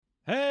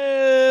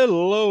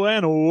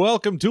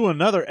welcome to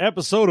another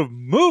episode of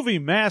Movie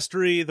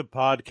Mastery, the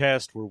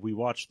podcast where we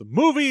watch the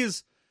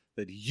movies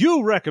that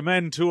you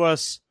recommend to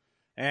us.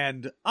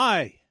 And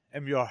I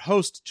am your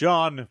host,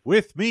 John.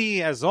 With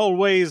me, as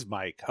always,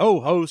 my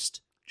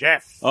co-host,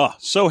 Jeff. Oh,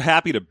 so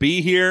happy to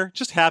be here.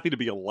 Just happy to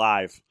be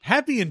alive.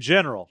 Happy in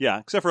general. Yeah,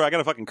 except for I got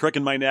a fucking crick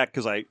in my neck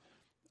because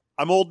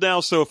I'm old now,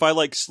 so if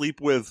I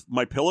sleep with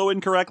my pillow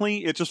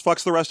incorrectly, it just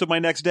fucks the rest of my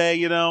next day,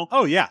 you know?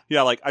 Oh, yeah.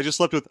 Yeah, I just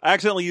slept with, I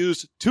accidentally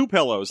used 2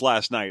 pillows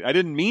last night. I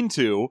didn't mean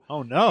to.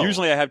 Oh, no.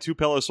 Usually I have 2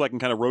 pillows so I can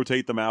kind of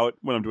rotate them out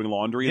when I'm doing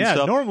laundry and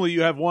stuff. Normally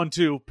you have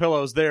 1-2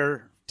 pillows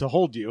there to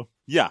hold you.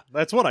 Yeah.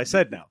 That's what I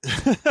said now.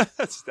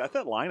 That's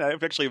that line? I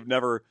actually have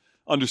never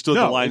understood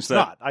no, the lines it's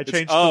not. I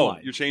changed the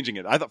line. You're changing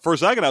it. I thought for a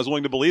second I was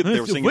willing to believe that they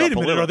were singing Wait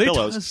about a minute, are they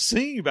pillows.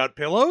 singing about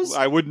pillows?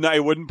 I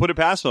wouldn't put it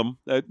past them.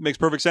 That makes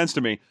perfect sense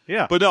to me.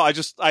 Yeah. But no,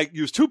 I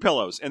used 2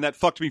 pillows, and that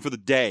fucked me for the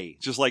day.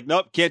 Just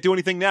nope, can't do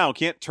anything now.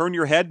 Can't turn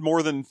your head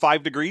more than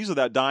 5 degrees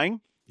without dying.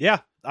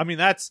 Yeah. I mean,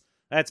 that's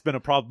been a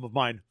problem of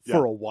mine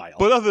for a while.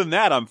 But other than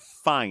that, I'm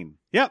fine.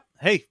 Yep.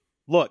 Hey,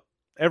 look,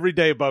 every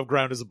day above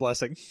ground is a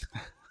blessing.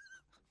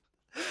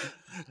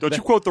 Don't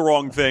you quote the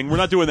wrong thing. We're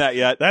not doing that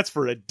yet. That's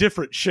for a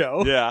different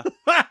show. Yeah.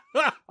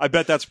 I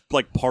bet that's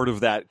part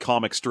of that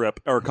comic strip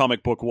or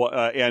comic book,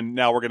 and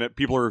now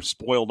people are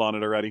spoiled on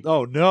it already.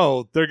 Oh,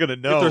 no. They're going to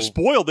know. If they're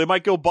spoiled, they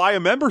might go buy a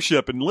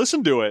membership and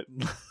listen to it.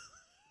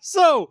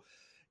 So,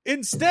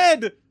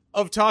 instead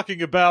of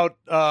talking about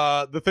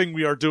the thing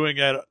we are doing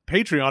at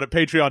Patreon, at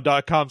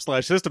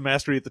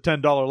patreon.com/systemmastery at the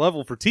 $10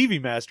 level for TV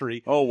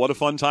Mastery. Oh, what a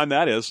fun time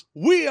that is.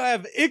 We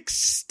have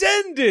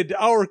extended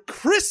our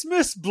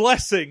Christmas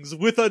blessings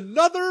with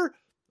another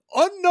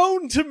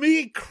unknown to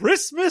me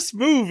Christmas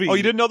movie. Oh,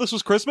 you didn't know this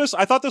was Christmas?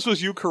 I thought this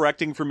was you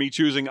correcting for me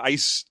choosing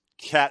Ice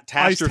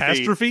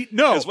Catastrophe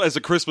No. as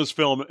a Christmas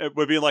film. It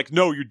would be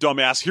no, you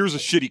dumbass, here's a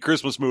shitty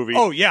Christmas movie.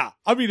 Oh, yeah.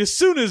 I mean, as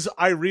soon as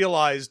I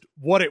realized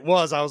what it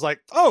was, I was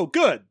like, oh,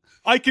 good.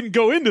 I can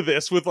go into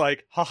this with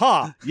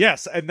haha,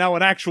 yes, and now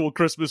an actual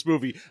Christmas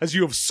movie, as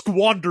you have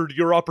squandered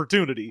your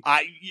opportunity.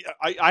 I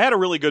had a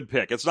really good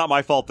pick. It's not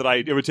my fault that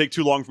it would take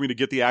too long for me to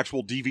get the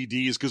actual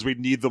DVDs because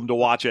we'd need them to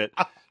watch it.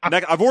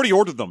 I've already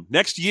ordered them.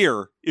 Next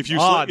year, if you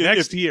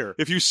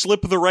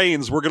slip the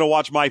reins, we're going to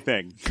watch My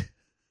Thing.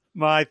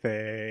 My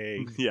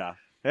Thing. Yeah.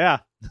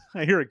 Yeah.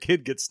 I hear a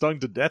kid get stung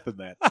to death in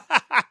that.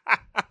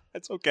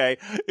 It's okay.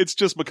 It's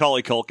just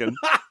Macaulay Culkin.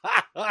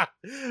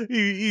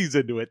 He's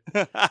into it.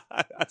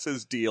 That's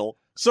his deal.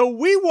 So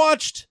we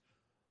watched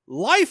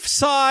Life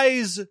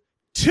Size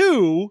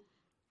 2,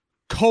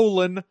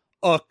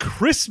 A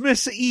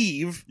Christmas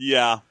Eve.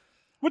 Yeah.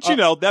 Which,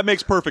 that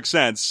makes perfect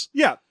sense.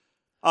 Yeah.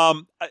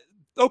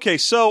 Okay,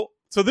 so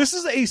this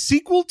is a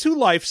sequel to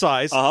Life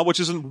Size. Which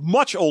is a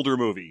much older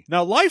movie.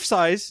 Now, Life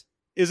Size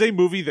is a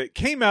movie that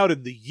came out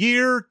in the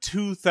year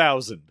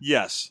 2000.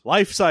 Yes.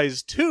 Life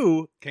Size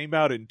 2 came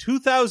out in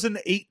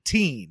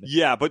 2018.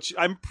 Yeah, but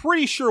I'm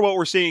pretty sure what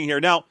we're seeing here.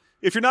 Now,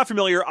 if you're not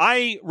familiar,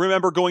 I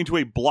remember going to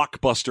a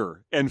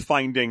Blockbuster and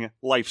finding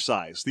Life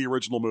Size, the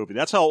original movie.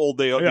 That's how old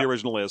the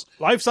original is.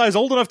 Life Size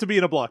old enough to be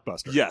in a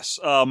Blockbuster. Yes.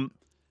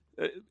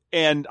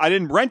 And I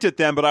didn't rent it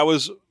then, but I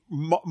was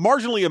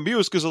marginally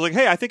amused because I was like,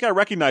 hey, I think I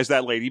recognize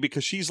that lady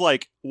because she's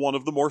one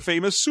of the more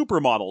famous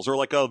supermodels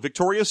or a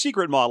Victoria's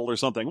Secret model or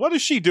something. What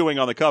is she doing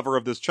on the cover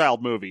of this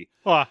child movie?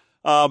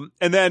 And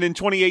then in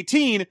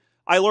 2018,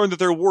 I learned that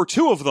there were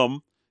 2 of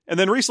them. And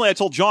then recently I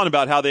told John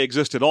about how they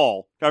exist at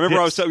all. I remember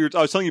I was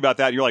telling you about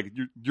that. And you're like,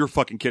 you're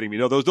fucking kidding me.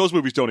 No, those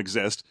movies don't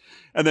exist.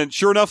 And then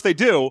sure enough, they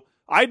do.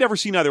 I'd never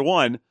seen either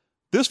one.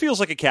 This feels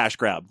like a cash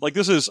grab.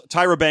 This is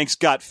Tyra Banks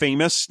got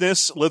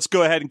famousness. Let's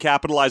go ahead and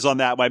capitalize on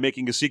that by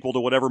making a sequel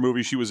to whatever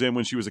movie she was in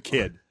when she was a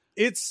kid.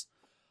 It's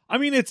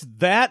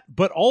that,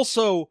 but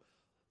also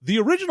the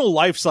original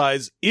Life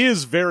Size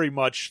is very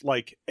much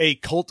a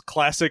cult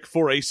classic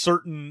for a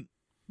certain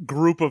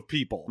group of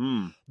people.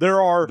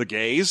 There are the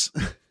gays.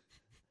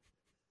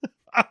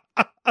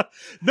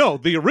 No,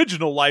 the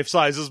original Life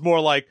Size is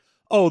more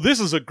oh, this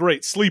is a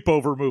great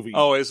sleepover movie.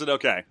 Oh, is it?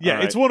 Okay. Yeah,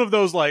 right. It's one of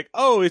those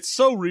oh, it's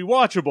so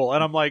rewatchable.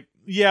 And I'm like,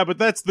 yeah, but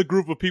that's the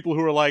group of people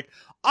who are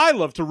I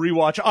love to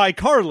rewatch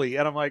iCarly.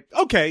 And I'm like,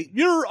 okay,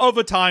 you're of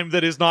a time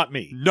that is not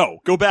me. No,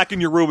 go back in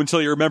your room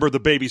until you remember the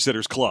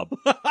Babysitter's Club.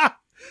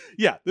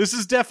 Yeah, this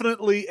is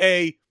definitely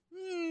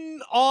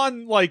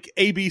on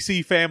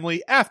ABC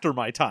Family after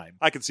my time.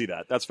 I can see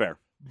that. That's fair.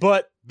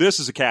 But this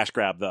is a cash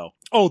grab, though.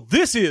 Oh,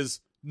 this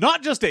is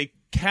not just a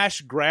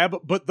cash grab,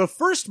 but the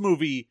first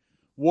movie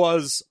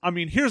was,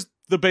 here's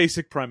the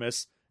basic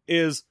premise,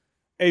 is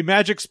a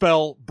magic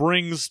spell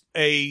brings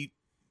a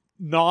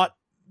not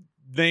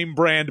name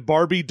brand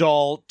Barbie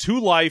doll to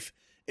life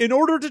in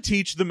order to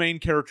teach the main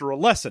character a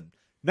lesson.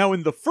 Now,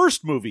 in the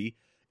first movie,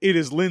 it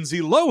is Lindsay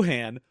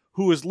Lohan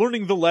who is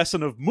learning the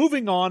lesson of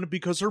moving on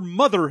because her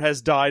mother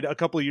has died a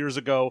couple of years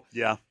ago.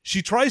 Yeah.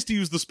 She tries to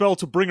use the spell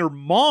to bring her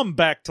mom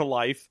back to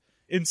life,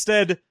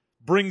 instead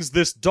brings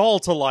this doll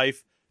to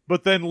life,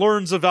 but then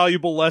learns a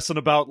valuable lesson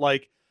about,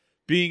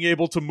 being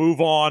able to move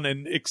on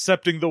and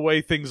accepting the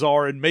way things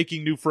are and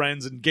making new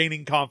friends and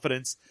gaining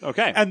confidence.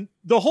 Okay. And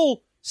the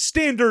whole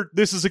standard,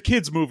 this is a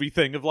kid's movie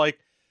thing of like,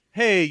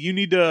 hey, you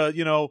need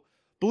to,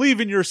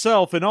 believe in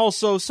yourself, and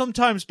also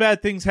sometimes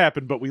bad things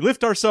happen, but we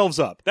lift ourselves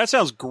up. That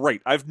sounds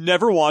great. I've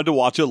never wanted to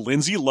watch a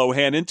Lindsay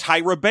Lohan and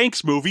Tyra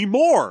Banks movie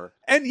more.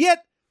 And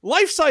yet,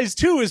 Life Size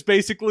 2 is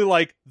basically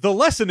like, the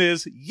lesson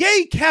is,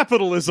 yay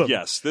capitalism!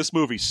 Yes, this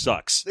movie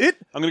sucks. It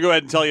I'm going to go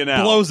ahead and tell you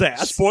now. blows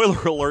ass.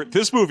 Spoiler alert,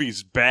 this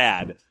movie's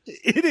bad.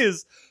 It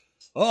is,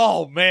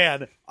 oh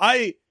man,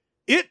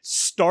 it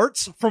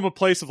starts from a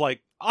place of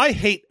like, I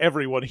hate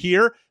everyone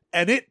here,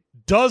 and it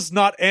does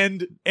not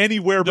end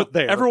anywhere but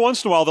there. Every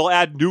once in a while, they'll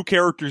add new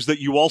characters that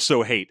you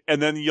also hate,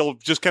 and then you'll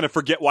just kind of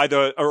forget why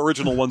the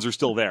original ones are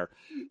still there.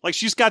 Like,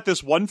 she's got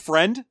this one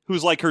friend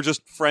who's like her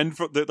just friend.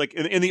 Like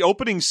in the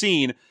opening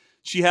scene,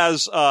 she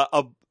has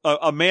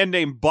a man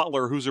named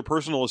Butler who's her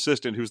personal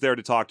assistant who's there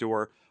to talk to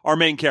her. Our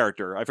main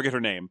character, I forget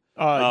her name.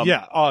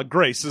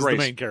 Grace is Grace. the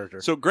main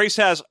character. So Grace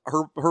has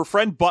her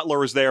friend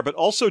Butler is there, but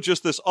also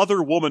just this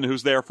other woman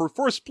who's there. For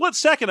a split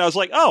second, I was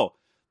like, oh,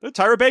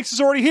 Tyra Banks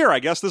is already here. I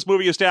guess this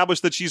movie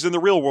established that she's in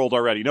the real world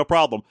already. No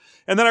problem.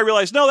 And then I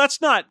realized, no,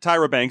 that's not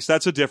Tyra Banks.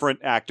 That's a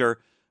different actor.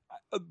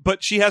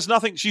 But she has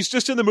nothing. She's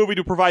just in the movie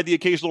to provide the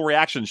occasional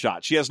reaction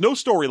shot. She has no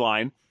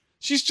storyline.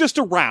 She's just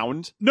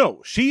around.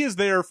 No, she is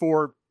there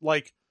for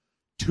like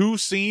 2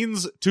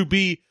 scenes to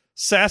be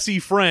sassy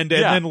friend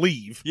and then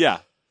leave.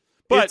 Yeah.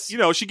 But,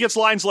 she gets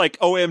lines like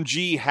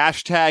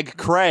OMG,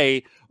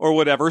 #Cray or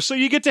whatever. So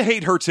you get to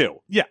hate her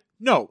too. Yeah.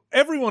 No,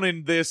 everyone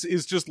in this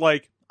is just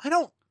like, I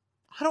don't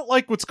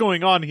like what's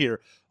going on here.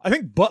 I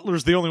think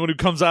Butler's the only one who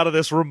comes out of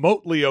this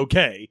remotely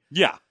okay.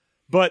 Yeah.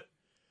 But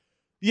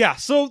yeah,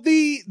 so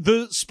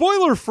the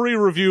spoiler-free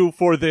review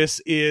for this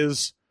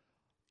is,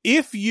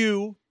 if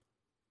you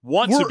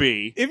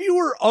if you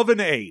were of an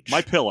age,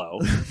 my pillow.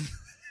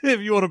 If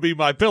you want to be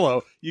my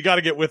pillow, you got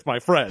to get with my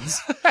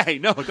friends. Hey,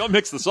 no, don't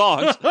mix the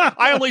songs.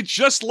 I only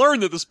just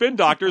learned that the Spin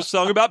Doctors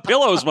sung about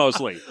pillows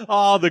mostly.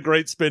 Oh, the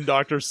great Spin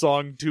Doctors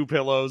song, 2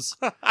 Pillows.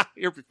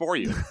 Here before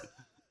you.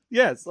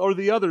 Yes, or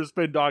the other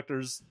Spin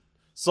Doctors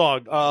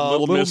song,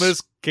 Little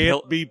Miss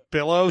Can't Be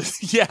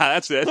Pillows. Yeah,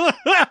 that's it.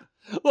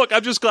 Look,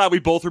 I'm just glad we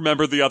both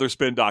remembered the other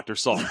Spin Doctor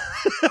song.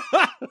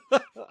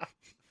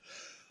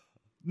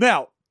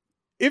 Now,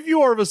 if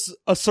you are of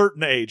a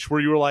certain age where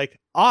you were like,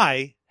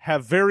 I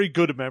have very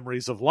good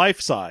memories of Life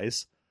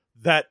Size,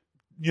 that,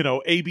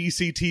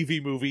 ABC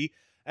TV movie,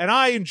 and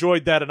I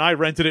enjoyed that and I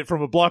rented it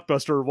from a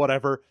Blockbuster or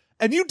whatever,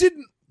 and you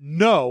didn't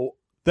know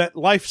that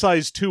Life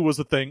Size 2 was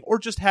a thing, or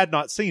just had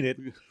not seen it,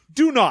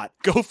 do not.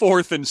 Go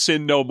forth and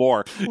sin no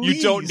more. Please.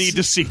 You don't need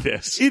to see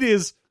this. It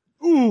is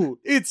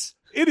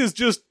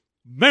just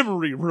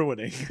memory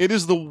ruining. It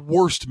is the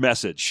worst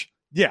message.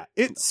 Yeah,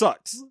 it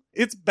sucks.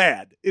 It's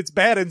bad. It's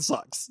bad and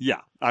sucks.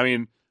 Yeah, I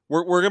mean,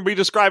 we're going to be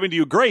describing to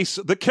you Grace,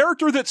 the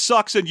character that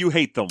sucks and you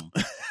hate them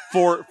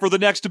for the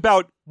next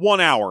about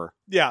 1 hour.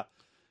 Yeah.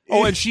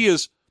 Oh, and she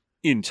is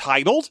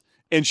entitled,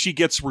 and she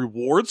gets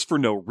rewards for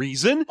no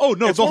reason. Oh,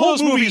 no, it's the one whole of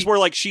those movies where,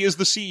 like, she is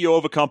the CEO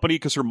of a company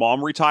because her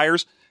mom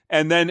retires,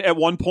 and then at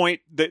one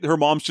point, her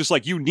mom's just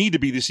like, you need to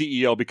be the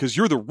CEO because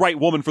you're the right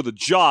woman for the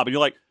job. And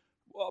you're like,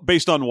 well,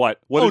 based on what?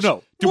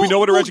 No. Do we know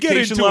what her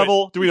education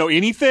level? Do we know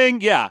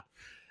anything? Yeah.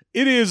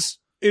 It is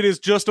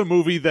just a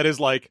movie that is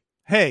like,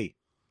 hey,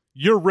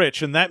 you're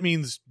rich, and that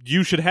means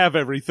you should have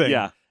everything.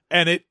 Yeah.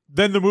 And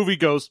then the movie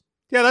goes,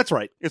 yeah, that's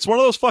right. It's one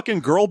of those fucking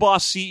girl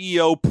boss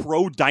CEO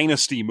pro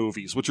dynasty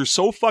movies, which are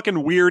so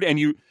fucking weird.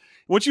 And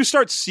once you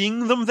start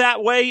seeing them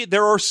that way,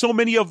 there are so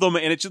many of them,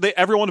 and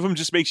every one of them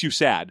just makes you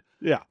sad.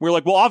 Yeah. We're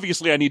like, well,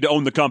 obviously I need to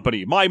own the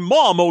company. My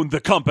mom owned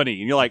the company.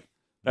 And you're like,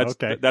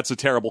 that's a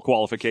terrible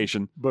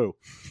qualification. Boo.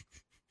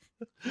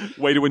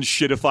 Way to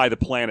enshitify the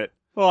planet.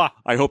 Oh.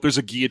 I hope there's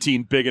a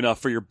guillotine big enough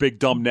for your big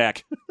dumb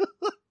neck.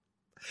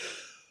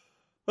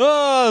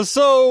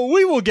 So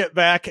we will get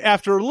back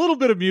after a little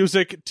bit of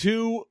music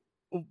to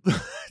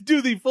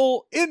do the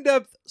full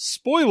in-depth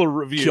spoiler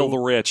review. Kill the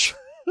rich.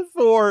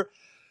 For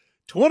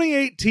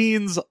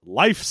 2018's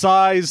Life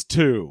Size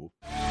 2.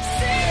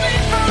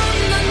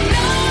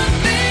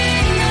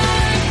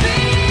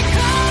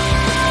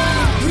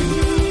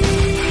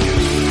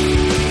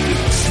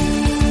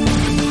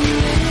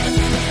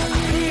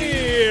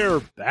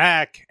 We're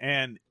back,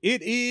 and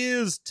it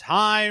is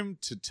time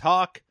to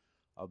talk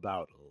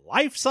about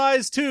Life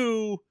Size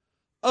 2,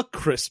 A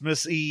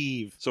Christmas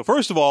Eve. So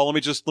first of all, let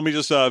me just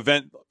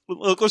vent.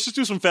 Let's just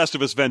do some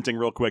Festivus venting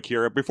real quick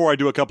here before I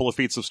do a couple of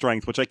feats of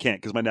strength, which I can't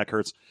because my neck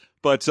hurts.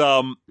 But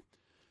I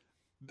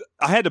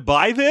had to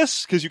buy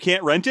this because you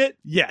can't rent it.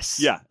 Yes.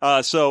 Yeah.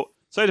 So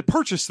I had to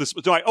purchase this.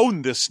 Do I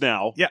own this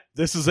now? Yeah.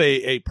 This is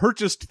a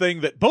purchased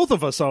thing that both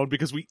of us own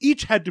because we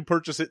each had to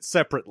purchase it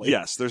separately.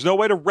 Yes. There's no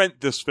way to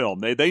rent this film.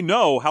 They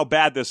know how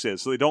bad this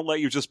is, so they don't let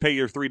you just pay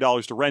your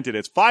 $3 to rent it.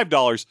 It's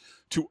 $5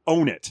 to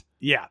own it.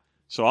 Yeah.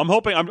 So I'm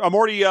hoping I'm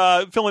already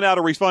filling out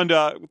a refund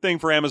thing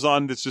for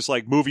Amazon that's just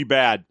like movie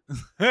bad.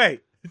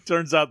 Hey, it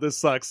turns out this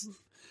sucks.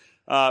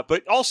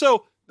 But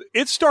also,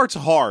 it starts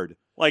hard.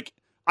 Like,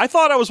 I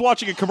thought I was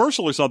watching a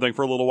commercial or something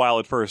for a little while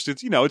at first.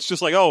 It's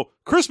just like, oh,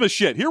 Christmas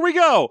shit, here we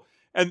go.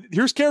 And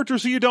here's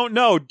characters who you don't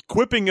know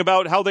quipping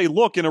about how they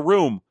look in a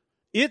room.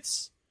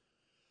 It's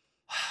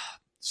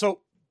so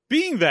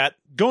being that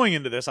going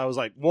into this, I was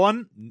like,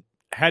 one,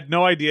 had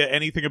no idea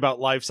anything about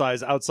Life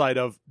Size outside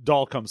of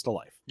Doll Comes to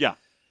Life. Yeah.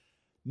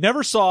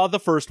 Never saw the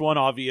first one,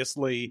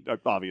 obviously.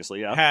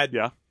 Obviously,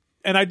 yeah.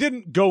 And I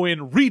didn't go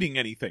in reading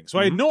anything. So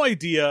I had no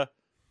idea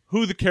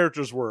who the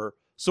characters were.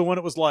 So when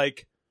it was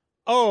like,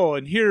 oh,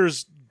 and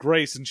here's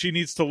Grace and she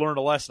needs to learn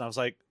a lesson, I was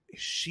like, is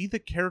she the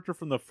character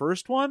from the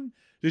first one?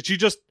 Did she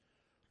just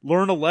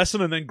learn a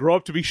lesson and then grow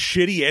up to be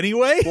shitty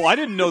anyway? Well, I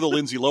didn't know the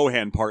Lindsay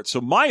Lohan part, so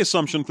my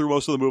assumption through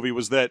most of the movie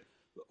was that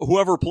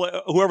whoever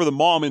the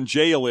mom in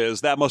jail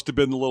is, that must have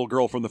been the little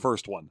girl from the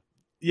first one.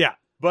 Yeah,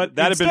 but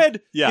That'd have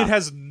instead, been- it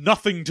has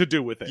nothing to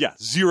do with it. Yeah,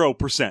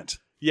 0%.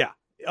 Yeah.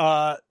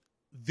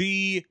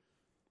 The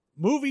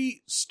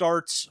movie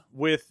starts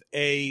with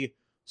a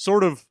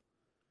sort of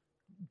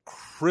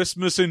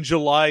Christmas in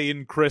July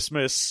in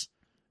Christmas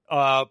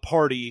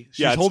party.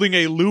 She's holding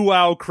a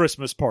luau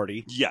Christmas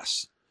party.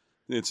 Yes.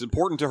 It's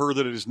important to her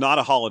that it is not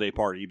a holiday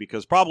party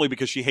because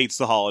she hates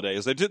the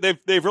holidays.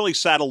 They've really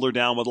saddled her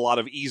down with a lot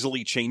of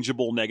easily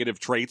changeable negative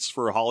traits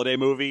for a holiday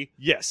movie.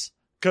 Yes,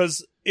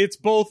 because it's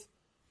both.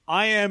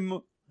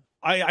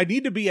 I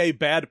need to be a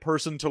bad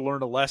person to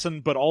learn a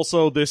lesson, but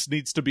also this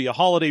needs to be a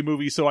holiday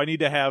movie, so I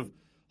need to have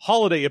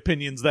holiday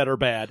opinions that are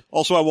bad.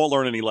 Also, I won't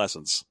learn any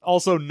lessons.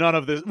 Also, none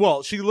of this.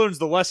 Well, she learns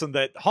the lesson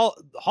that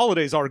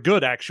holidays are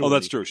good, actually. Oh,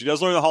 that's true. She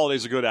does learn the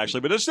holidays are good,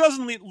 actually, but she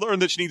doesn't learn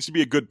that she needs to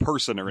be a good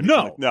person or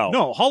anything.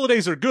 No.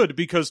 Holidays are good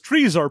because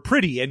trees are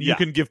pretty and you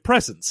can give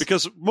presents.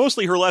 Because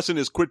mostly her lesson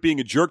is quit being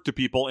a jerk to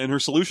people, and her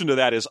solution to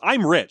that is,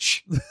 I'm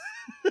rich.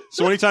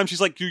 So anytime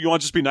she's like, you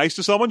want to just be nice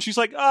to someone? She's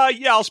like,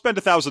 yeah, I'll spend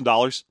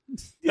 $1,000.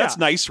 That's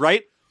nice,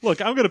 right? Look,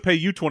 I'm going to pay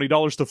you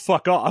 $20 to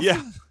fuck off.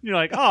 Yeah. You're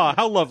like,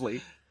 how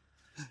lovely.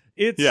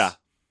 It's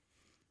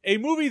a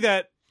movie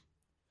that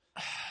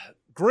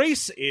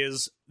Grace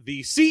is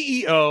the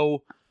CEO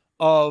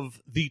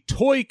of the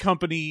toy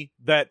company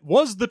that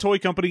was the toy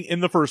company in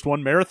the first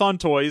one. Marathon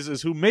Toys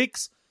is who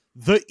makes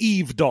the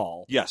Eve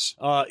doll. Yes.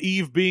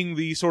 Eve being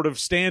the sort of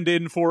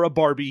stand-in for a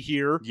Barbie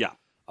here. Yeah.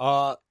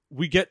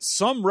 We get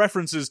some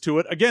references to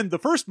it. Again, the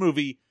first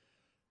movie,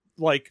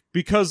 like,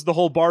 because the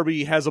whole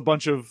Barbie has a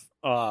bunch of,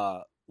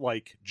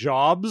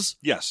 jobs.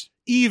 Yes.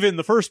 Eve in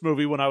the first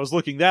movie, when I was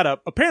looking that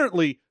up,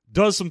 apparently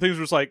does some things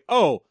where it's like,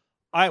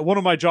 one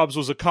of my jobs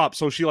was a cop,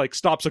 so she, like,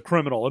 stops a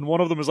criminal. And one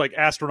of them is, like,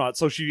 astronaut,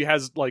 so she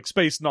has, like,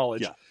 space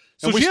knowledge. Yeah.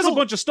 So she has a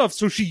bunch of stuff,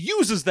 so she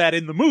uses that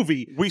in the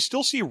movie. We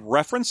still see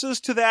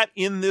references to that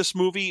in this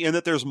movie, in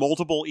that there's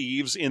multiple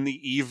Eves in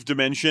the Eve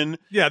dimension.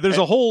 Yeah, there's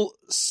a whole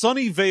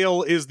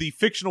Sunnyvale is the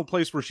fictional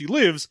place where she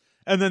lives,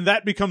 and then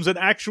that becomes an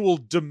actual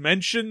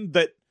dimension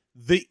that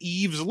the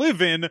Eves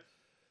live in.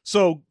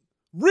 So,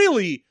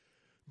 really,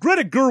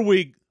 Greta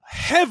Gerwig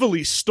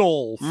heavily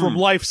stole from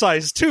Life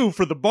Size 2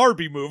 for the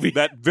Barbie movie.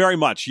 That very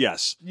much,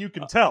 yes. You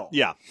can tell.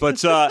 Yeah,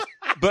 but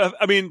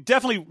I mean,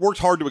 definitely worked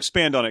hard to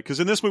expand on it,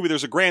 because in this movie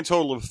there's a grand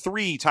total of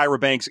 3 Tyra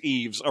Banks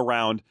Eves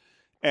around,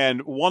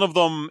 and one of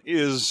them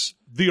is...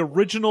 The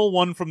original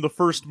one from the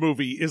first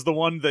movie is the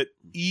one that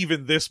Eve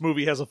in this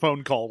movie has a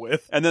phone call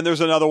with. And then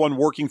there's another one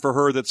working for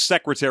her that's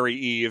Secretary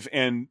Eve,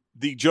 and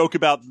the joke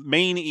about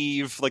main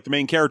Eve, like the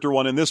main character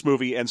one in this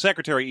movie, and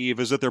Secretary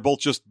Eve is that they're both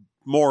just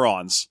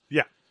morons.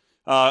 Yeah.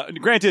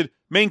 Granted,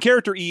 main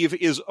character Eve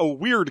is a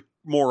weird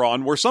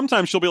moron where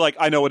sometimes she'll be like,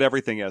 I know what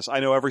everything is.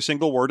 I know every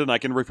single word and I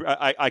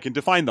can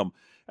define them.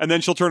 And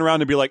then she'll turn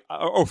around and be like,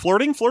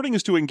 flirting? Flirting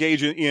is to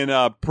engage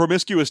in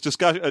promiscuous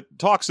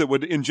talks that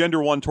would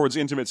engender one towards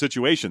intimate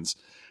situations.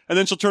 And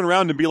then she'll turn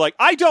around and be like,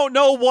 I don't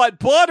know what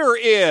butter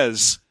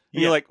is.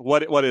 And you're like,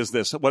 what is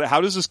this? How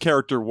does this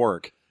character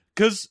work?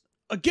 Because,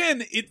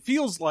 again, it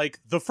feels like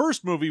the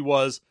first movie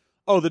was,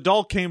 the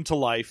doll came to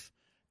life.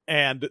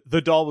 And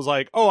the doll was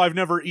like, I've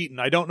never eaten.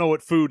 I don't know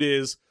what food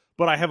is,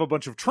 but I have a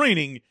bunch of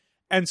training.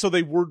 And so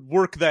they would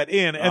work that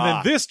in. And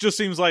then this just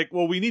seems like,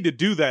 well, we need to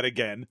do that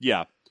again.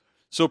 Yeah.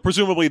 So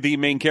presumably the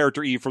main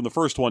character Eve from the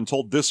first one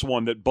told this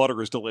one that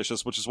butter is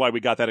delicious, which is why we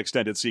got that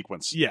extended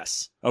sequence.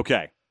 Yes.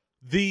 Okay.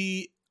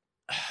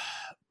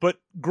 But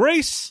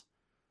Grace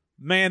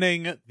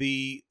Manning,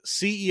 the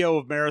CEO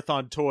of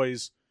Marathon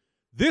Toys,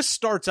 this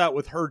starts out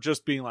with her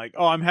just being like,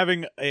 I'm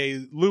having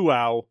a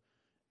luau.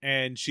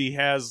 And she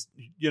has,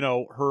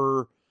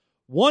 her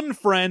one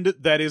friend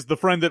that is the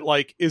friend that,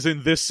 like, is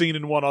in this scene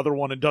and one other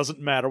one and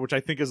doesn't matter, which I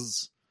think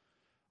is,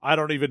 I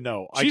don't even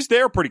know. She's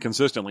there pretty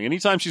consistently.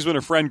 Anytime she's in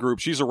a friend group,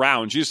 she's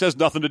around. She just has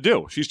nothing to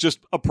do. She's just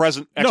a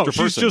present extra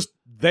person. She's just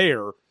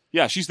there.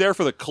 Yeah, she's there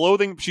for the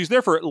clothing. She's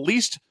there for at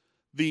least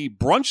the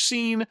brunch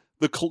scene,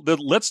 the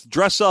let's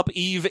dress up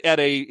Eve at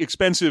a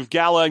expensive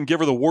gala and give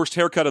her the worst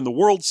haircut in the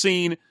world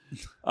scene.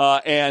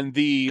 And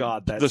the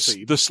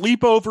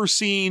sleepover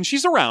scene.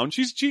 She's around.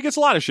 She gets a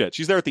lot of shit.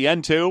 She's there at the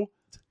end too.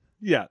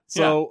 Yeah.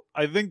 So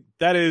I think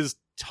that is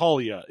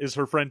Talia, is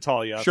her friend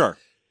Talia. Sure.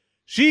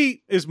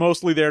 She is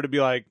mostly there to be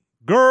like,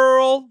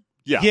 girl.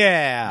 Yeah.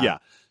 Yeah. Yeah.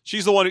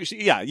 She's the one who,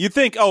 you'd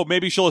think, oh,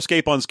 maybe she'll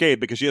escape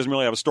unscathed because she doesn't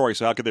really have a story,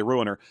 so how could they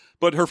ruin her?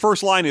 But her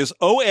first line is,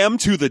 OM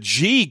to the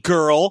G,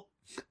 girl.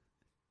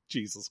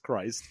 Jesus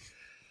Christ.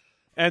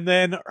 And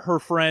then her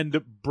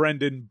friend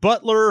Brendan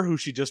Butler, who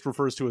she just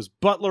refers to as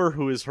Butler,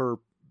 who is her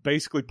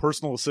basically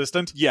personal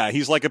assistant. Yeah,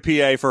 he's like a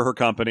PA for her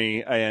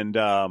company, and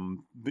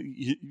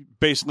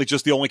basically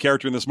just the only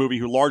character in this movie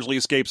who largely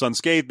escapes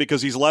unscathed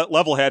because he's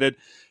level-headed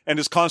and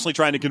is constantly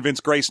trying to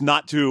convince Grace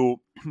not to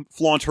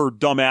flaunt her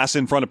dumb ass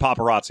in front of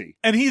paparazzi.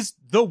 And he's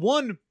the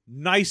one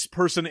nice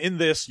person in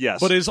this, yes,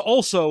 but is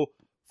also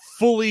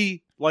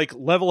fully like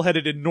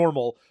level-headed and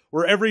normal,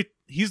 where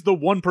he's the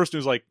one person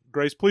who's like,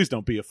 Grace, please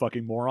don't be a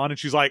fucking moron. And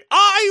she's like,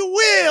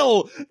 I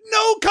will!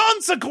 No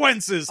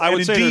consequences!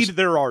 And indeed,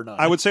 there are none.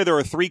 I would say there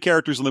are 3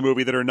 characters in the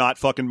movie that are not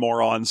fucking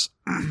morons.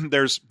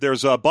 There's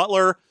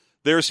Butler,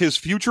 there's his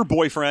future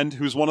boyfriend,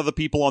 who's one of the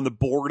people on the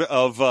board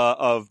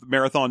of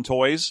Marathon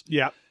Toys.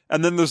 Yeah.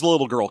 And then there's the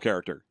little girl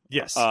character.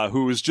 Yes.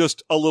 Who is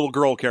just a little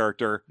girl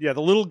character. Yeah,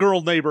 the little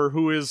girl neighbor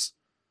who is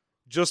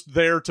just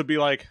there to be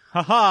like,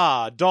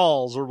 haha,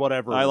 dolls or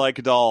whatever. I like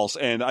dolls,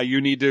 and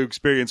you need to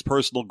experience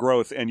personal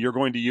growth, and you're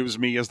going to use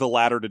me as the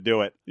ladder to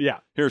do it. Yeah.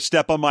 Here,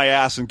 step on my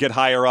ass and get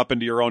higher up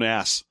into your own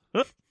ass.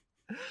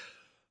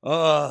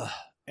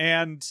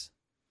 And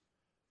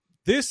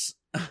this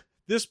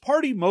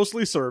party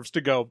mostly serves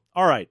to go,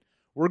 all right,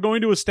 we're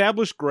going to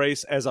establish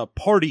Grace as a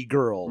party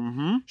girl.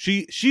 Mm-hmm.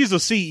 She's a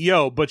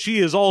CEO, but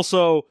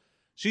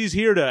she's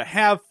here to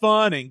have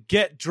fun and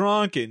get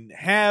drunk and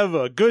have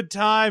a good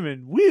time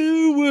and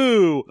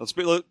woo-woo.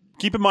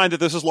 Keep in mind that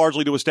this is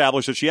largely to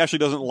establish that she actually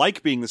doesn't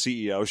like being the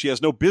CEO. She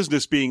has no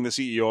business being the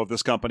CEO of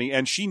this company,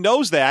 and she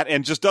knows that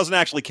and just doesn't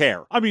actually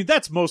care. I mean,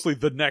 that's mostly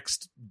the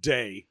next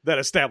day that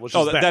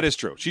establishes that. That is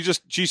true.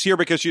 She's here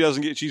because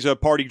she's a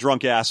party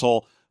drunk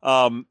asshole.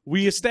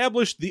 We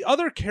established the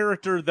other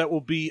character that will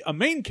be a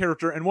main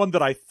character and one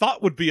that I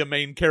thought would be a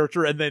main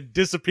character and then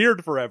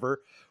disappeared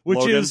forever, which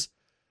Logan. is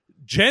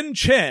Jen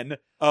Chen.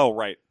 Oh,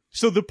 right.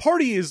 So the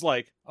party is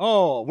like,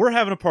 oh, we're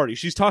having a party.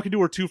 She's talking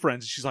to her 2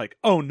 friends. She's like,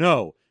 oh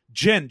no,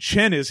 Jen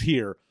Chen is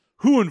here.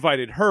 Who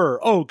invited her?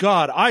 Oh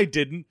God, I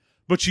didn't.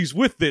 But she's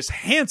with this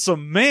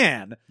handsome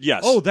man.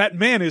 Yes. Oh, that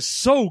man is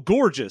so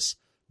gorgeous.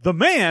 The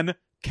man,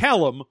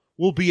 Callum,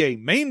 will be a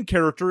main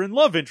character and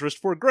love interest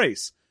for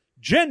Grace.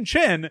 Jen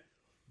Chen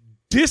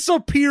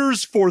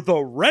disappears for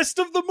the rest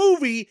of the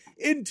movie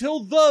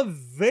until the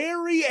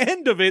very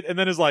end of it, and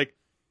then is like,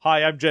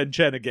 hi, I'm Jen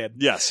Chen again.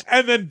 Yes.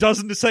 And then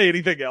doesn't say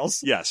anything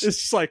else. Yes.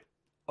 It's just like,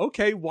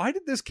 okay, why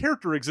did this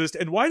character exist?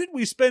 And why did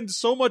we spend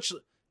so much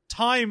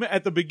time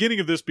at the beginning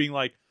of this being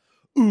like,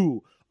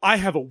 ooh, I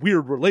have a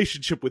weird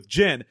relationship with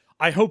Jen.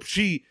 I hope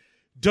she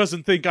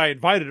doesn't think I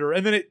invited her.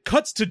 And then it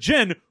cuts to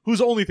Jen,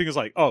 whose only thing is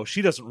like, oh,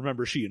 she doesn't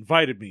remember she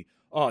invited me.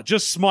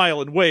 Just smile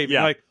and wave. Yeah.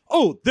 And like,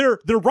 oh, they're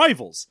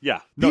rivals.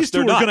 Yeah. These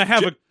two are going to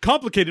have a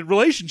complicated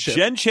relationship.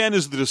 Jen Chen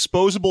is the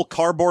disposable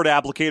cardboard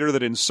applicator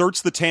that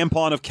inserts the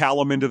tampon of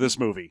Callum into this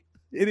movie.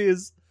 It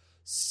is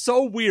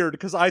so weird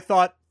because I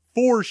thought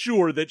for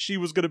sure that she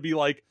was going to be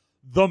like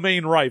the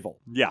main rival.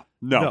 Yeah.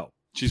 No.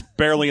 She's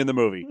barely in the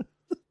movie.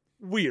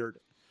 Weird.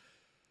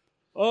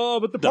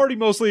 But the party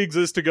mostly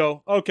exists to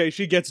go, okay,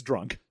 she gets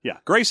drunk. Yeah.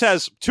 Grace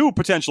has 2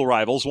 potential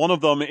rivals. One of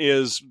them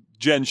is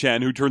Jen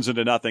Chen, who turns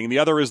into nothing. And the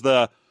other is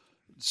the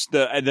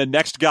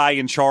next guy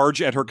in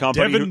charge at her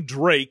company. Devin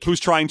Drake. Who's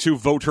trying to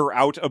vote her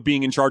out of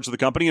being in charge of the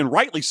company. And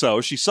rightly so.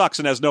 She sucks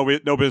and has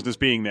no business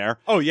being there.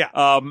 Oh,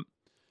 yeah.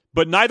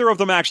 But neither of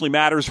them actually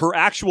matters. Her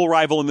actual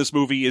rival in this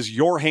movie is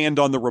your hand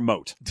on the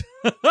remote.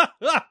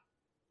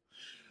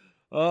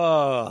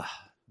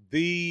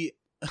 The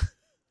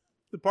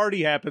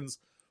party happens.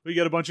 We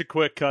get a bunch of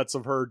quick cuts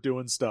of her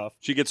doing stuff.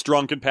 She gets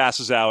drunk and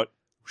passes out.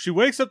 She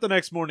wakes up the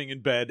next morning in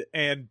bed,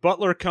 and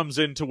Butler comes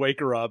in to wake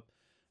her up.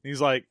 He's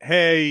like,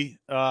 hey,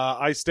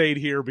 I stayed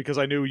here because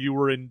I knew you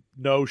were in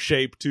no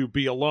shape to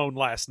be alone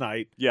last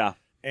night. Yeah.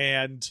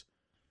 And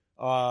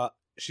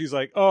she's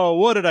like, oh,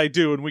 what did I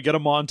do? And we get a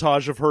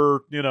montage of her,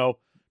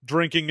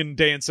 drinking and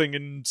dancing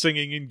and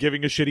singing and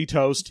giving a shitty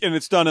toast. And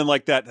it's done in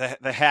like that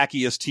the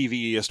hackiest,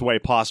 TV-iest way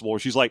possible, where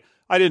she's like,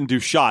 I didn't do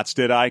shots,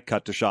 did I?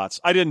 Cut to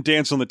shots. I didn't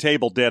dance on the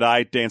table, did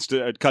I?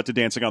 Cut to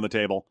dancing on the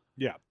table.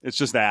 Yeah. It's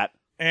just that.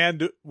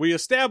 And we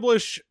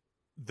establish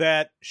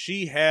that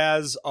she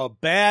has a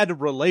bad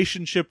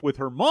relationship with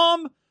her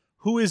mom,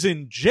 who is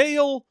in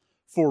jail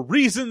for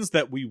reasons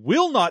that we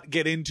will not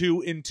get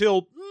into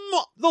until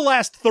the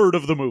last third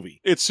of the movie.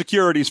 It's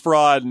securities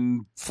fraud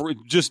and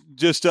just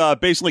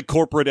basically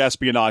corporate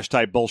espionage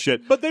type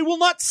bullshit. But they will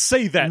not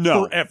say that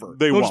forever.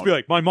 They'll just be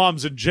like, my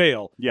mom's in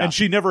jail, yeah, and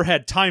she never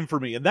had time for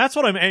me. And that's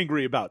what I'm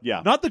angry about.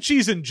 Yeah. Not that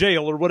she's in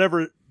jail or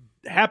whatever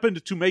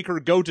happened to make her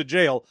go to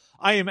jail.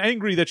 I am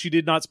angry that she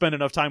did not spend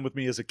enough time with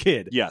me as a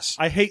kid. Yes.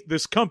 I hate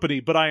this company,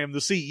 but I am the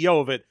CEO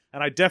of it,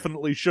 and I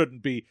definitely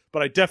shouldn't be,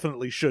 but I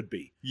definitely should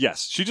be.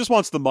 Yes. She just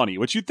wants the money,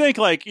 which you'd think,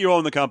 like, you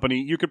own the company,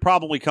 you could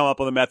probably come up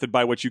with a method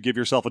by which you give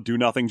yourself a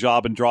do-nothing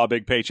job and draw a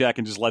big paycheck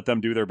and just let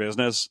them do their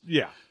business.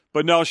 Yeah.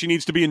 But no, she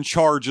needs to be in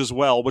charge as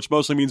well, which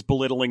mostly means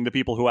belittling the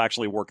people who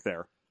actually work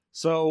there.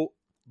 So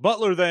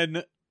Butler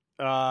then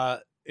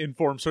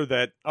informs her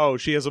that, oh,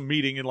 she has a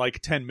meeting in like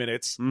 10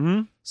 minutes.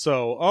 Mm-hmm.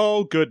 So,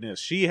 oh goodness,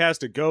 she has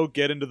to go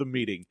get into the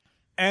meeting.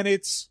 And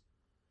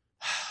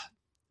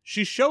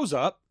she shows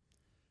up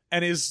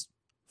and is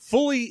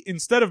fully,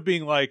 instead of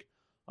being like,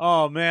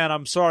 oh man,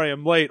 I'm sorry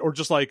I'm late, or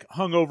just like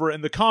hungover,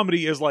 and the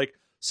comedy is like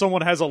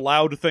someone has a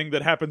loud thing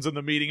that happens in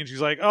the meeting and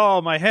she's like,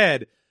 oh, my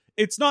head.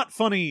 It's not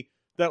funny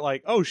that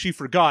like, oh, she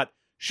forgot.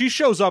 She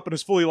shows up and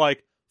is fully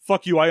like,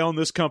 fuck you, I own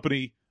this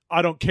company.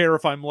 I don't care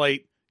if I'm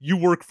late. You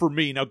work for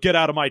me. Now get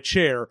out of my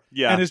chair.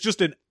 Yeah. And is just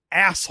an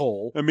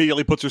asshole.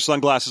 Immediately puts her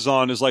sunglasses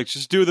on, is like,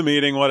 just do the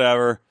meeting,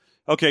 whatever.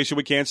 Okay, should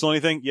we cancel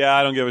anything? Yeah,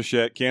 I don't give a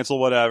shit. Cancel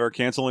whatever.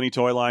 Cancel any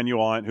toy line you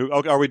want.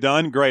 Okay, are we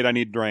done? Great, I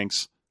need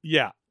drinks.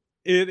 Yeah.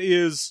 It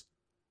is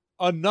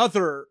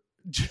another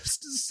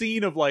just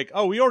scene of like,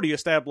 oh, we already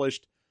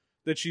established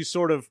that she's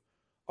sort of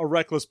a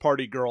reckless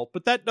party girl,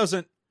 but that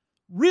doesn't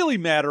really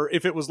matter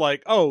if it was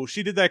like, oh,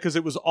 she did that because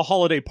it was a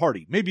holiday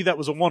party. Maybe that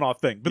was a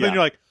one-off thing. But then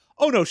you're like,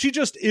 oh no, she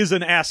just is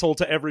an asshole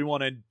to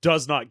everyone and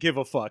does not give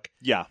a fuck.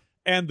 Yeah.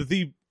 And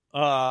the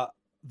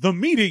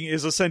meeting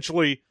is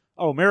essentially,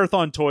 oh,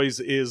 Marathon Toys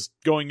is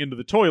going into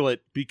the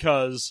toilet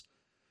because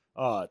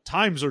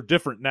times are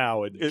different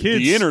now, and kids,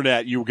 the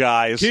internet, you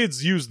guys.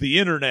 Kids use the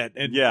internet,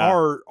 and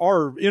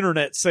our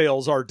internet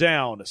sales are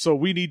down, so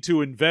we need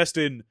to invest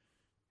in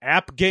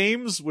app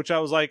games, which I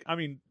was like, I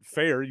mean,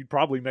 fair. You'd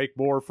probably make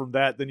more from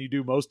that than you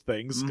do most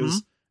things,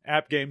 because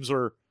app games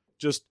are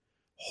just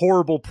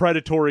horrible,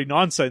 predatory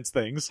nonsense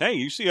things. Hey,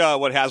 you see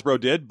what Hasbro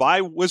did?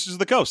 Buy Wizards of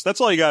the Coast.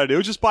 That's all you got to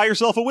do. Just buy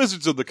yourself a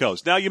Wizards of the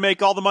Coast. Now you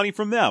make all the money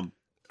from them.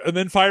 And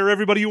then fire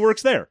everybody who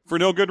works there. For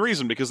no good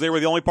reason, because they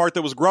were the only part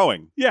that was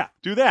growing. Yeah.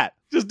 Do that.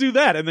 Just do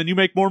that, and then you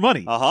make more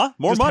money.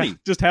 More money.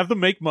 Just have them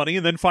make money,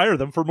 and then fire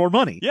them for more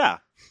money. Yeah.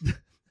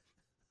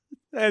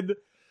 And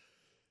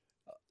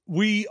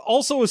we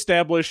also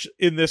establish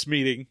in this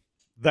meeting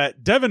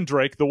that Devin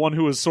Drake, the one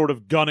who is sort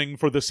of gunning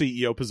for the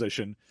CEO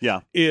position,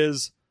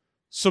 is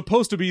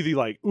supposed to be the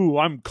like, ooh,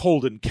 I'm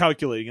cold and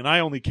calculating, and I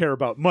only care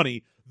about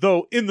money.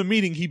 Though in the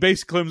meeting, he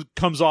basically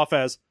comes off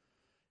as,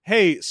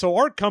 hey, so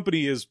our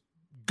company is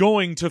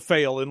going to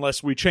fail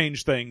unless we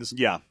change things.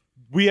 Yeah.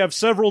 We have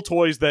several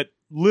toys that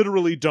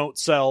literally don't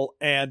sell,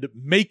 and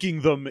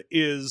making them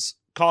is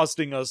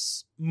costing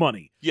us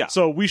money. Yeah.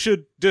 So we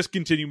should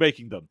discontinue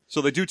making them.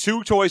 So they do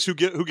two toys, who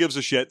gives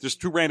a shit, just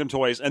two random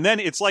toys, and then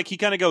it's like he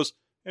kind of goes,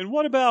 and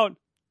what about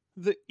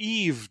the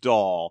Eve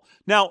doll?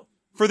 Now,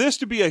 for this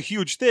to be a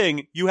huge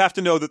thing, you have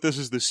to know that this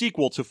is the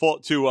sequel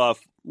to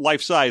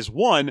Life Size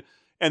 1,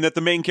 and that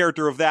the main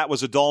character of that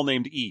was a doll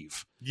named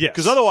Eve. Yes.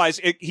 Because otherwise,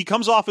 he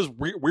comes off as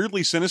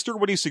weirdly sinister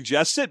when he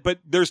suggests it, but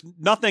there's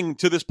nothing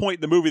to this point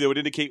in the movie that would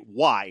indicate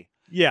why.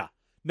 Yeah.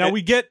 Now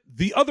we get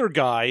the other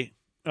guy,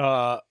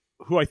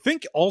 who I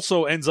think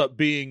also ends up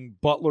being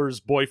Butler's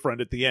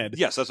boyfriend at the end.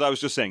 Yes, that's what I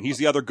was just saying. He's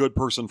the other good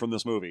person from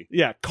this movie.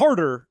 Yeah,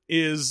 Carter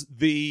is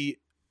the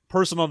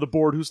person on the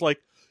board who's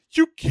like,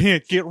 you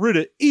can't get rid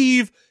of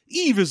Eve.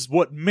 Eve is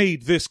what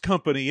made this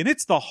company, and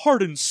it's the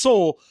heart and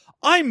soul.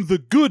 I'm the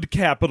good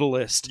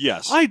capitalist.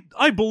 Yes.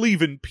 I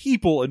believe in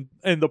people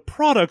and the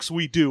products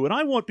we do, and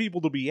I want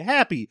people to be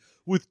happy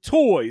with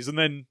toys. And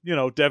then,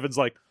 Devin's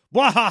like,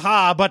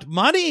 wahaha, but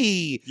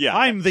money. Yeah.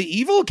 I'm the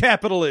evil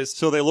capitalist.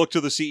 So they look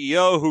to the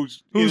CEO,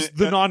 who's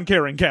the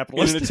non-caring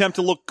capitalist. In an attempt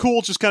to look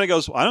cool, just kind of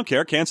goes, I don't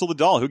care, cancel the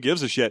doll, who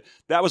gives a shit?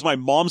 That was my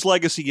mom's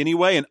legacy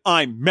anyway, and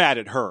I'm mad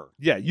at her.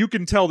 Yeah, you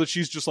can tell that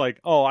she's just like,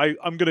 oh,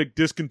 I'm going to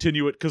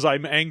discontinue it because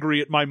I'm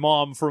angry at my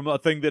mom from a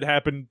thing that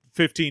happened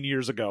 15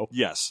 years ago.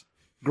 Yes.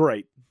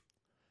 Great.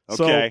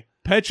 Okay. So,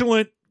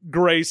 petulant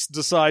Grace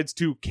decides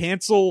to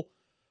cancel.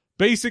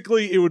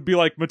 Basically, it would be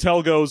like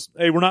Mattel goes,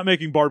 hey, we're not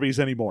making Barbies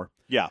anymore.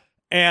 Yeah.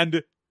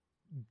 And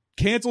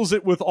cancels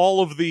it with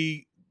all of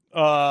the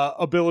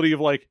ability of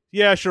like,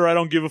 yeah, sure, I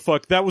don't give a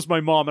fuck. That was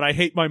my mom, and I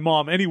hate my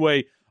mom.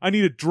 Anyway, I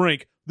need a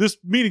drink. This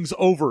meeting's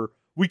over.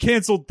 We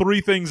canceled 3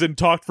 things and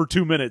talked for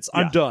 2 minutes.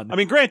 I'm done. I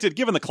mean, granted,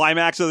 given the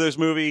climax of this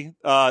movie,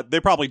 they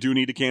probably do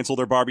need to cancel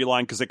their Barbie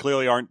line because they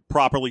clearly aren't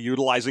properly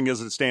utilizing it as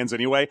it stands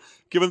anyway.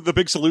 Given the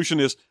big solution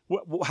is,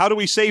 how do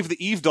we save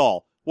the Eve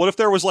doll? What if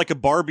there was like a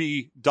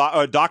Barbie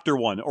doctor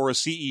one or a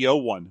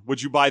CEO one?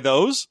 Would you buy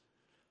those?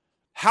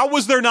 How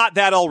was there not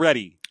that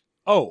already?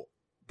 Oh,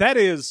 that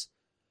is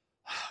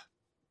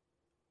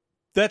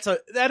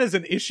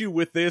an issue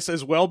with this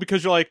as well,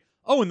 because you're like,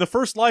 oh, in the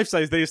first Life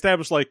Size, they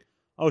established like,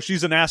 oh,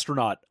 she's an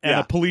astronaut and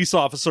a police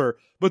officer.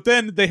 But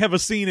then they have a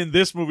scene in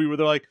this movie where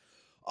they're like,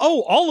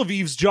 oh, all of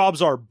Eve's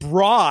jobs are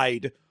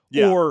bride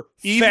or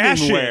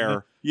fashion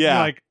wear. Yeah. I'm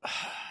like,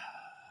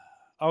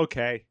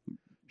 okay,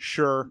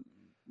 sure.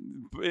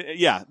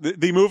 Yeah,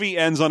 the movie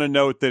ends on a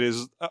note that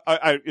is,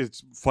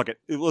 it's fuck it.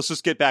 Let's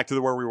just get back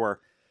to where we were.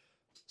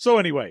 So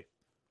anyway.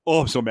 Oh,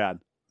 I'm so mad.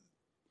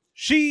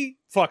 She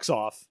fucks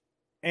off,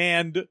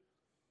 and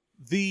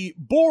the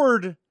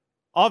board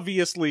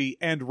obviously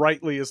and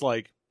rightly is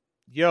like,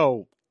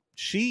 yo,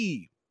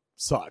 she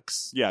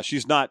sucks. Yeah,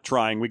 she's not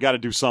trying. We got to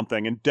do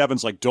something. And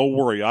Devin's like, don't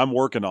worry, I'm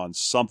working on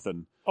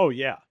something. Oh,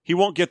 yeah. He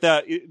won't get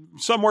that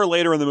somewhere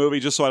later in the movie,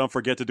 just so I don't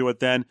forget to do it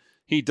then.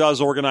 he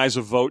does organize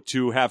a vote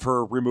to have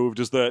her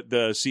removed as the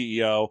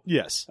CEO,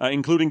 Yes.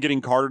 including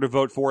getting Carter to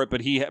vote for it.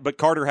 But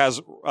Carter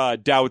has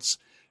doubts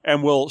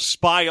and will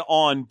spy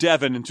on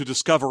Devin to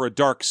discover a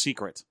dark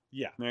secret.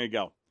 Yeah. There you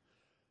go.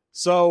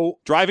 So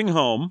Driving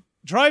home.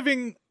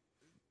 driving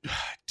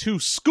to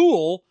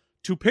school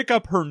to pick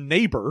up her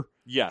neighbor,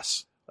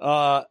 Yes.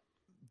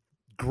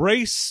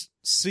 Grace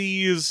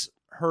sees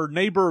her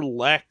neighbor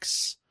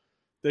Lex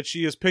that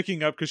she is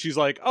picking up because she's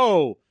like,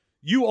 oh,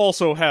 you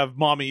also have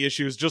mommy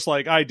issues just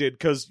like I did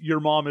because your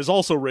mom is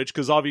also rich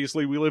because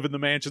obviously we live in the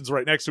mansions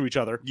right next to each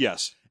other.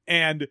 Yes.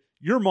 And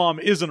your mom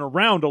isn't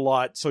around a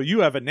lot, so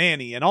you have a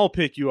nanny and I'll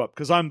pick you up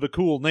because I'm the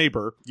cool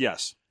neighbor.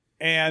 Yes.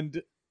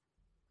 And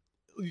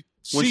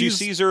When she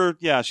sees her,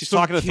 she's some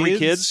talking to three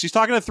kids. She's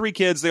talking to three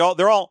kids.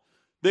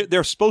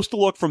 They're supposed to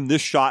look from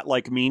this shot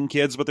like mean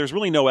kids, but there's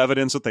really no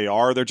evidence that they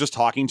are. They're just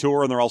talking to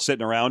her and they're all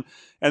sitting around.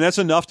 And that's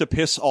enough to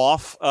piss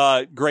off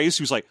Grace,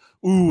 who's like,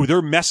 ooh,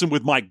 they're messing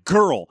with my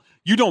girl.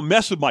 You don't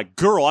mess with my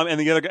girl.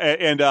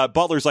 And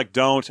Butler's like,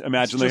 don't.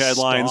 Imagine the Just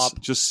headlines. stop.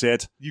 Just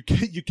sit. You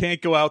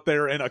can't go out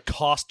there and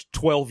accost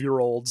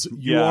 12-year-olds.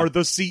 You Yeah. are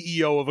the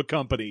CEO of a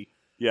company.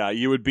 Yeah,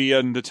 you would be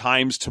in the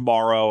Times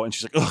tomorrow. And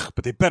she's like, ugh,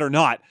 but they better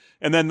not.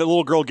 And then the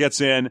little girl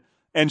gets in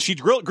and she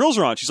grills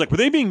her on. She's like, were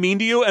they being mean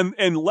to you?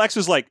 And Lex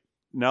is like,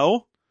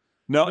 no,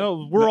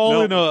 we're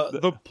all in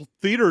the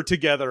theater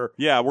together.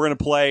 Yeah, we're going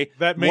to play.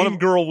 That main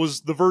girl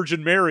was the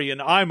Virgin Mary,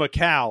 and I'm a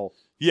cow.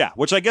 Yeah,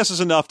 which I guess is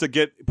enough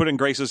to put in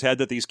Grace's head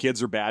that these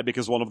kids are bad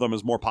because one of them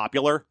is more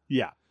popular.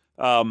 Yeah.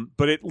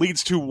 But it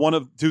leads to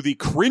the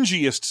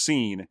cringiest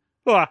scene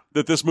Ah,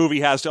 that this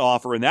movie has to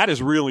offer, and that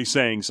is really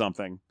saying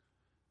something.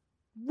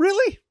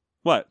 really?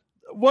 What?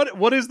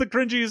 What is the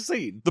cringiest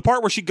scene? The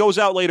part where she goes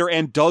out later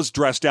and does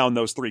dress down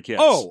those three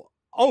kids. Oh,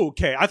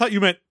 okay. I thought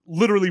you meant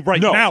literally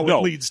now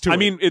it leads to I it.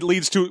 mean, it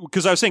leads to,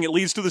 because I was saying it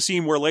leads to the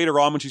scene where later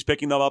on when she's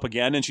picking them up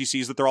again and she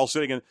sees that they're all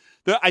sitting in.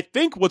 I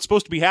think what's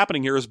supposed to be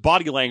happening here is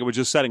body language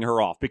is setting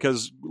her off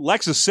because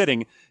Lex is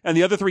sitting and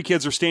the other three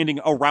kids are standing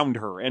around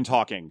her and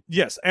talking.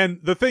 Yes, and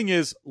the thing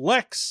is,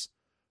 Lex,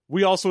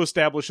 we also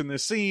establish in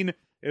this scene,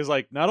 is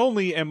like, not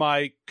only am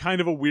I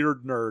kind of a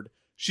weird nerd,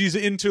 she's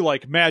into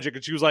like magic,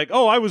 and she was like,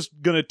 oh, I was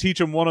gonna teach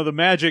him one of the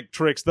magic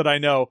tricks that I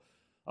know,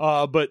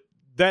 but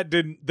they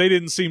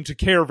didn't seem to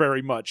care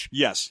very much.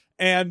 Yes.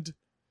 And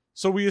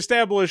so we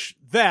establish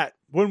that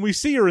when we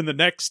see her in the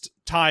next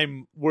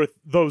time with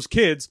those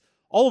kids,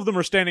 all of them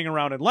are standing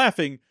around and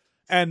laughing,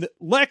 and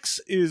Lex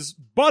is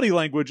body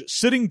language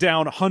sitting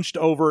down, hunched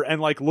over,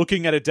 and like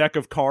looking at a deck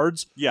of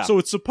cards. Yeah. So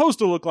it's supposed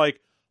to look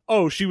like,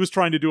 oh, she was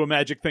trying to do a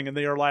magic thing and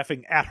they are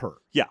laughing at her.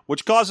 Yeah,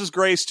 which causes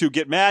Grace to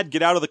get mad,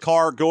 get out of the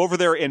car, go over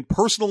there and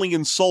personally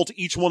insult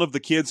each one of the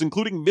kids,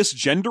 including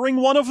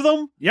misgendering one of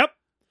them. Yep.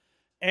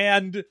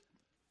 And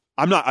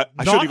I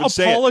shouldn't even not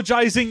say it.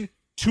 apologizing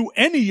to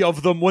any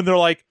of them when they're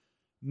like,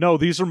 no,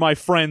 these are my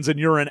friends and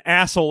you're an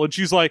asshole. And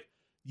she's like,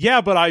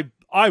 yeah, but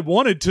I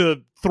wanted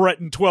to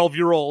threaten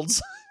 12-year-olds.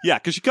 Yeah,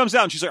 because she comes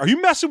out and she's like, are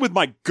you messing with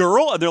my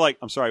girl? And they're like,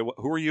 I'm sorry,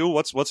 who are you?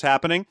 What's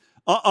happening?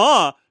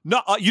 No,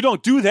 you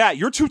don't do that.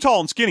 You're too tall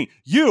and skinny.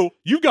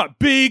 You've got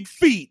big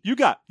feet. You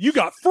got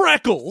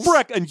freckles.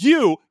 And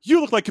you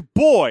look like a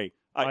boy.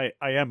 I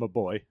am a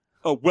boy.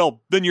 Oh,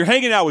 well, then you're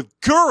hanging out with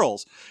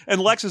girls. And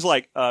Lex is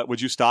like,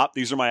 would you stop?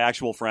 These are my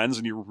actual friends,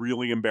 and you're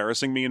really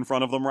embarrassing me in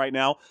front of them right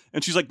now.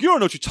 And she's like, you don't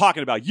know what you're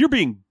talking about. You're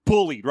being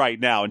bullied right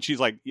now. And she's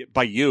like,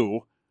 by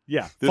you.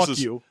 Yeah, This fuck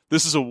is you.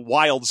 This is a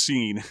wild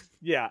scene.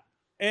 Yeah,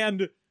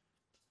 and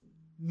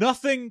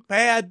nothing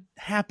bad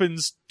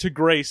happens to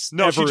Grace.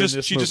 No, ever she just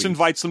in this movie.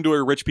 invites them to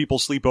a rich people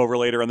sleepover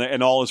later,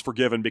 and all is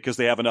forgiven because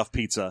they have enough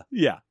pizza.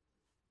 Yeah.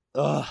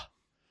 Ugh.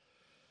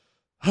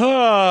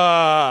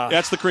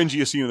 That's the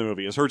cringiest scene in the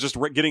movie, is her just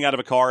getting out of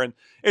a car, and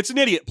it's an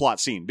idiot plot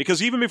scene,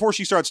 because even before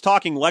she starts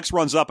talking, Lex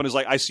runs up and is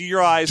like, I see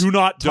your eyes. Do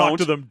not talk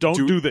to them.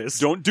 Don't do this.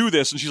 Don't do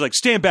this. And she's like,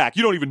 stand back.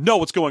 You don't even know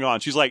what's going on.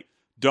 She's like,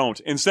 don't.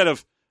 Instead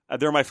of,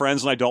 they're my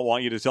friends and I don't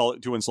want you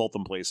to insult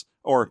them, please.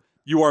 Or,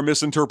 you are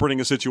misinterpreting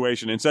a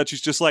situation. Instead,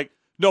 she's just like,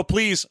 no,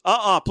 please,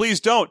 please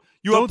don't.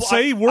 Don't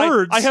say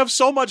words. I have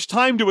so much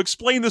time to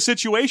explain the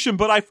situation,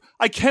 but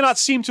I cannot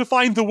seem to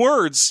find the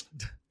words.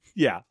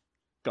 Yeah.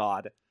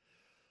 God.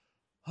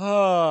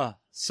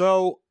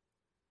 So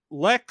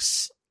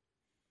Lex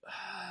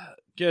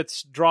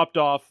gets dropped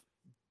off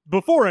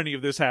before any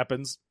of this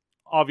happens.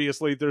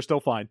 Obviously, they're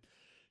still fine.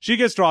 She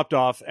gets dropped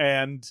off,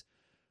 and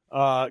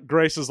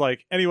Grace is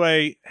like,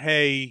 anyway,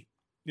 hey,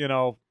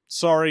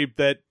 sorry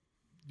that,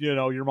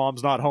 your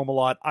mom's not home a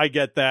lot. I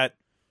get that.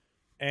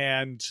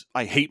 And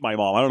I hate my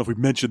mom. I don't know if we've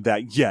mentioned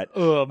that yet.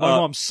 My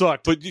mom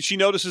sucked. But she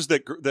notices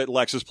that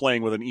Lex is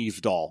playing with an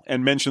Eve doll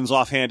and mentions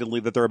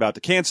offhandedly that they're about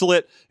to cancel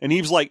it. And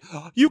Eve's like,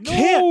 you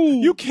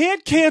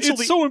can't cancel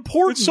It's so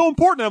important. It's so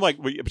important. And I'm like,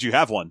 but you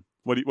have one.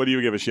 What do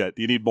you give a shit?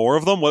 Do you need more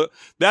of them?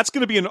 That's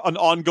going to be an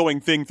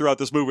ongoing thing throughout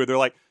this movie. They're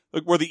like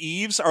where the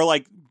Eves are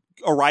like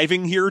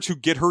arriving here to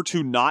get her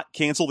to not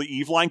cancel the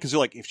Eve line, because they're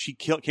like, if she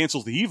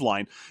cancels the Eve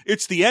line,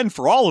 it's the end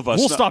for all of us.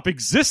 We'll stop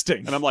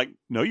existing. And I'm like,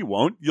 no, you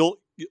won't.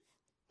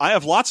 I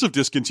have lots of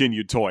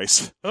discontinued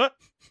toys.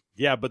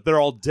 Yeah, but they're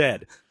all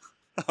dead.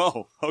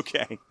 Oh,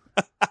 okay.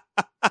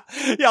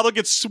 Yeah, they'll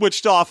get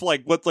switched off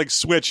like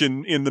Switch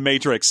in the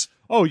Matrix.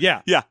 Oh,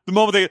 yeah. Yeah, the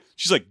moment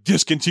she's like,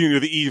 discontinue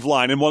the Eve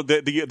line, and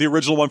the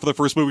original one for the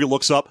first movie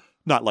looks up,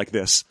 not like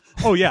this.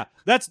 Oh, yeah.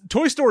 That's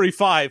Toy Story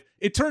 5.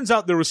 It turns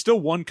out there was still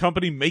one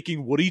company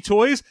making Woody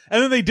toys,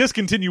 and then they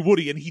discontinue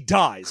Woody, and he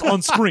dies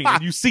on screen,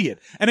 and you see it,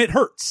 and it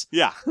hurts.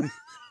 Yeah.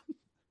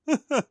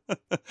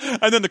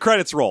 And then the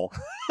credits roll.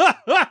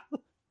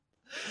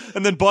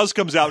 And then Buzz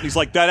comes out, and he's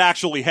like, that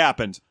actually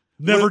happened.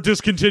 Never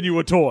discontinue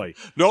a toy.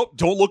 Nope,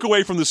 don't look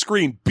away from the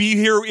screen. Be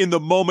here in the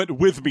moment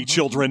with me,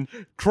 children.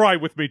 Cry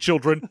with me,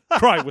 children.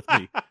 Cry with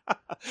me.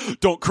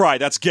 Don't cry,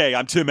 that's gay.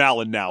 I'm Tim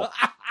Allen now.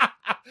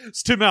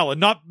 It's Tim Allen,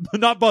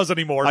 not Buzz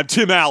anymore. I'm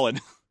Tim Allen.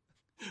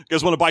 You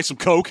guys want to buy some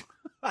Coke?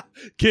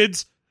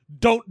 Kids,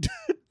 don't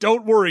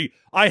worry.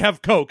 I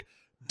have Coke.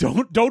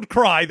 Don't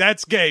cry.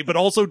 That's gay, but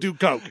also do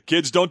Coke.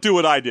 Kids, don't do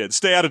what I did.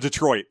 Stay out of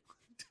Detroit.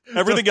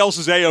 Everything else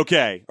is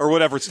A-okay, or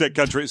whatever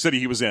city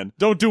he was in.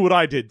 Don't do what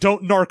I did.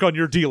 Don't narc on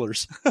your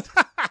dealers.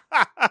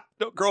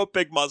 Don't grow a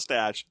big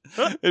mustache.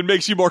 It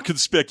makes you more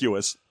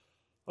conspicuous.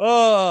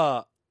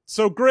 So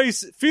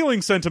Grace,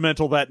 feeling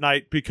sentimental that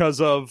night because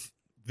of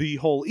the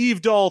whole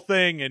Eve doll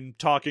thing and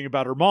talking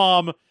about her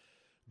mom,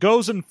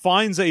 goes and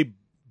finds a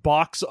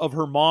box of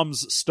her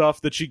mom's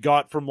stuff that she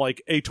got from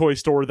like a toy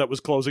store that was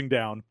closing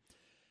down,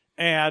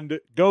 and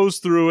goes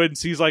through it and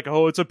sees like,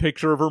 oh, it's a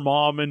picture of her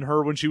mom and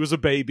her when she was a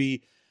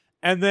baby,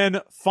 and then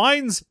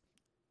finds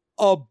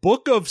a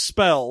book of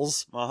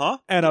spells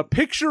and a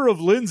picture of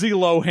Lindsay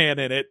Lohan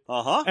in it.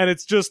 And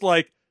it's just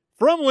like,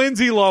 from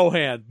Lindsay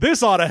Lohan,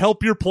 this ought to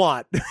help your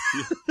plot.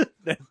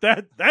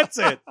 That's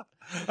it.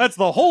 That's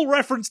the whole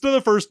reference to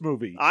the first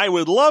movie. I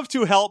would love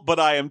to help, but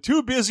I am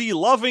too busy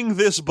loving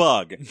this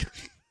bug.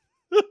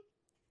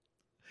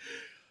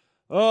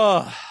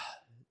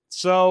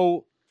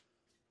 So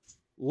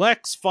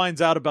Lex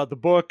finds out about the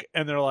book,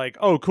 and they're like,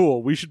 oh,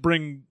 cool, we should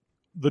bring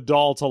the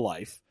doll to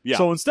life. Yeah.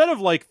 So instead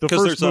of like the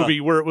first movie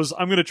where it was,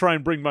 I'm going to try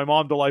and bring my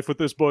mom to life with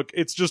this book,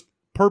 it's just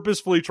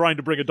purposefully trying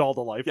to bring a doll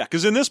to life. Yeah,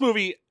 because in this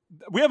movie,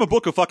 we have a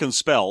book of fucking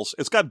spells.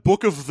 It's got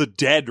Book of the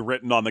Dead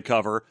written on the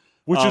cover.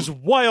 Which is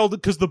wild,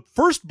 because the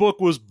first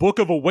book was Book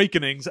of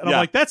Awakenings, and I'm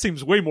like, that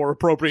seems way more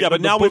appropriate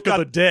than the Book of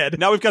the Dead.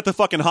 Now we've got the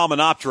fucking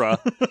Hominoptera.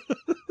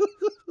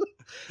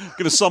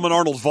 Gonna summon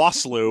Arnold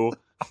Vosloo.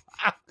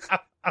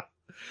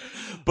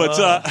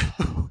 But,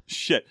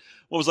 shit.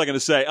 What was I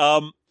gonna say?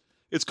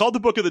 It's called the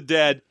Book of the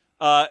Dead.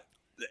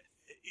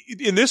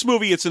 In this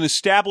movie, it's an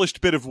established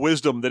bit of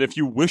wisdom that if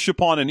you wish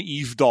upon an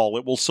Eve doll,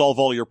 it will solve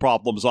all your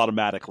problems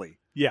automatically.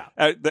 Yeah.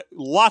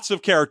 Lots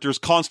of characters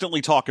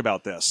constantly talk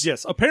about this.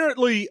 Yes.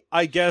 Apparently,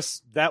 I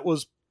guess that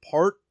was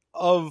part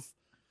of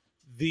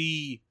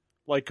the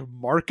like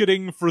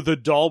marketing for the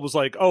doll, was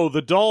like, oh,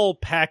 the doll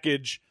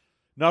package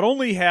not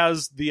only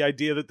has the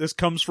idea that this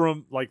comes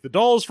from, like, the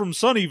doll's from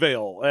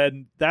Sunnyvale,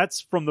 and that's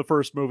from the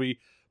first movie,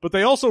 but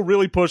they also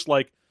really push,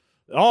 like,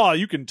 oh,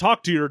 you can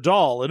talk to your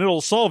doll and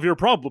it'll solve your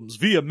problems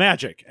via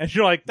magic. And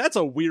you're like, that's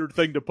a weird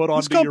thing to put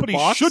onto your box. This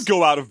company should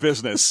go out of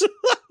business.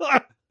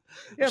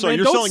 Yeah, so man,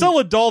 don't sell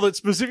a doll that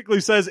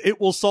specifically says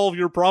it will solve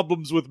your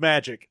problems with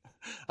magic.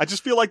 I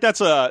just feel like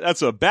that's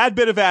a bad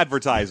bit of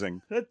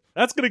advertising.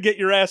 That's going to get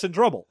your ass in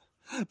trouble.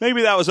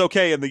 Maybe that was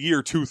okay in the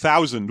year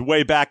 2000,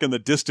 way back in the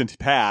distant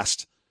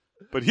past.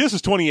 But this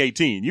is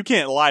 2018. You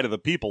can't lie to the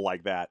people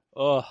like that.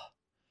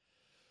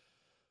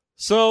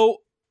 So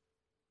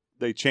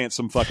they chant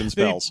some fucking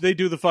spells. They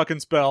do the fucking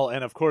spell,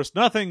 and of course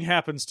nothing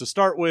happens to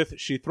start with.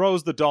 She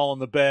throws the doll on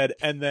the bed,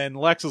 and then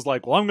Lex is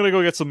like, well, I'm going to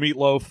go get some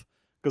meatloaf,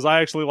 because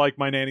I actually like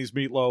my nanny's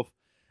meatloaf.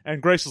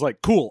 And Grace is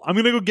like, cool, I'm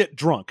going to go get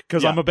drunk,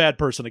 because I'm a bad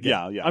person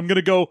again. Yeah. I'm going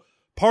to go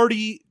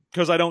party,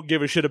 because I don't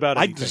give a shit about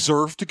anything. I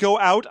deserve to go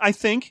out, I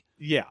think.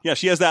 Yeah. Yeah,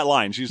 she has that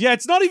line. Yeah,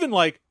 it's not even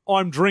like, oh,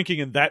 I'm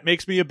drinking and that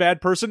makes me a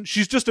bad person.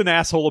 She's just an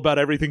asshole about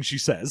everything she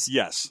says.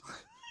 Yes.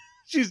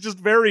 She's just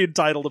very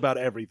entitled about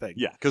everything.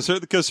 Yeah,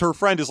 because her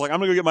friend is like, I'm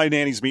going to go get my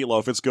nanny's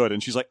meatloaf. It's good.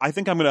 And she's like, I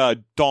think I'm going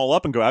to doll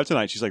up and go out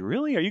tonight. She's like,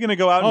 really? Are you going to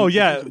go out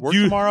and work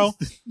tomorrow?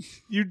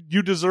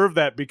 You deserve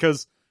that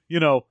because,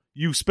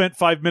 you spent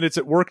 5 minutes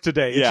at work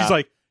today. And she's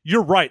like,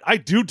 you're right. I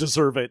do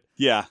deserve it.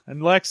 Yeah.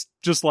 And Lex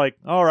just like,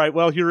 all right,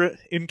 well, you're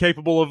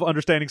incapable of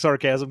understanding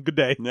sarcasm. Good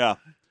day. Yeah.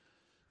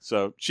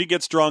 So she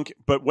gets drunk,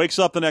 but wakes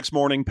up the next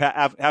morning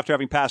after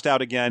having passed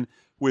out again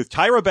with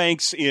Tyra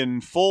Banks in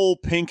full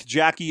pink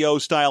Jackie O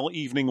style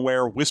evening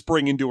wear,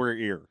 whispering into her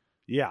ear.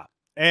 Yeah.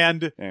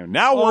 And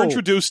now we're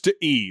introduced to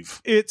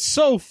Eve. It's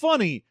so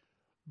funny.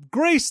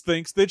 Grace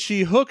thinks that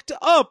she hooked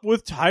up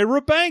with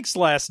Tyra Banks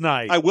last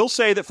night. I will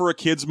say that for a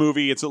kid's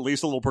movie, it's at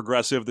least a little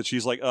progressive that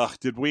she's like, ugh,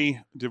 did we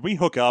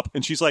hook up?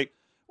 And she's like,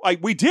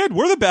 we did.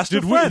 We're the best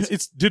of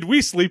friends. Did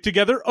we sleep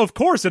together? Of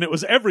course. And it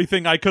was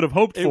everything I could have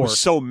hoped for. It was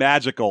so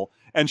magical.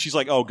 And she's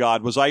like, oh,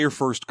 God, was I your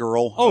first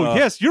girl? Oh,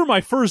 yes, you're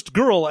my first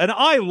girl, and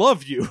I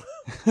love you.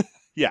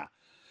 Yeah.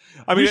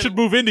 We should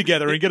move in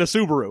together and get a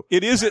Subaru.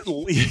 It is at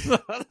least...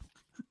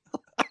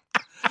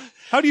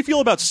 How do you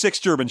feel about 6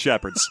 German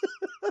Shepherds?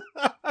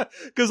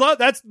 Because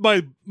that's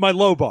my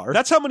low bar.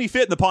 That's how many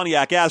fit in the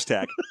Pontiac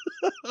Aztec.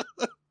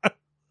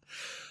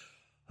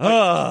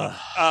 I'm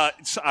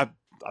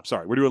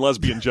sorry, we're doing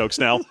lesbian jokes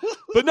now.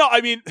 But no,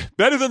 I mean,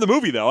 better than the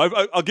movie, though.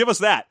 I'll give us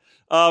that.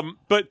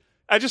 But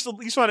I just at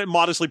least find it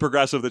modestly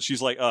progressive that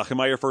she's like, ugh, am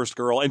I your first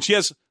girl? And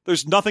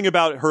there's nothing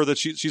about her that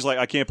she's like,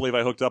 I can't believe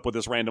I hooked up with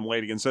this random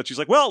lady. Instead, she's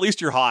like, well, at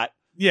least you're hot.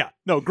 Yeah.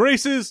 No,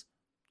 Grace is,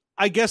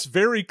 I guess,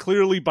 very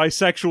clearly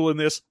bisexual in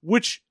this,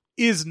 which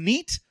is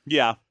neat.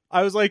 Yeah.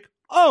 I was like,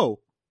 oh,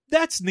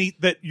 that's neat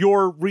that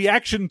your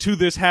reaction to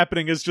this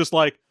happening is just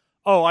like,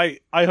 oh, I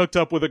hooked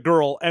up with a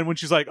girl. And when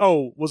she's like,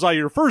 oh, was I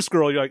your first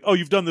girl? You're like, oh,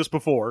 you've done this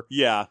before.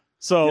 Yeah.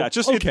 So, yeah,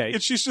 okay.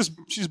 She's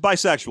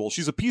bisexual.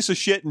 She's a piece of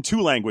shit in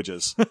 2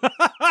 languages.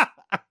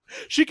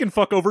 She can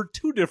fuck over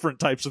 2 different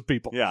types of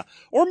people. Yeah.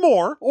 Or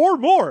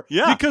more.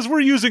 Yeah. Because we're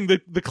using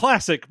the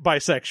classic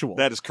bisexual.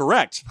 That is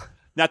correct.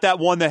 Not that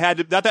one not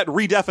that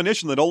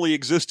redefinition that only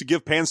exists to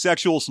give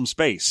pansexual some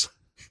space.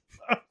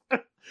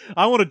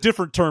 I want a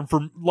different term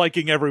for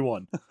liking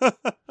everyone.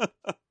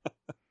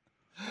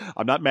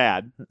 I'm not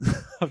mad.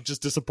 I'm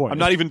just disappointed. I'm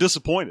not even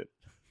disappointed.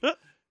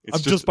 I'm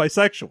just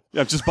bisexual.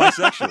 I'm just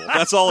bisexual.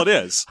 That's all it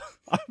is.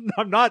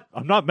 I'm not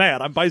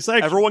mad. I'm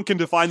bisexual. Everyone can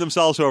define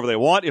themselves however they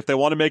want. If they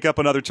want to make up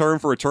another term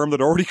for a term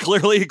that already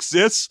clearly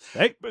exists,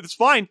 hey, but it's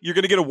fine. You're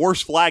going to get a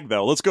worse flag,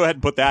 though. Let's go ahead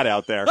and put that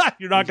out there.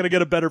 You're not going to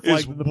get a better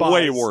flag than the Bi's.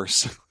 Way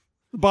worse.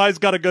 The Bi's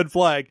got a good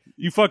flag.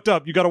 You fucked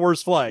up. You got a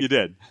worse flag. You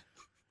did.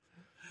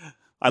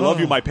 I love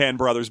you, my Pan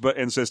brothers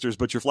and sisters,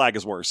 but your flag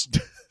is worse.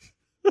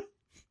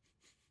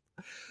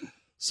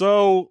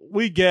 So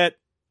we get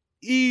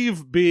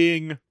Eve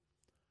being...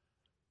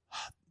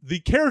 The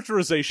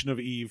characterization of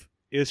Eve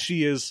is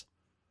she is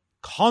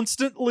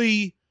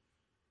constantly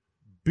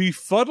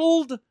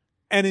befuddled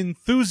and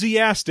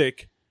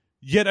enthusiastic,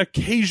 yet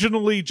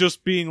occasionally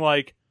just being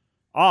like,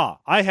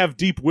 I have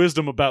deep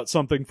wisdom about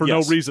something for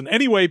no reason.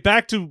 Anyway,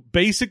 back to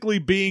basically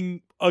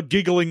being a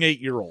giggling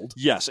 8-year-old.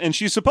 Yes, and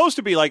she's supposed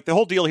to be like, the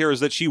whole deal here is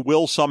that she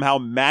will somehow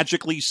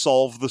magically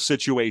solve the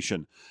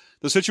situation.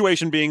 The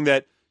situation being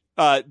that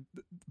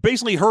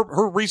basically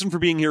her reason for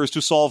being here is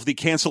to solve the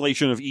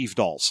cancellation of Eve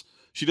dolls.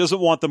 She doesn't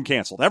want them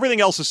canceled.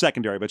 Everything else is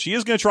secondary, but she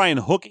is going to try and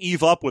hook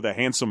Eve up with a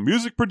handsome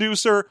music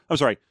producer. I'm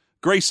sorry,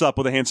 Grace up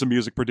with a handsome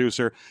music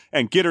producer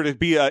and get her to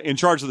be in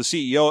charge of the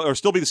CEO, or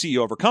still be the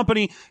CEO of her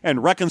company,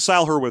 and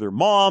reconcile her with her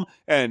mom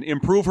and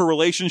improve her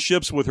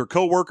relationships with her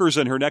coworkers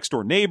and her next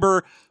door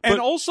neighbor. And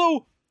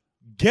also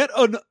get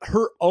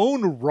her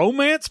own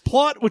romance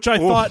plot, which I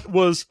thought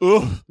was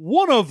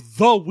one of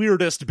the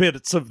weirdest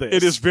bits of this.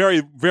 It is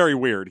very, very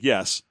weird,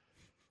 yes.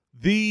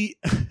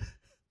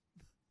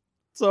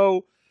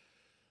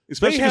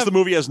 Especially because the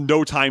movie has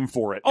no time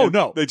for it. Oh,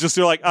 no.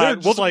 They're like,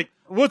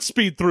 let's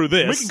speed through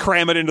this. We can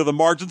cram it into the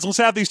margins. Let's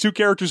have these 2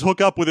 characters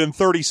hook up within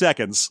 30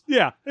 seconds.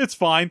 Yeah, it's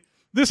fine.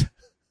 This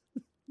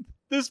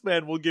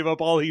man will give up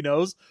all he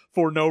knows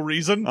for no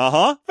reason.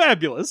 Uh-huh.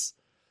 Fabulous.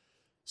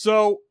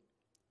 So,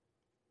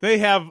 they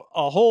have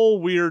a whole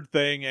weird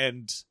thing,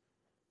 and,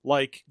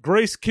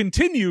 Grace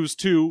continues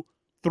to,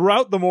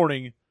 throughout the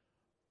morning,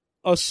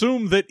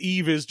 assume that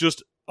Eve is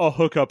just a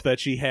hookup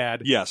that she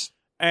had. Yes.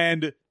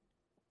 And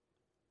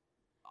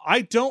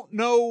I don't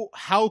know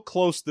how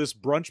close this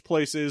brunch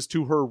place is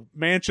to her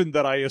mansion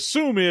that I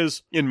assume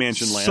is in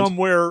Mansion Land.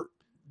 Somewhere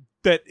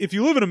that if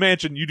you live in a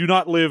mansion, you do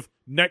not live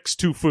next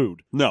to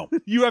food. No.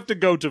 You have to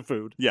go to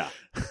food. Yeah.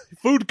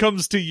 Food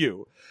comes to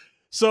you.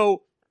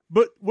 So,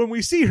 but when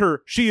we see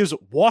her, she is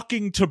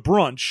walking to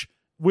brunch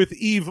with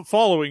Eve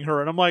following her.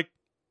 And I'm like,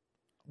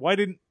 why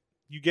didn't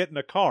you get in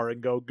a car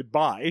and go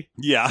goodbye?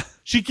 Yeah.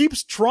 She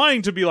keeps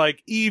trying to be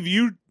like, Eve,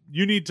 you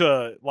need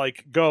to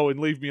go and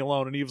leave me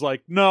alone. And Eve's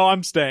like, no,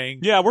 I'm staying.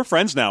 Yeah, we're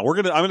friends now.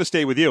 I'm gonna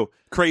stay with you.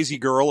 Crazy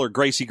girl or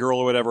Gracie girl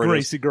or whatever it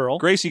is.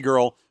 Gracie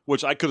girl,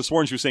 which I could have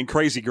sworn she was saying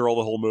crazy girl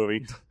the whole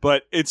movie.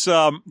 But it's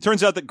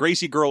turns out that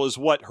Gracie girl is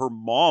what her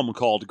mom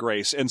called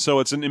Grace. And so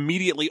it's an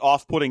immediately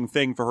off-putting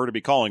thing for her to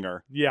be calling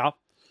her. Yeah.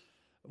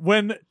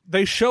 When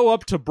they show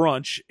up to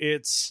brunch,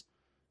 it's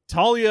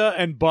Talia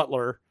and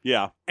Butler.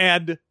 Yeah.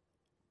 And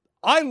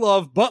I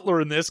love Butler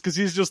in this because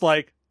he's just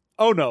like,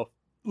 oh no,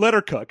 let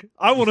her cook.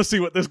 I want to see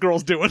what this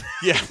girl's doing.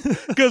 Yeah.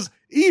 Because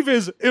Eve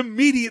is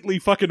immediately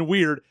fucking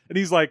weird. And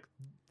he's like,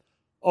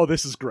 oh,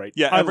 this is great.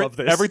 Yeah, I love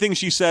this. Everything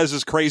she says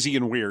is crazy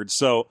and weird.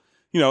 So,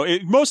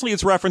 mostly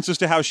it's references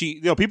to how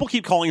she, people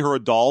keep calling her a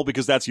doll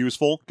because that's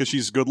useful because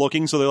she's good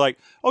looking. So they're like,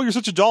 oh, you're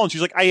such a doll. And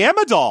she's like, I am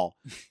a doll.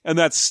 And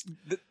that's...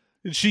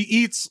 And she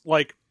eats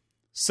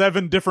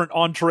 7 different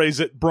entrees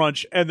at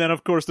brunch. And then,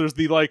 of course, there's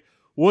the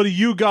what do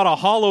you got, a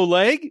hollow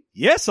leg?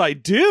 Yes, I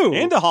do.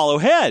 And a hollow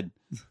head.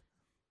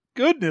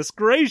 Goodness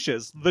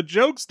gracious, the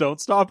jokes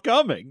don't stop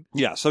coming.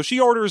 Yeah, so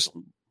she orders,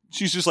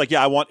 she's just like,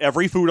 yeah, I want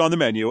every food on the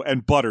menu,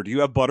 and butter. Do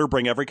you have butter?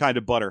 Bring every kind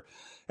of butter.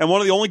 And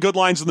one of the only good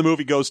lines in the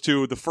movie goes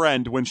to the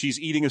friend when she's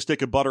eating a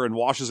stick of butter and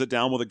washes it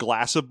down with a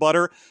glass of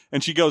butter,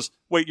 and she goes,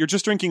 wait, you're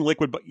just drinking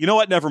liquid butter. You know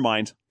what? Never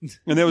mind.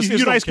 And it was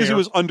nice because it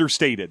was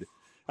understated.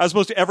 As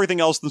opposed to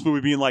everything else in this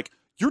movie being like,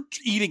 You're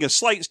eating a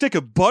stick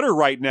of butter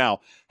right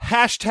now.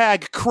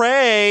 Hashtag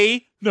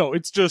cray. No,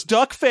 it's just,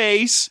 Duck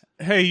face.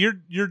 hey,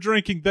 you're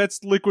drinking,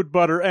 that's liquid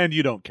butter, and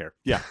you don't care.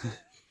 Yeah.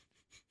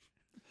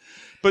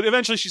 But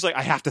eventually she's like,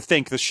 I have to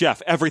thank the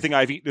chef. Everything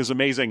I've eaten is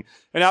amazing.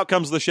 And out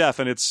comes the chef,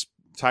 and it's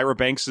Tyra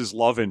Banks'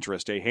 love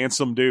interest, a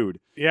handsome dude.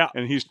 Yeah.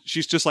 And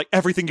she's just like,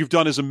 everything you've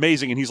done is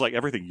amazing. And he's like,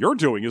 everything you're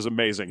doing is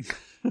amazing.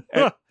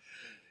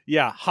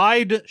 Yeah,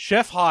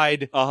 Chef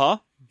Hyde Uh-huh.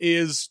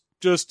 is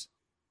just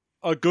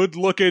a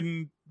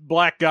good-looking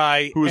black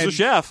guy. Who is a and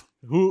chef?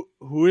 Who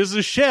is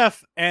a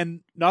chef,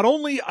 and not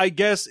only, I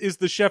guess, is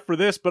the chef for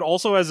this, but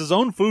also has his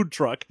own food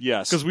truck.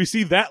 Yes. Because we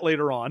see that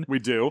later on. We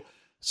do.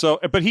 So,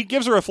 but he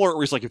gives her a flirt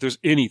where he's like, if there's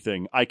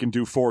anything I can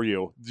do for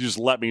you, just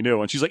let me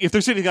know. And she's like, if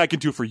there's anything I can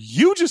do for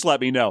you, just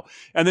let me know.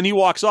 And then he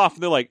walks off,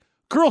 and they're like,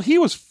 girl, he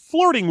was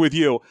flirting with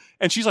you.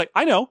 And she's like,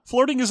 I know.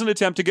 Flirting is an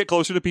attempt to get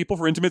closer to people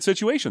for intimate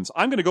situations.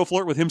 I'm going to go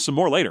flirt with him some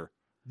more later.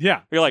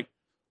 Yeah. You're like,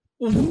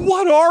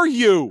 what are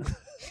you?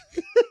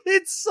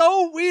 It's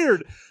so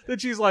weird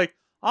that she's like,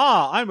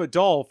 I'm a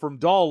doll from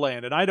Doll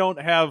Land, and I don't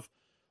have,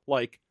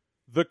 like,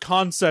 the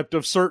concept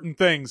of certain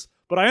things.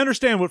 But I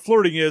understand what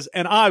flirting is,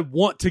 and I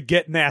want to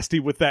get nasty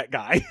with that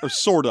guy. Or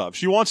sort of.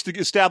 She wants to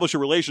establish a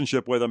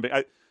relationship with him.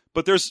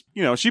 But there's,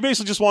 she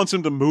basically just wants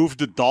him to move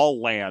to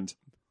Doll Land.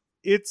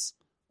 It's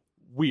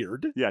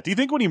weird. Yeah. Do you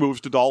think when he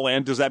moves to Doll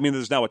Land, does that mean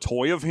there's now a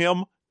toy of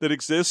him that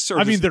exists?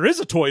 Or there is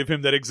a toy of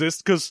him that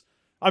exists, because,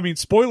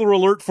 spoiler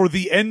alert for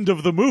the end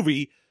of the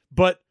movie,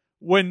 but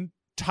when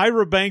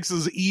Tyra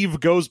Banks' Eve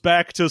goes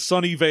back to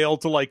Sunnyvale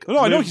to, like... No,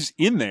 I know he's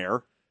in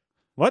there.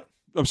 What?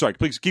 I'm sorry,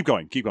 please keep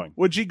going.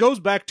 When she goes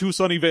back to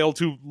Sunnyvale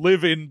to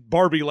live in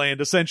Barbie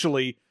Land,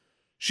 essentially,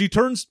 she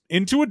turns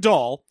into a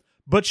doll,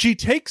 but she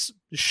takes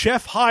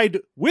Chef Hyde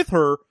with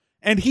her,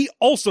 and he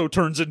also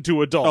turns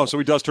into a doll. Oh, so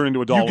he does turn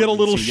into a doll. You get a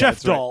little chef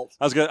right. doll.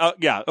 I was gonna,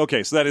 yeah,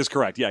 okay, so that is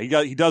correct. Yeah,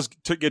 he does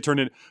get turned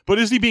in. But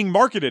is he being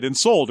marketed and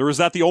sold, or is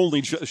that the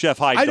only Chef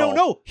Hyde doll? I don't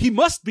know. He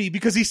must be,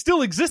 because he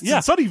still exists in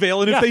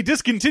Sunnyvale, and if they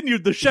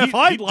discontinued the Chef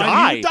Hyde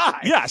line, he would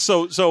die. Yeah,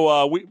 so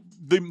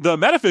the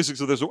metaphysics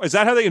of this, is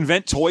that how they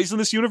invent toys in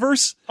this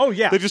universe? Oh,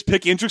 yeah. They just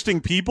pick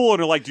interesting people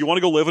and are like, do you want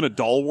to go live in a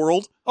doll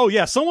world? Oh,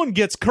 yeah. Someone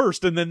gets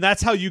cursed, and then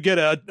that's how you get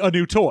a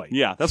new toy.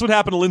 Yeah, that's what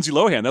happened to Lindsay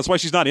Lohan. That's why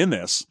she's not in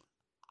this.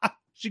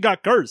 She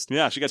got cursed.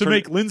 Yeah, she got to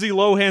make Lindsay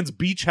Lohan's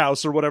beach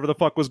house or whatever the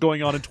fuck was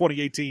going on in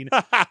 2018.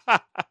 I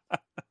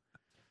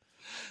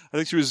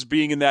think she was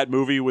being in that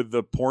movie with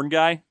the porn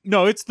guy.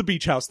 No, it's the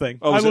beach house thing.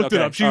 Oh, I looked it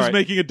okay. up. She All was right.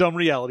 making a dumb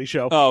reality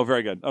show. Oh,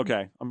 very good.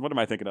 Okay. What am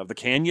I thinking of? The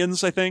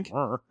Canyons, I think?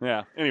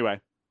 Yeah.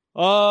 Anyway.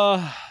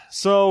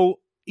 So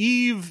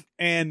Eve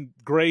and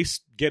Grace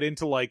get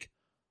into, like,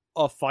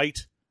 a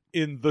fight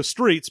in the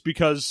streets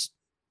because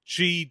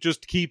she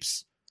just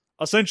keeps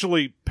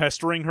essentially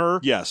pestering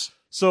her. Yes.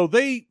 So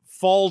they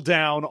fall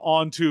down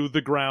onto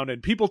the ground,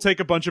 and people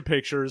take a bunch of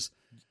pictures.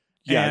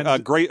 Yeah,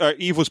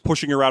 Eve was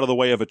pushing her out of the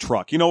way of a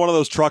truck. You know, one of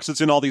those trucks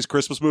that's in all these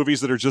Christmas movies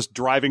that are just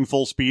driving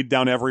full speed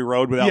down every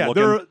road without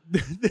looking?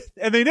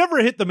 And they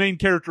never hit the main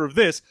character of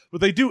this,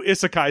 but they do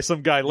isekai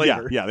some guy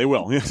later. Yeah, they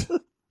will.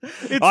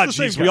 It's oh, the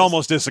same jeez, we guys.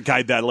 almost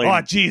isekai'd that lady. Oh,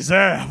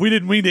 jeez, we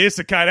didn't mean to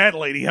isekai that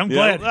lady. I'm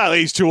glad. Well,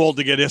 he's too old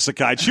to get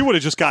isekai'd. She would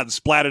have just gotten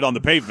splatted on the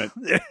pavement.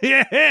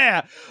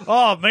 Yeah.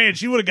 Oh, man,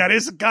 she would have got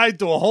isekai'd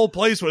to a whole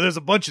place where there's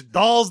a bunch of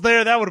dolls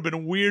there. That would have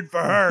been weird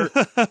for her.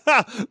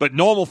 But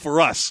normal for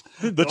us.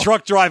 The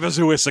truck drivers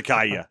who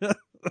isekai you.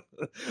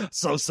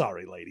 So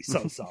sorry, lady.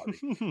 So sorry.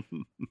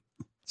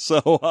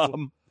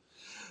 So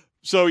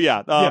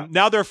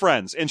now they're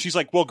friends. And she's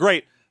like, well,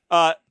 great.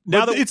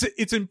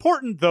 It's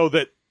important, though,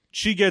 that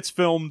she gets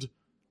filmed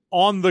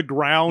on the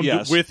ground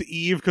with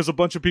Eve because a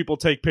bunch of people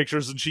take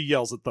pictures and she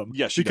yells at them.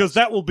 Yes, because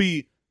that will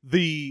be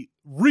the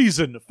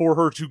reason for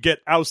her to get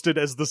ousted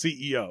as the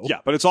CEO. Yeah,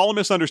 but it's all a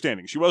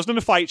misunderstanding. She wasn't in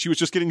a fight. She was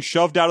just getting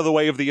shoved out of the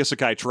way of the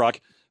isekai truck.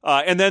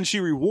 And then she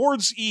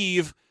rewards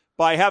Eve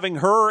by having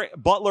her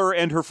butler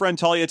and her friend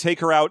Talia take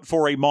her out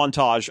for a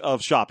montage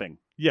of shopping.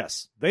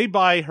 Yes. They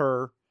buy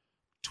her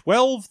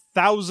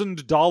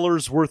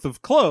 $12,000 worth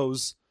of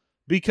clothes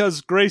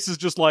because Grace is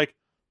just like,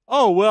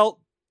 oh, well,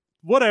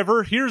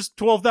 whatever, here's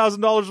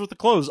 $12,000 worth of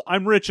clothes.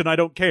 I'm rich and I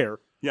don't care.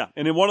 Yeah,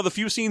 and in one of the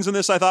few scenes in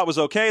this I thought was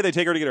okay, they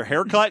take her to get her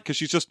hair cut because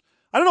she's just,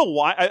 I don't know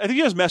why, I think she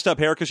has messed up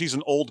hair because she's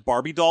an old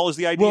Barbie doll is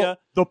the idea. Well,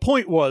 the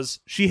point was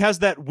she has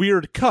that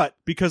weird cut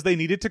because they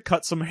needed to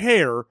cut some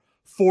hair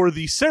for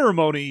the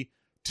ceremony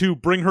to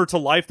bring her to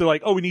life. They're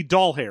like, oh, we need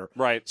doll hair.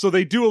 Right. So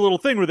they do a little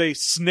thing where they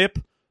snip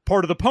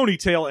part of the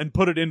ponytail and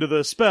put it into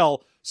the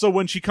spell. So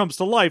when she comes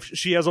to life,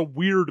 she has a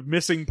weird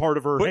missing part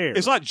of her hair.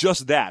 It's not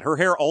just that. Her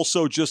hair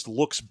also just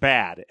looks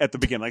bad at the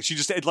beginning. Like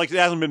it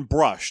hasn't been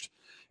brushed.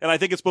 And I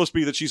think it's supposed to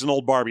be that she's an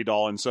old Barbie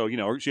doll. And so,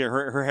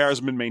 her hair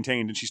hasn't been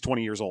maintained and she's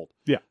 20 years old.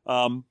 Yeah.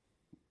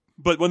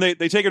 But when they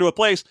take her to a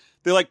place,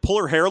 they like pull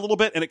her hair a little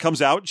bit and it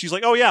comes out. She's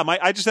like, oh yeah,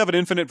 I just have an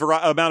infinite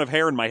amount of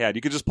hair in my head.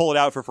 You could just pull it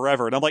out for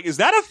forever. And I'm like, is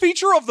that a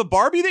feature of the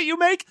Barbie that you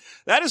make?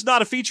 That is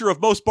not a feature of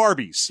most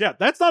Barbies. Yeah,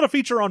 that's not a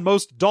feature on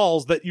most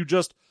dolls that you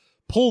just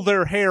pull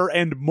their hair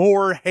and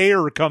more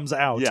hair comes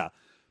out. Yeah.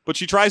 But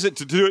she tries it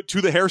to do it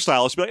to the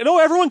hairstylist. Be like, no,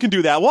 everyone can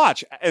do that.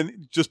 Watch.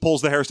 And just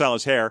pulls the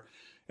hairstylist's hair.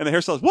 And the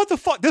hairstylist, what the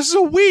fuck? This is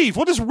a weave.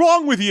 What is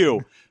wrong with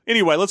you?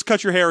 Anyway, let's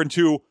cut your hair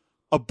into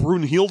a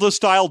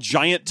Brunhilde-style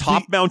giant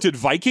top-mounted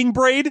Viking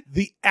braid.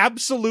 The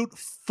absolute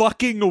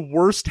fucking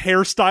worst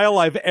hairstyle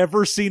I've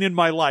ever seen in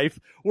my life,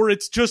 where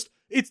it's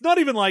not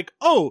even like,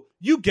 oh,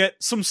 you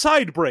get some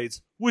side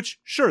braids, which,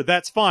 sure,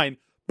 that's fine.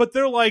 But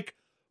they're like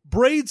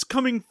braids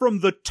coming from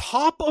the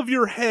top of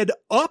your head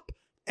up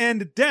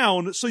and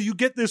down, so you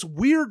get this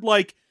weird,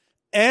 like,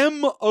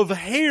 M of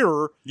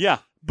hair. Yeah.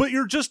 But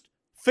your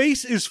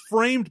face is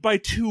framed by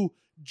two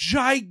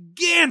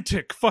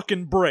gigantic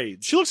fucking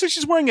braids. She looks like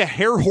she's wearing a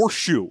hair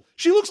horseshoe.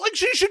 She looks like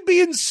she should be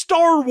in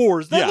Star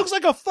Wars. That Yeah. looks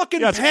like a fucking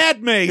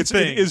Padme thing.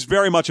 It is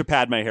very much a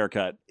Padme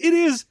haircut. It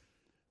is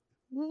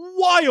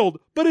wild.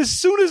 But as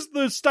soon as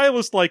the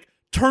stylist, like,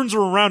 turns her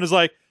around and is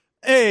like,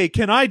 hey,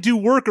 can I do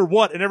work or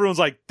what? And everyone's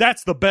like,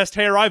 that's the best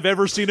hair I've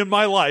ever seen in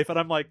my life. And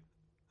I'm like,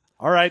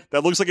 all right,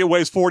 That looks like it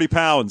weighs 40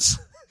 pounds.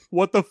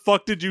 what the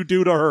fuck did you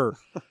do to her?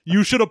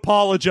 You should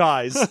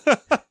apologize.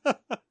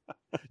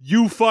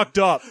 You fucked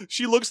up.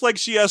 She looks like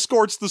she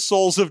escorts the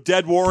souls of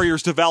dead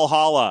warriors to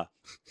Valhalla.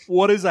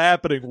 What is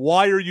happening?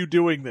 Why are you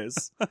doing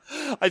this?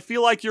 I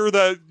feel like you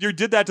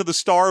did that to the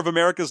star of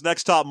America's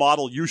Next Top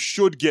Model. You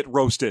should get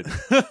roasted.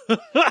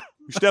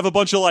 You should have a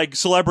bunch of like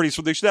celebrities.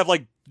 They should have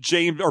like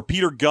James or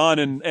Peter Gunn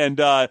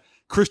and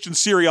Christian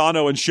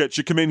Siriano and shit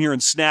should come in here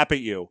and snap at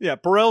you. Yeah,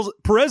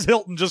 Perez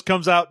Hilton just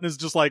comes out and is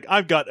just like,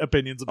 I've got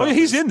opinions about Oh, yeah,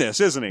 he's this. in this,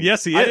 isn't he?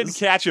 Yes, he I is. didn't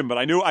catch him, but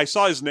I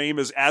saw his name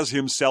as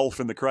himself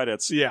in the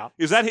credits. Yeah.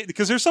 Is that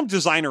because there's some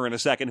designer in a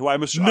second who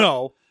I'm assuming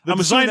No, the I'm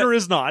assuming designer that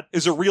is not.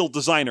 is a real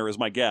designer, is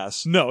my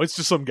guess. No, it's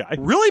just some guy.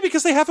 Really?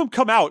 Because they have him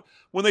come out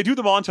when they do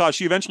the montage.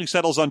 She eventually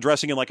settles on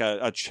dressing in like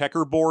a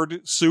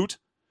checkerboard suit,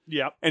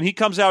 Yeah. and he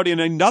comes out in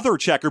another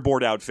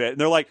checkerboard outfit,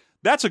 and they're like,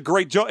 "That's a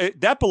great joke.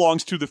 That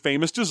belongs to the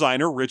famous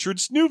designer Richard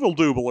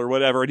Snoodledooble or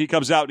whatever." And he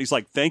comes out and he's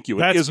like, "Thank you.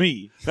 That's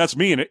me. That's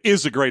me, and it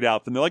is a great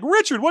outfit." And they're like,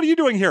 "Richard, what are you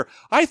doing here?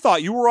 I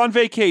thought you were on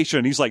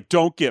vacation." He's like,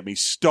 "Don't get me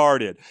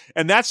started."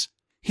 And that's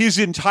his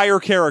entire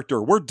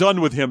character. We're done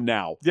with him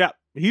now. Yeah,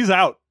 he's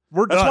out.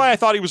 We're That's done. why I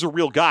thought he was a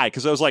real guy,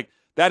 because I was like,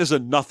 that is a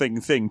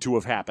nothing thing to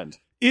have happened.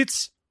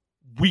 It's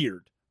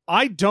weird.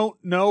 I don't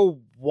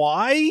know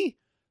why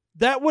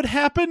that would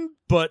happen,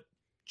 but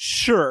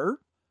sure.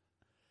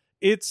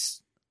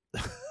 It's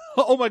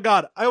oh my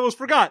god, I almost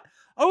forgot.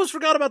 I almost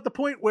forgot about the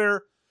point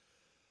where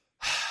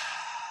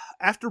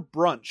after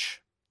brunch,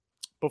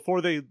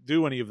 before they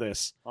do any of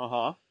this,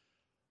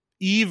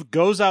 Eve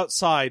goes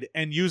outside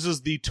and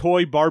uses the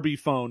toy Barbie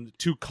phone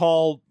to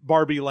call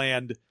Barbie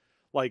Land,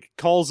 like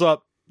calls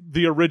up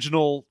the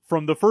original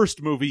from the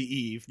first movie,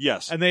 Eve.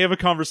 Yes. And they have a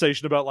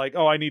conversation about like,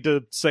 oh, I need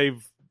to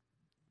save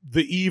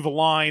the Eve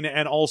line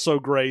and also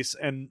Grace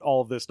and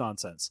all of this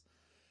nonsense.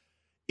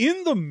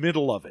 In the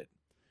middle of it,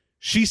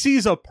 she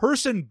sees a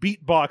person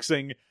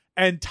beatboxing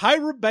and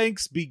Tyra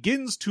Banks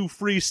begins to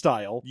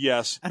freestyle.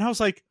 Yes. And I was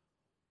like,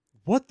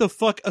 what the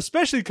fuck?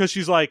 Especially because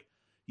she's like,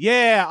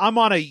 yeah, I'm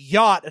on a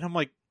yacht. And I'm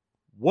like,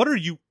 what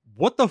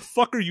the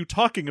fuck are you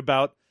talking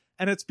about?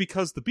 And it's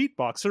because the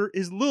beatboxer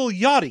is Lil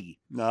Yachty.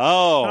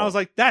 No. And I was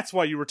like, that's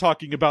why you were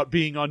talking about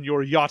being on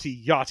your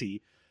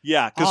yachty.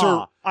 Yeah,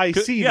 because I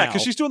see yeah, now.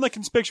 because she's doing the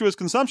conspicuous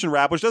consumption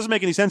rap, which doesn't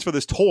make any sense for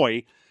this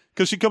toy.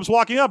 Because she comes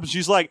walking up and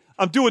she's like,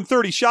 "I'm doing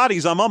 30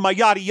 shotties. I'm on my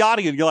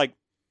yachty," and you're like,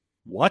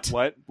 What?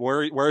 "What?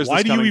 Where is Why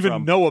this do you coming even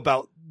from? know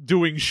about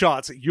doing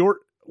shots?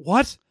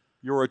 What?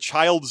 You're a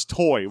child's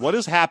toy. What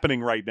is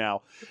happening right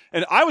now?"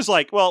 And I was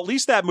like, well, at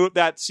least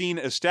that scene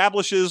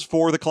establishes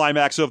for the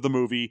climax of the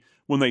movie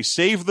when they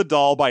save the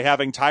doll by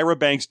having Tyra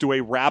Banks do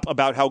a rap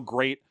about how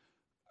great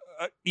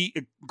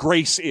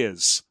Grace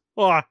is.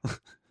 Ah.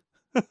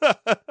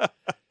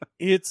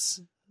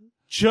 It's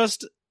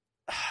just,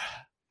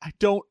 I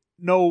don't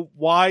know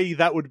why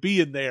that would be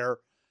in there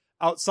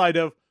outside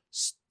of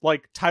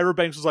like Tyra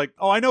Banks was like,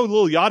 oh, I know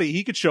Lil Yachty.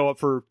 He could show up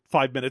for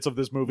 5 minutes of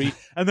this movie.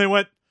 And they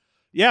went,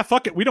 yeah,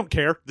 fuck it. We don't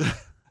care.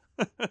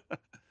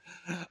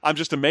 I'm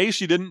just amazed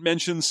she didn't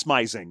mention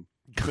smizing.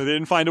 They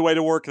didn't find a way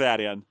to work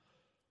that in.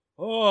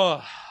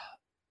 Oh,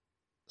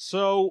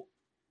 so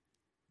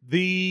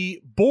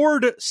the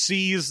board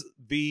sees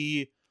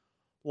the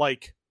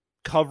like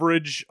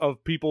coverage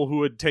of people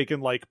who had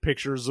taken like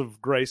pictures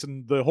of Grace,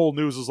 and the whole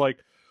news is like,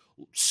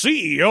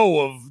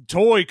 CEO of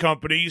toy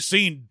company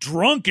seen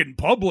drunk in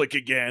public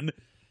again.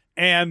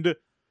 And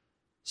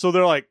so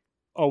they're like,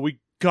 oh, we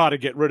gotta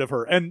get rid of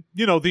her. And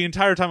you know, the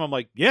entire time I'm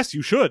like, yes,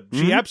 you should.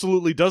 She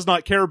absolutely does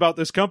not care about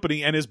this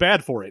company and is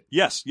bad for it.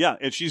 Yes, yeah,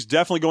 and she's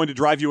definitely going to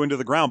drive you into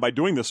the ground by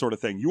doing this sort of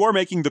thing. You are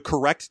making the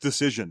correct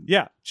decision.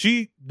 Yeah,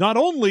 she not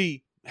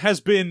only has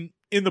been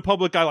in the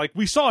public eye, like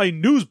we saw a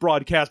news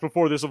broadcast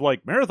before this of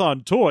like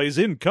Marathon Toys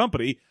in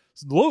company,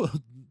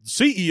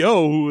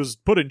 CEO who was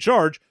put in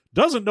charge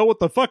doesn't know what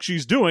the fuck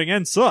she's doing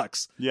and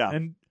sucks. Yeah.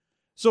 And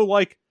so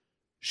like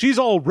she's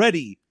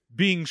already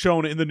being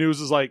shown in the news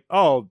as like,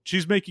 oh,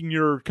 she's making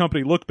your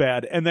company look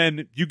bad. And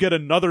then you get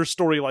another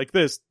story like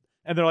this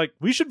and they're like,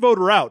 we should vote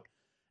her out.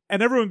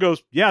 And everyone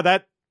goes, yeah,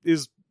 that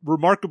is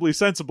remarkably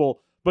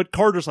sensible, but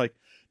Carter's like,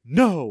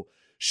 no,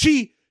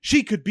 she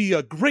could be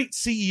a great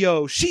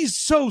CEO. She's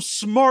so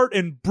smart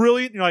and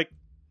brilliant. And you're like,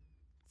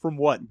 from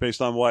what?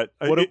 Based on what?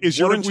 Is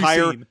your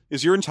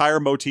entire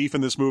motif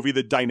in this movie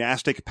that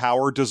dynastic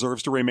power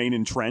deserves to remain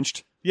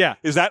entrenched? Yeah.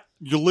 Is that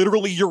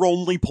literally your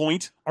only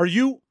point? Are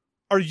you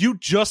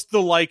just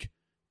the like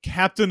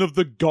captain of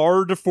the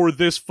guard for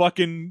this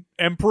fucking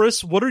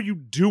empress? What are you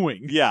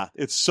doing? Yeah,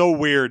 it's so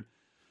weird.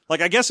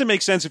 Like, I guess it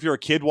makes sense if you're a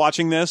kid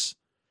watching this.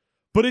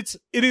 But it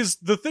is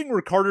the thing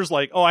where Carter's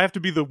like, oh, I have to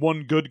be the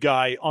one good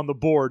guy on the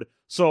board.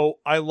 So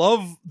I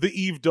love the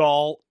Eve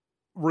doll,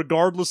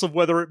 regardless of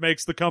whether it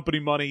makes the company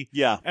money.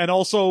 Yeah. And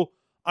also,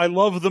 I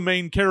love the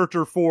main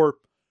character for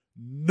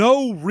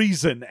no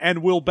reason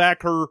and will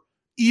back her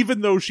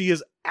even though she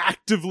is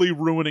actively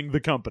ruining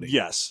the company.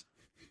 Yes.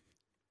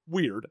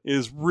 Weird. It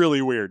is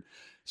really weird.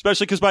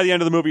 Especially because by the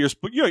end of the movie,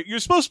 you're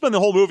supposed to spend the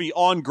whole movie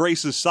on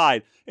Grace's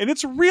side. And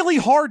it's really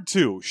hard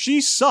to. She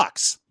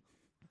sucks.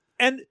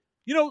 And,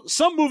 you know,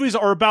 some movies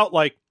are about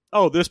like,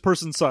 oh, this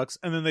person sucks,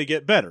 and then they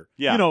get better.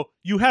 Yeah. You know,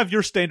 you have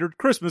your standard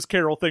Christmas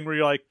Carol thing where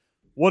you're like,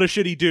 what a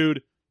shitty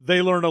dude.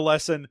 They learn a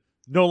lesson.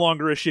 No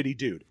longer a shitty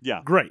dude.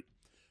 Yeah. Great.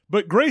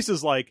 But Grace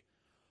is like,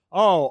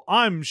 oh,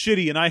 I'm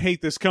shitty and I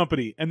hate this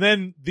company. And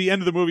then the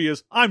end of the movie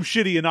is, I'm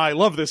shitty and I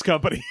love this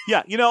company.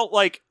 Yeah, you know,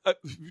 like,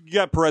 you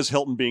got Perez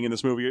Hilton being in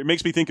this movie. It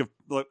makes me think of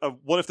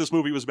what if this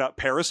movie was about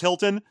Paris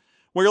Hilton,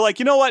 where you're like,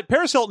 you know what?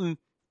 Paris Hilton,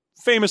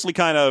 famously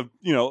kind of,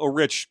 you know, a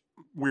rich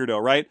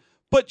weirdo, right?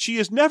 But she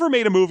has never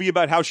made a movie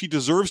about how she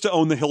deserves to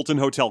own the Hilton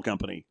Hotel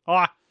Company.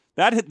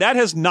 That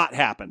has not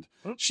happened.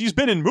 She's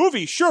been in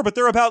movies, sure, but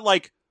they're about,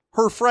 like,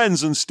 her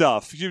friends and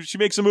stuff. She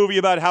makes a movie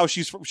about how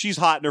she's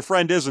hot and her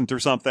friend isn't or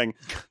something.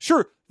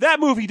 Sure, that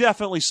movie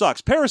definitely sucks.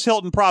 Paris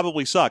Hilton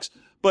probably sucks.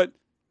 But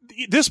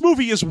this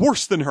movie is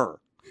worse than her.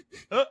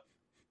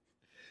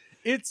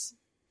 It's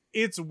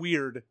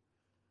weird.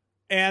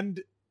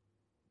 And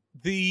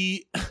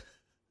the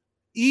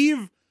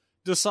Eve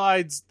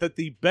decides that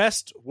the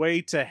best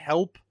way to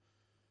help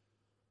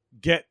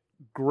get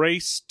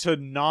Grace to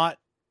not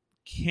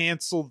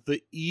cancel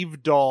the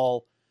Eve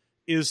doll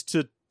is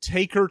to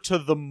take her to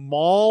the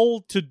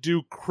mall to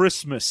do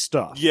Christmas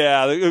stuff.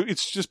 Yeah,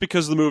 it's just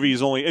because the movie's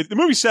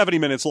 70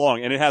 minutes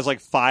long, and it has like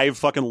 5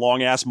 fucking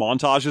long-ass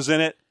montages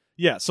in it.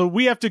 Yeah, so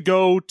we have to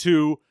go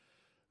to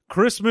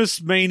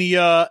Christmas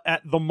Mania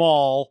at the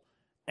mall,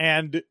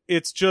 and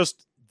it's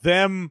just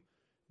them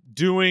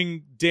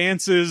doing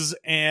dances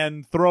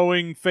and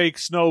throwing fake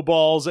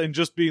snowballs and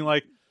just being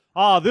like,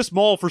 this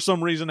mall for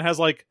some reason has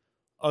like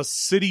a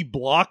city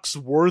block's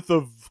worth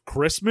of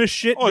Christmas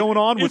shit going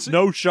on with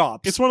no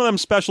shops. It's one of them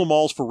special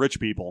malls for rich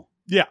people.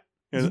 Yeah.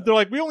 They're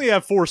like, we only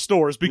have 4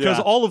 stores because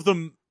all of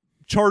them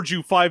charge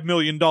you $5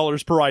 million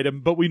per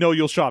item, but we know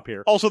you'll shop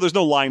here. Also, there's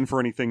no line for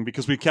anything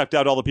because we kept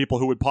out all the people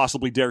who would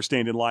possibly dare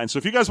stand in line. So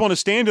if you guys want to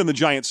stand in the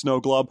giant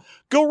snow globe,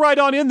 go right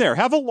on in there.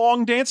 Have a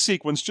long dance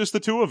sequence, just the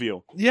 2 of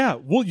you. Yeah.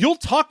 Well, you'll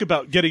talk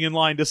about getting in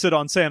line to sit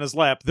on Santa's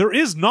lap. There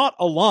is not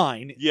a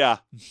line. Yeah.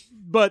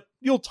 But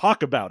you'll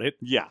talk about it.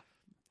 Yeah.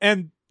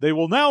 And they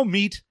will now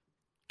meet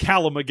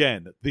Callum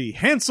again, the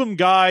handsome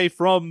guy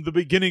from the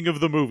beginning of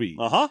the movie.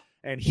 Uh-huh.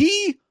 And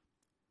he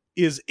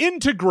is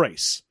into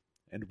Grace.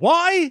 And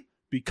why?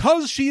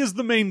 Because she is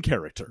the main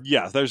character.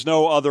 Yeah, there's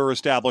no other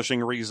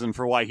establishing reason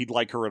for why he'd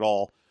like her at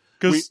all.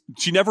 Because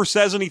she never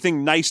says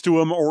anything nice to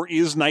him or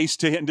is nice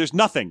to him. There's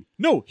nothing.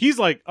 No, he's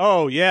like,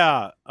 oh,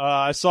 yeah,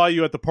 I saw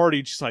you at the party.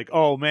 And she's like,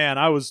 oh, man,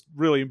 I was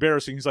really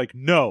embarrassing. He's like,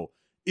 no,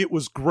 it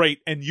was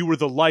great. And you were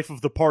the life of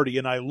the party.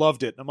 And I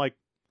loved it. And I'm like,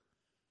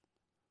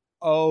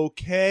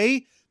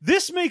 okay,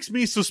 this makes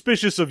me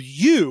suspicious of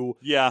you.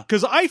 Yeah.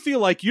 Because I feel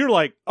like you're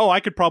like, oh,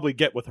 I could probably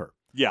get with her.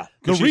 Yeah.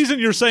 The reason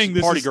you're saying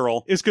this party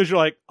girl is because you're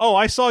like, oh,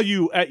 I saw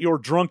you at your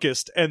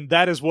drunkest, and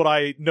that is what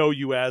I know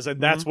you as, and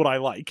that's what I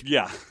like.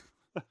 Yeah.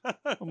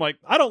 I'm like,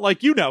 I don't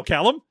like you now,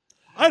 Callum.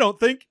 I don't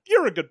think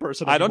you're a good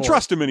person anymore. I don't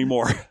trust him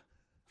anymore.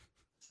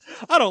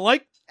 I don't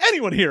like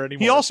anyone here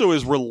anymore. He also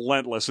is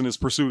relentless in his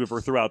pursuit of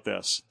her throughout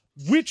this.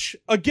 Which,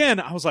 again,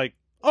 I was like,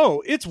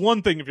 oh, it's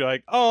one thing if you're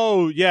like,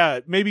 oh, yeah,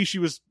 maybe she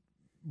was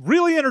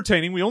really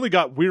entertaining. We only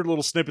got weird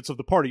little snippets of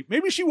the party.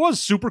 Maybe she was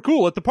super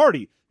cool at the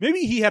party.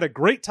 Maybe he had a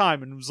great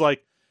time and was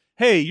like,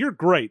 hey, you're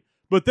great.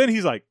 But then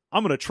he's like,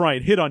 I'm going to try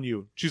and hit on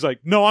you. She's like,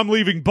 no, I'm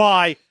leaving.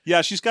 Bye.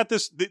 Yeah, she's got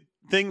this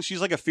thing.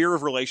 She's like a fear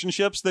of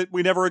relationships that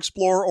we never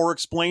explore or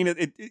explain.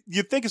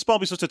 You'd think it's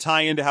probably supposed to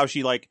tie into how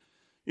she like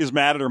is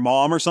mad at her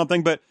mom or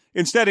something. But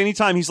instead,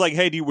 anytime he's like,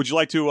 hey, would you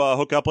like to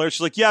hook up later?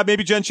 She's like, yeah,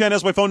 maybe Jen Chen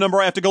has my phone number.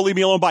 I have to go. Leave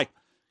me alone. Bye.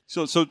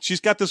 So she's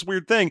got this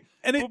weird thing.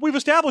 And we've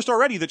established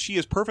already that she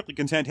is perfectly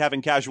content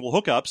having casual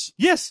hookups.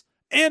 Yes.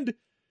 And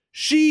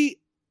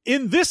she,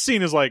 in this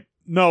scene, is like,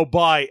 no,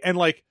 bye. And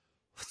like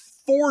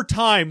 4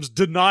 times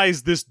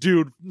denies this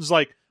dude. Is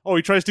like, oh,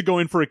 he tries to go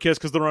in for a kiss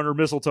because they're under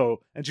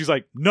mistletoe. And she's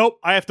like, nope,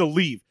 I have to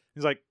leave.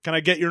 He's like, can I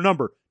get your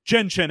number?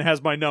 Jen Chen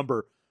has my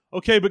number.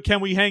 Okay, but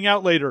can we hang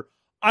out later?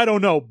 I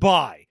don't know.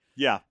 Bye.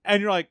 Yeah.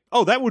 And you're like,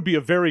 oh, that would be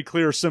a very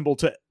clear symbol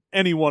to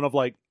anyone of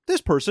like,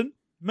 this person,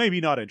 maybe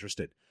not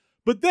interested.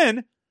 But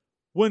then,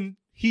 when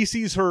he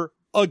sees her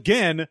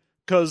again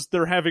because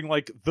they're having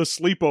like the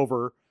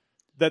sleepover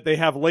that they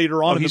have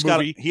later on in the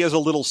movie. He has a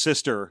little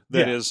sister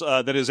that Yeah. is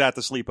at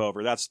the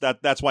sleepover.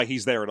 That's why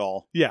he's there at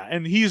all. Yeah,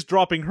 and he's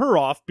dropping her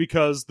off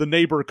because the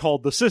neighbor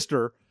called the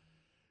sister.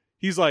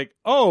 He's like,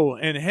 oh,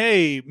 and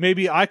hey,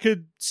 maybe I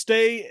could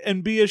stay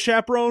and be a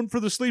chaperone for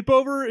the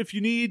sleepover if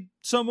you need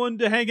someone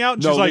to hang out.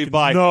 And No, she's like, leave,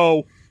 bye.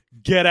 no,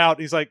 get out.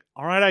 And he's like,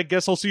 all right, I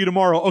guess I'll see you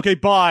tomorrow. Okay,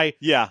 bye.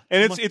 Yeah,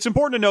 and it's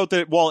important to note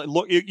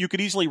that you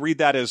could easily read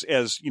that as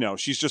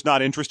she's just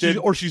not interested,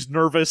 Or she's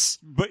nervous.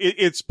 but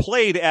it's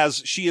played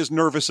as she is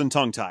nervous and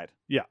tongue tied.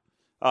 Yeah.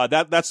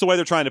 That's the way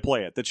they're trying to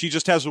play it. That she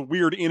just has a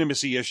weird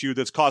intimacy issue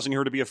that's causing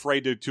her to be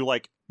afraid to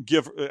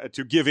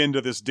give in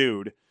to this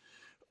dude,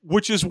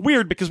 which is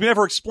weird because we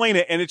never explain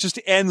it, and it just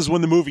ends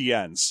when the movie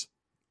ends.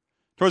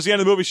 Towards the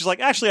end of the movie, she's like,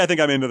 "Actually, I think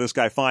I'm into this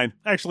guy. Fine."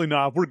 Actually,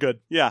 nah, we're good.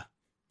 Yeah.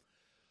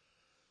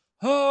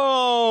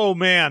 Oh,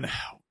 man.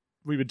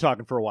 We've been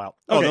talking for a while.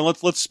 Oh, Okay. then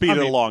let's speed it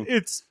along.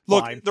 It's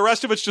Look, fine. the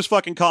rest of it's just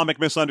fucking comic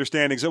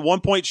misunderstandings. At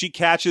one point, she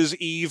catches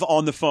Eve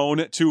on the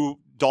phone to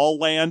Doll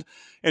Land,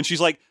 and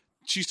she's like,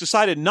 she's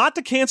decided not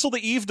to cancel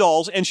the Eve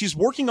dolls, and she's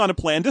working on a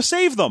plan to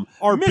save them.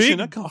 Our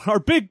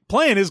big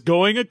plan is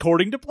going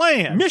according to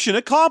plan. Mission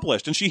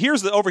accomplished. And she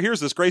overhears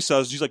this. Grace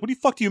says, she's like, "What the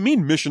fuck do you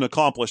mean mission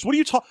accomplished? What are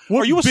you talking?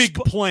 What Are you a big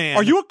plan?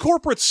 Are you a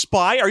corporate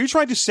spy? Are you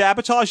trying to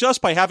sabotage us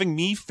by having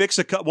me fix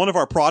one of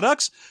our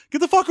products? Get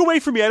the fuck away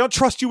from me. I don't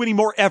trust you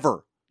anymore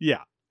ever."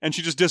 Yeah. And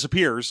she just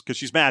disappears because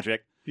she's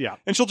magic. Yeah.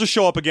 And she'll just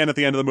show up again at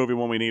the end of the movie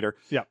when we need her.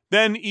 Yeah.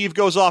 Then Eve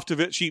goes off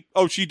to she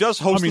does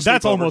host I mean, the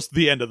that's sleepover. almost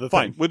the end of the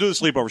Fine, thing. we'll do the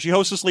sleepover. She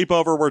hosts a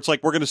sleepover where it's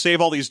like, we're going to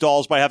save all these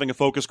dolls by having a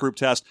focus group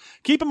test.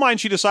 Keep in mind,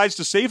 she decides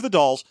to save the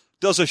dolls,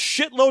 does a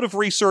shitload of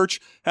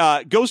research,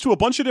 goes to a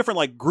bunch of different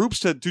like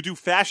groups to do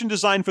fashion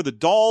design for the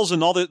dolls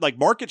and all the like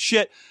market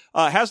shit,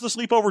 has the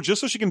sleepover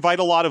just so she can invite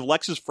a lot of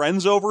Lex's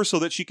friends over so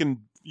that she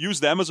can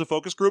use them as a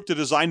focus group to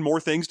design more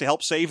things to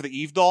help save the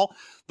Eve doll.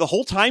 The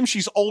whole time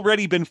she's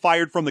already been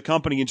fired from the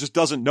company and just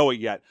doesn't know it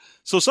yet.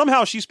 So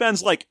somehow she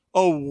spends like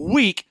a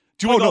week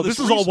doing all this.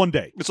 This is all one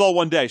day. It's all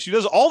one day. She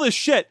does all this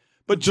shit,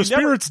 but The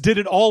spirits did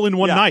it all in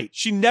one night.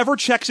 She never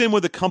checks in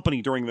with the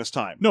company during this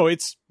time. No,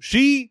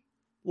 she,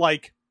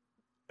 like,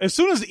 as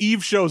soon as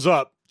Eve shows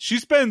up, she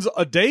spends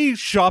a day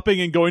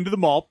shopping and going to the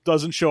mall,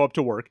 doesn't show up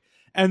to work,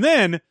 and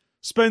then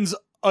spends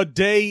a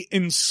day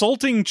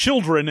insulting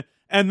children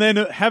and then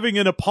having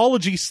an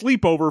apology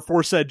sleepover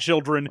for said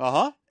children,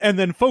 and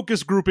then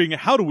focus grouping,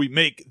 how do we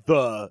make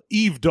the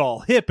Eve doll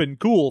hip and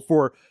cool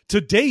for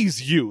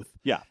today's youth?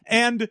 Yeah.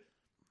 And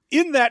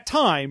in that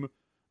time,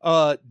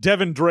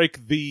 Devin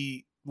Drake,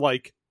 the,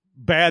 like,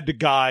 bad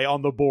guy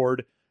on the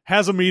board,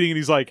 has a meeting and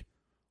he's like,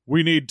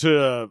 we need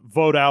to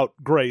vote out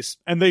Grace.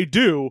 And they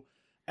do.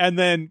 And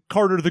then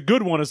Carter, the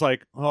good one, is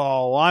like,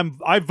 oh,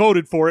 I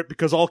voted for it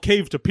because I'll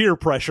cave to peer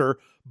pressure,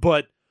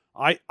 but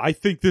I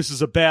think this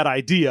is a bad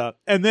idea.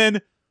 And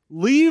then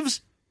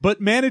leaves,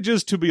 but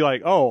manages to be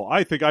like, oh,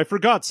 I think I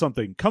forgot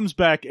something. Comes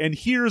back and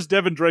hears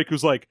Devin Drake,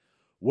 who's like,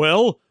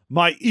 well,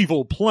 my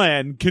evil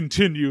plan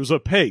continues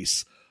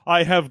apace.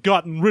 I have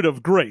gotten rid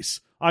of Grace.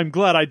 I'm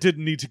glad I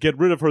didn't need to get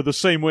rid of her the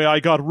same way I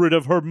got rid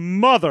of her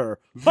mother.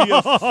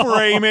 Via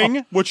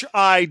framing, which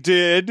I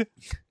did.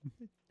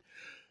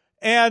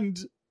 And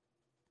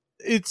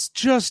it's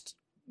just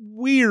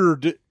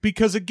weird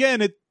because,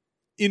 again,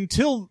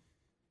 until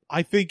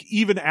I think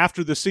even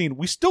after the scene,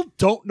 we still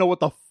don't know what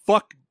the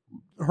fuck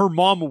her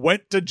mom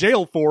went to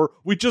jail for.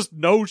 We just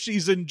know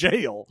she's in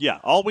jail. Yeah,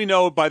 all we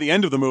know by the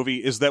end of the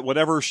movie is that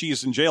whatever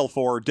she's in jail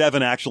for,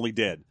 Devin actually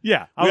did.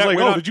 Yeah. I was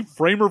like, did you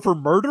frame her for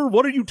murder?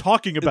 What are you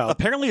talking about?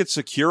 Apparently it's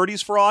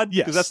securities fraud.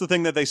 Yes. Because that's the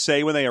thing that they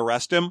say when they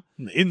arrest him.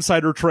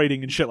 Insider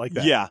trading and shit like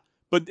that. Yeah.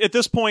 But at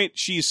this point,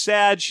 she's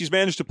sad. She's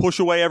managed to push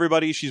away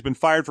everybody. She's been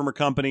fired from her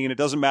company, and it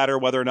doesn't matter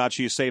whether or not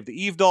she has saved the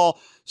Eve doll.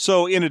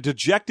 So in a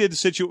dejected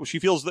situation, she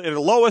feels at her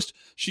lowest,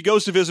 she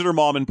goes to visit her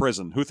mom in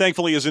prison, who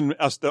thankfully is in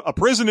a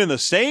prison in the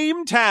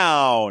same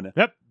town.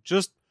 Yep.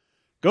 Just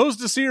goes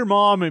to see her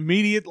mom,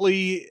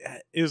 immediately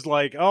is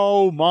like,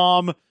 oh,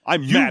 Mom,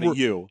 I'm mad at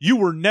you. You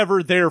were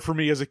never there for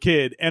me as a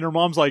kid. And her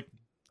mom's like,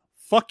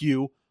 fuck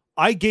you.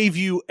 I gave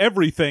you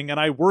everything, and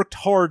I worked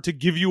hard to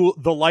give you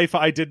the life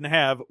I didn't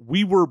have.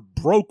 We were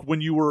broke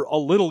when you were a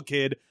little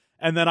kid,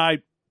 and then I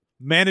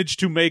managed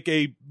to make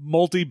a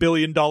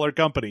multi-billion-dollar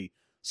company.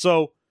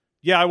 So,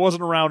 yeah, I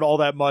wasn't around all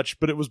that much,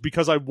 but it was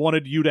because I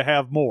wanted you to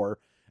have more.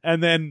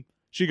 And then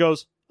she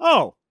goes,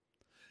 oh,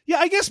 yeah,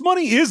 I guess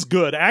money is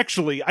good,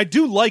 actually. I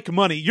do like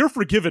money. You're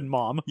forgiven,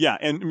 Mom. Yeah,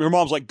 and her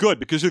mom's like, good,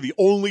 because you're the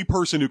only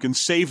person who can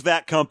save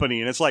that company.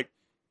 And it's like,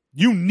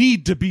 you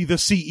need to be the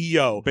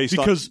CEO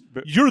because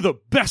you're the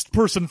best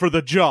person for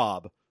the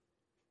job.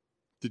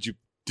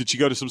 Did she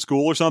go to some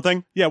school or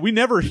something? Yeah, we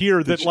never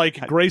hear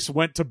that Grace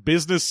went to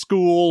business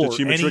school or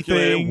she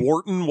matriculate anything. at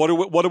Wharton?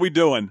 What are we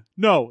doing?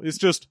 No, it's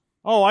just,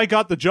 oh, I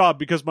got the job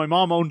because my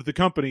mom owned the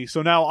company,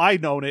 so now I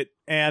own it,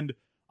 and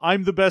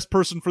I'm the best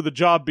person for the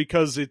job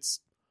because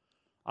it's,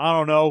 I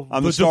don't know,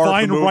 I'm the star of the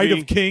divine movie. right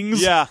of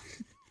kings. Yeah.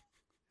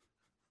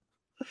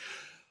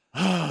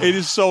 It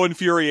is so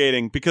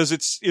infuriating because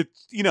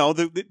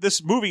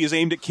this movie is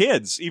aimed at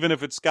kids, even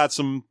if it's got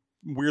some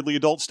weirdly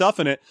adult stuff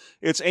in it.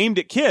 It's aimed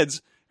at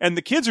kids, and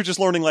the kids are just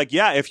learning, like,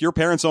 yeah, if your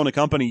parents own a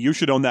company, you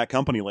should own that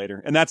company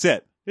later, and that's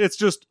it. It's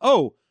just,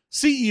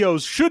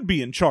 CEOs should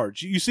be in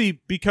charge. You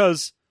see,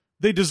 because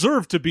they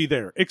deserve to be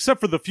there,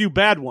 except for the few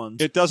bad ones.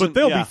 But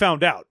they'll be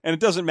found out. And it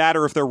doesn't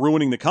matter if they're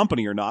ruining the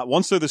company or not.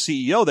 Once they're the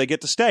CEO, they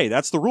get to stay.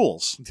 That's the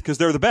rules, because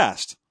they're the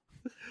best.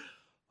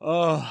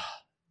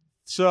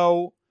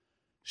 So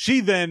she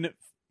then,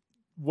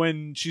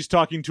 when she's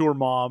talking to her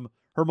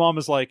mom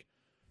is like,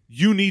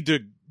 you need to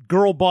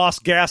girl boss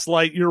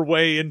gaslight your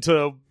way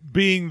into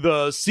being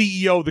the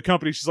CEO of the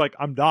company. She's like,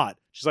 I'm not.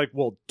 She's like,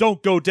 well,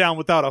 don't go down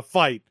without a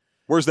fight.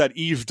 Where's that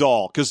Eve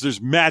doll? Because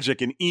there's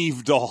magic in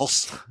Eve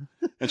dolls.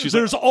 And she's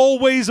there's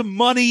always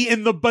money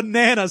in the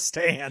banana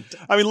stand.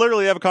 I mean,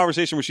 literally, they have a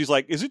conversation where she's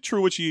like, is it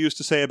true what you used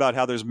to say about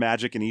how there's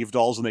magic in Eve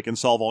dolls and they can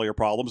solve all your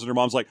problems? And her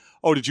mom's like,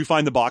 oh, did you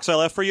find the box I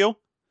left for you?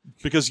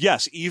 Because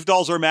yes, Eve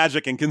dolls are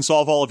magic and can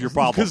solve all of your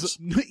problems.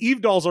 Because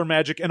Eve dolls are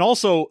magic, and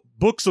also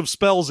books of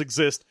spells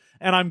exist.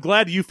 And I'm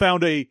glad you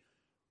found a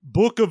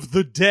Book of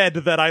the Dead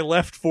that I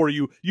left for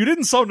you. You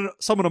didn't summon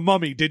a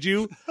mummy, did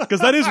you?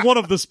 Because that is one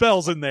of the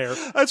spells in there.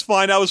 That's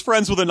fine. I was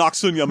friends with a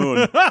Noxun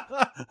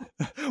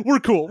Yamun. We're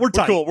cool. We're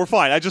tight. We're cool. We're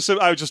fine. I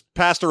just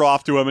passed her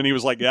off to him, and he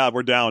was like, "Yeah,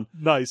 we're down."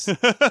 Nice.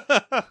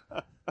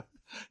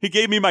 He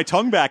gave me my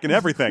tongue back and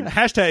everything.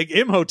 Hashtag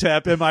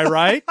Imhotep. Am I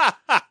right?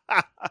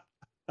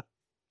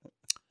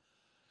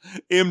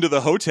 Im to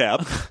the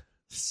Hotep.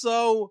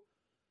 So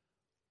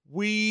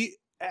we,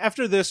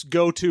 after this,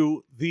 go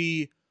to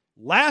the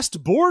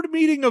last board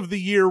meeting of the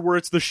year, where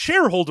it's the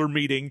shareholder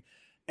meeting,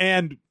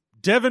 and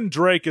Devin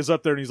Drake is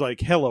up there and he's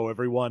like, hello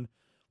everyone,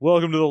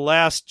 welcome to the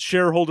last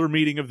shareholder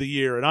meeting of the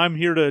year, and I'm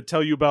here to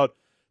tell you about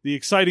the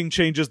exciting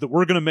changes that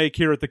we're going to make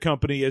here at the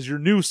company as your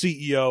new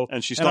CEO,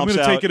 and I'm going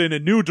to take it in a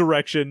new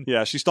direction.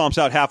 Yeah, she stomps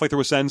out halfway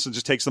through a sentence and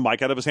just takes the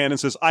mic out of his hand and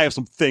says, I have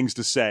some things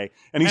to say.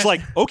 And he's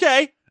like,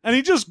 okay. And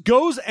he just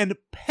goes and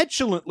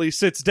petulantly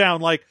sits down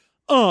like,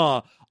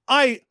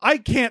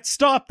 I can't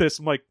stop this.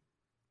 I'm like,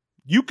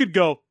 you could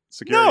go,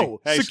 security.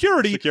 No, hey,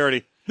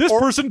 security. This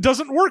person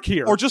doesn't work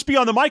here. Or just be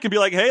on the mic and be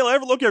like, hey,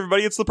 look,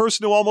 everybody, it's the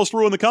person who almost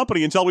ruined the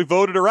company until we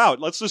voted her out.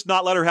 Let's just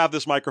not let her have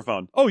this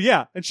microphone. Oh,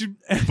 yeah. And she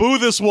boo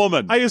this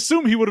woman. I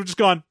assume he would have just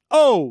gone,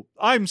 oh,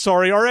 I'm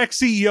sorry. Our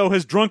ex-CEO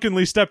has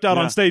drunkenly stepped out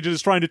on stage and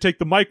is trying to take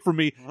the mic from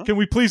me. Can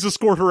we please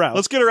escort her out?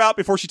 Let's get her out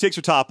before she takes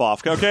her top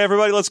off. Okay,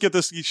 everybody, let's get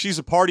this. She's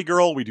a party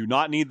girl. We do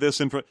not need this.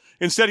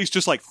 Instead, he's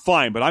just like,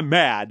 fine, but I'm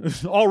mad.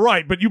 All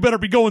right, but you better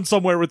be going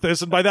somewhere with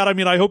this. And by that, I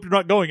mean, I hope you're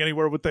not going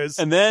anywhere with this.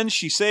 And then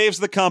she saves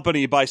the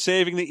company by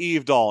saving the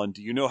Eve doll. And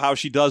do you know how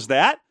she does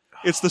that?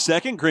 It's the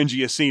second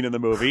cringiest scene in the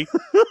movie.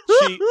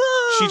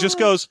 She just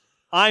goes,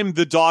 I'm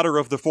the daughter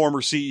of the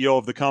former CEO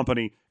of the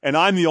company, and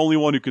I'm the only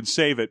one who can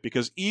save it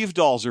because Eve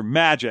dolls are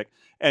magic,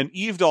 and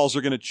Eve dolls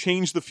are going to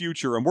change the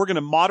future, and we're going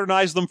to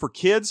modernize them for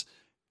kids.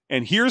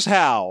 And here's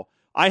how.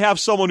 I have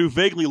someone who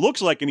vaguely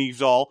looks like an Eve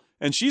doll,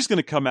 and she's going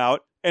to come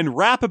out and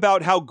rap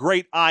about how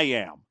great I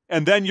am.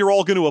 And then you're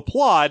all going to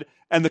applaud,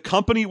 and the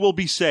company will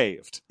be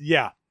saved.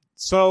 Yeah.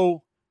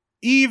 So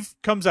Eve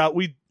comes out.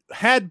 We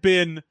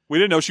didn't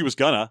know she was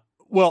gonna.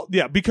 Well,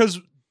 yeah, because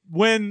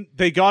when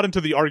they got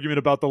into the argument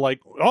about the like,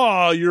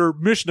 your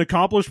mission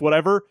accomplished,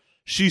 whatever,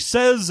 she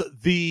says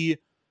the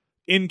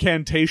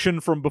incantation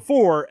from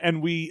before,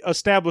 and we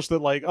established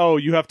that like,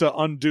 you have to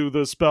undo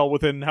the spell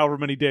within however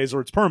many days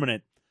or it's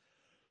permanent.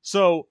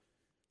 So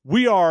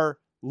we are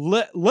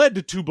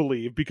led to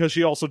believe, because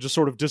she also just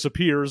sort of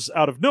disappears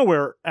out of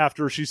nowhere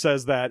after she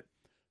says that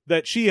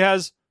she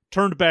has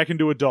turned back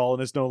into a doll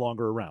and is no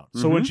longer around.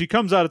 So when she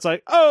comes out, it's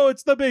like,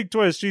 it's the big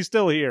twist. She's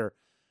still here.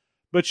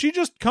 But she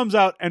just comes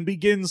out and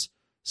begins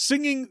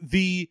singing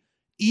the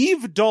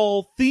Eve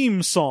doll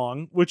theme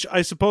song, which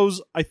I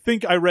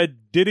think I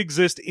read did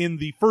exist in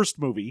the first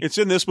movie. It's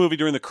in this movie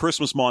during the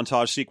Christmas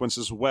montage sequence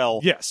as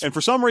well. Yes. And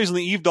for some reason,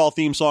 the Eve doll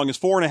theme song is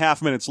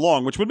 4.5 minutes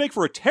long, which would make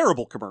for a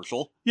terrible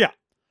commercial. Yeah.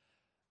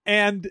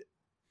 And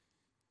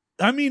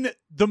I mean,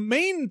 the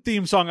main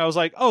theme song, I was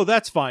like,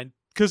 that's fine.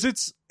 Because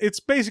it's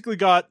basically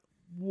got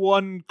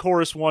one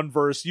chorus, one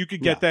verse. You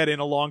could get that in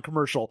a long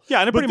commercial.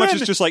 Yeah, and it pretty much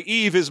is just like,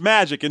 Eve is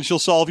magic and she'll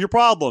solve your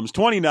problems.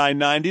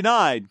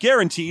 $29.99.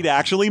 Guaranteed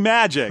actually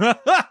magic.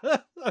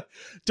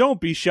 Don't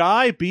be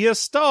shy. Be a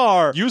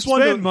star.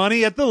 Spend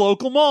money at the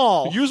local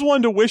mall. Use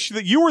one to wish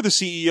that you were the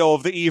CEO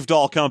of the Eve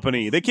doll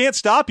company. They can't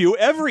stop you.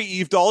 Every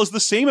Eve doll is the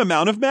same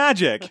amount of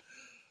magic.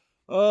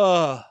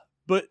 But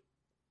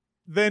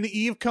then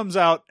Eve comes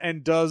out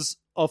and does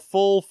a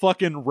full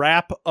fucking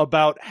rap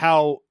about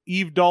how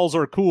Eve dolls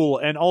are cool,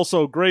 and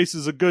also Grace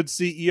is a good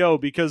CEO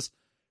because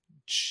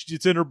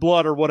it's in her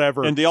blood or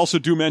whatever. And they also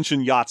do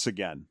mention yachts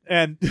again.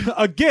 And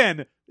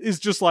again, is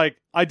just like,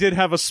 I did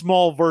have a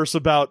small verse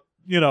about,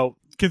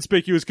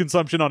 conspicuous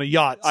consumption on a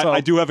yacht. So. I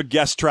do have a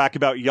guest track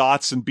about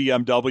yachts and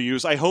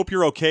BMWs. I hope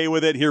you're okay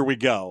with it. Here we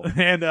go.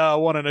 And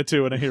 1 and a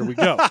 2 and a here we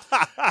go.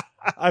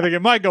 I think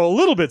it might go a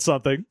little bit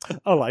something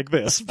like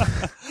this.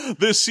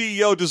 This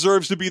CEO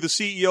deserves to be the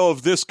CEO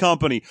of this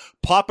company.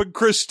 Popping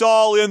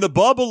Cristal in the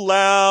Bubble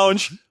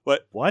Lounge.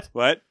 What? What?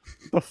 What?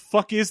 The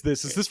fuck is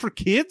this? Is this for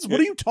kids? What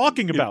are you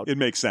talking about? It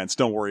makes sense.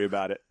 Don't worry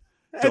about it.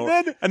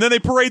 And then they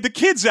parade the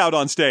kids out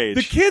on stage.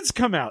 the kids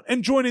come out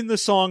and join in the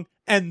song,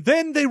 and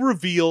then they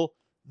reveal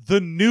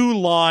the new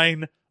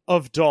line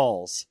of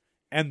dolls.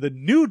 And the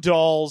new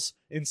dolls,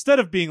 instead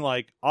of being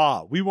like,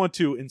 we want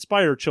to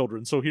inspire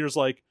children, so here's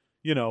like,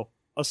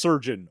 a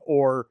surgeon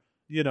or,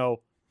 a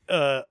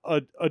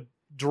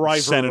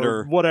driver, Senator,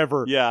 or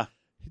whatever. Yeah.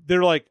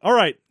 They're like, all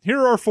right,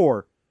 here are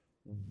 4.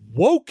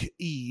 Woke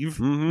Eve,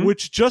 Mhm.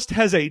 which just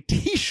has a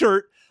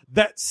t-shirt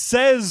that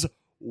says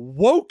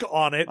woke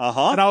on it.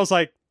 Uh-huh. And I was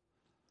like,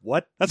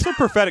 what? That's so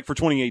prophetic for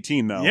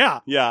 2018, though. Yeah.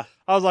 Yeah.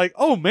 I was like,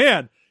 oh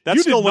man, That's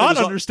you still did when it not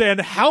was-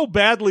 understand how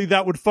badly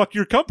that would fuck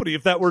your company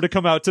if that were to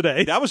come out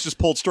today. That was just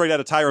pulled straight out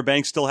of Tyra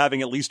Banks, still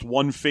having at least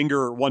one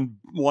finger, one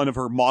of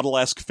her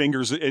model-esque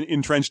fingers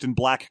entrenched in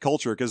black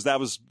culture, because that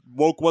was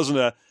woke wasn't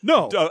a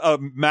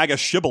MAGA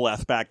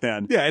shibboleth back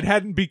then. Yeah, it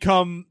hadn't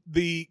become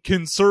the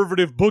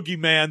conservative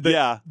boogeyman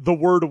that the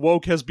word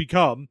woke has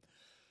become.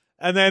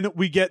 And then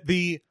we get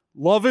the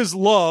Love is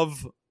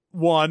Love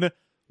one,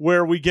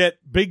 where we get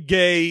Big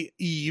Gay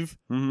Eve.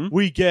 Mm-hmm.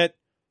 We get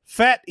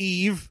Fat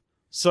Eve.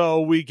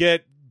 So we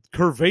get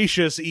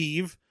Curvaceous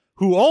Eve,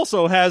 who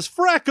also has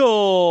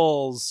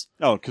freckles.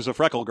 Oh, because a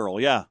freckle girl,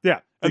 yeah. Yeah.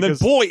 And then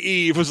Boy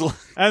Eve was...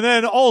 And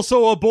then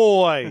also a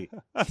boy.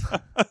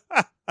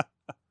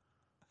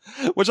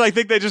 Which I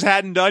think they just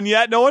hadn't done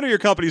yet. No wonder your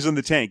company's in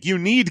the tank. You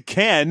need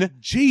Ken.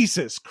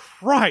 Jesus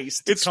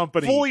Christ, it's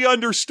company. Fully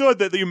understood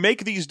that you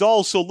make these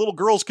dolls so little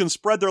girls can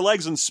spread their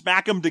legs and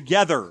smack them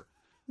together.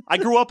 I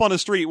grew up on a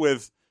street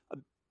with a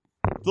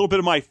little bit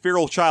of my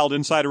feral child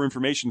insider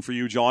information for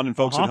you, John, and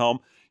folks at home.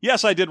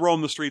 Yes, I did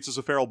roam the streets as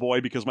a feral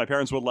boy because my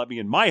parents wouldn't let me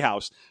in my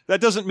house.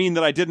 That doesn't mean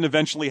that I didn't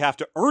eventually have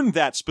to earn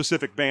that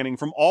specific banning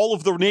from all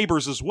of the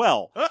neighbors as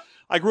well.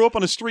 I grew up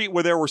on a street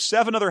where there were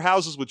 7 other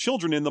houses with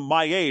children in them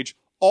my age,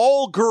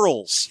 all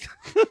girls.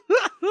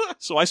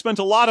 So I spent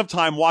a lot of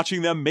time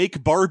watching them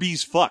make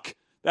Barbies fuck.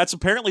 That's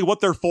apparently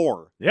what they're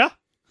for. Yeah.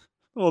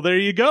 Well, there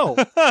you go.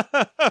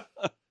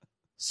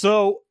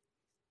 So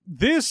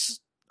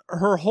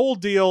her whole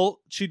deal,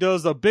 she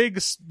does a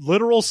big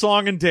literal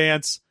song and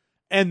dance,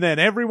 and then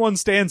everyone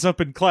stands up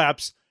and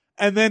claps.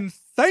 And then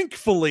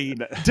thankfully,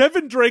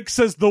 Devin Drake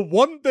says the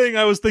one thing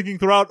I was thinking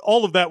throughout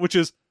all of that, which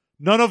is,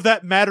 none of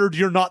that mattered.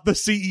 You're not the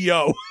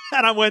CEO.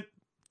 And I went,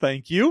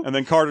 thank you. And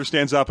then Carter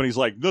stands up and he's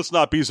like, let's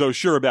not be so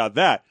sure about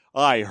that.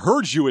 I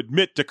heard you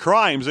admit to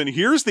crimes, and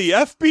here's the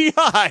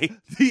FBI.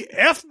 The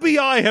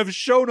FBI have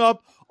shown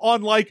up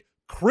on like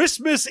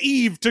Christmas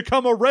Eve to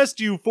come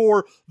arrest you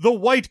for the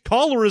white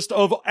collarist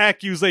of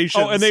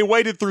accusations. Oh, and they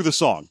waited through the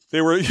song.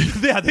 They were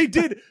yeah, they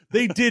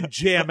did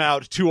jam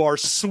out to our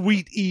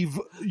Sweet Eve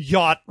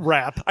yacht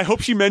rap. I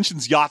hope she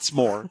mentions yachts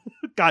more.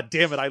 God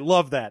damn it, I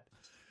love that.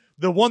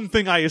 The one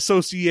thing I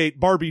associate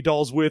Barbie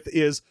dolls with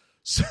is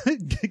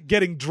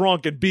getting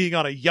drunk and being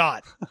on a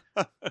yacht.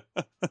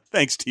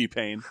 Thanks,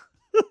 T-Pain.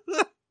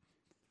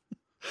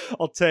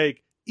 I'll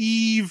take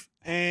Eve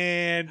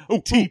and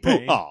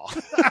T-Pain.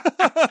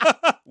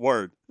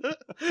 Word.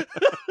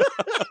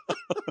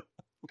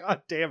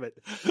 God damn it.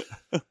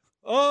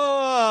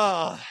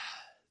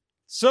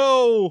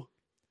 So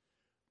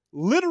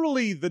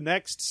literally the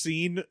next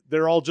scene,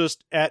 they're all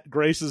just at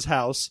Grace's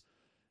house,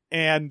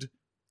 and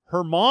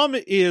her mom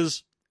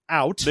is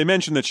out. They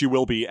mentioned that she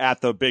will be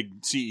at the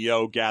big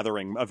CEO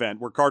gathering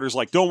event where Carter's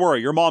like, don't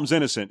worry, your mom's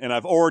innocent, and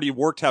I've already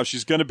worked how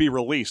she's going to be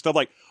released. I'm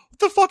like, what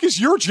the fuck is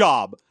your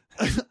job?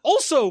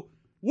 Also,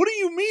 what do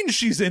you mean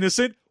she's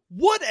innocent?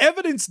 What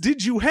evidence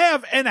did you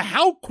have, and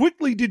how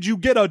quickly did you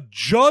get a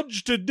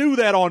judge to do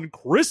that on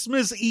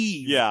Christmas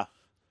Eve? Yeah.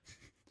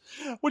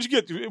 What'd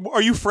you get?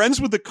 Are you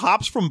friends with the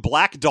cops from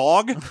Black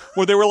Dog?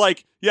 Where they were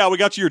like, yeah, we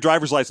got you your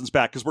driver's license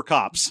back because we're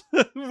cops.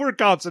 We're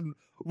cops and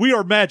we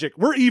are magic.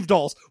 We're Eve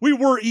dolls. We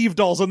were Eve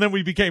dolls and then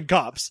we became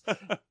cops.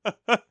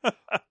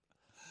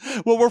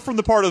 Well, we're from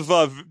the part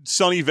of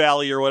Sunny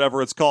Valley or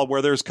whatever it's called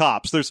where there's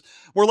cops.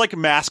 We're like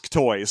mask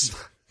toys.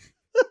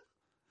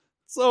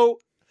 So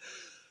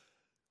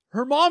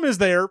her mom is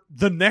there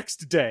the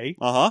next day.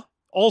 Uh-huh.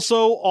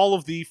 Also, all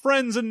of the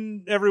friends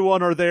and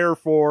everyone are there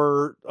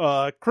for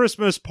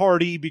Christmas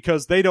party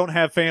because they don't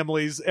have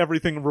families.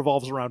 Everything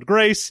revolves around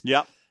Grace.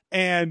 Yep.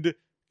 And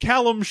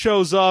Callum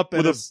shows up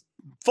with a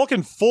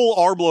fucking full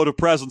armload of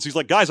presents. He's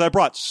like, guys, I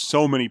brought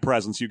so many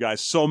presents, you guys.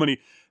 So many. And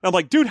I'm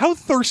like, dude, how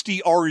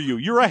thirsty are you?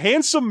 You're a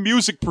handsome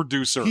music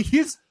producer. He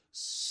is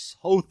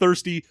so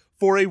thirsty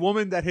for a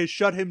woman that has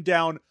shut him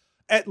down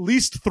at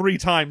least 3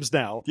 times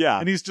now. Yeah.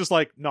 And he's just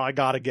like, no, I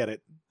gotta get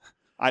it.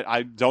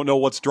 I don't know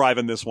what's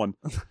driving this one.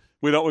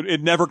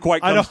 It never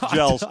quite comes to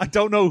gels. I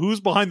don't know who's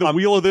behind the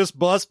wheel of this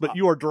bus, but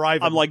you are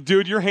driving. I'm like,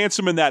 dude, you're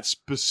handsome in that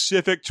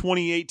specific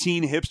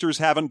 2018 hipsters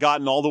haven't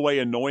gotten all the way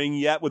annoying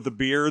yet with the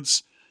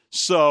beards.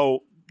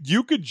 So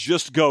you could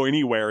just go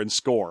anywhere and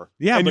score.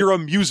 Yeah. And you're a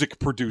music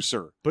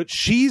producer. But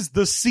she's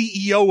the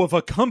CEO of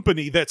a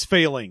company that's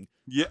failing.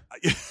 Yeah.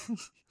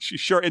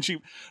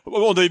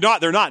 Well,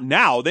 they're not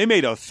now. They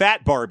made a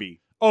fat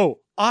Barbie. Oh,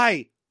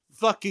 I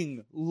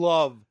fucking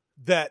love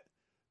that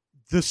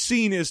the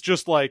scene is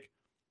just like,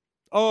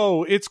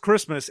 oh, it's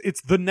Christmas.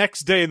 It's the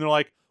next day. And they're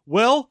like,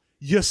 well,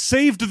 you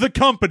saved the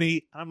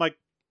company. I'm like,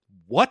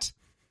 what?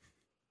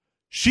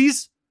 She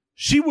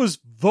was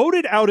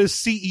voted out as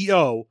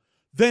CEO,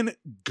 then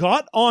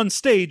got on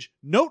stage.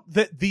 Note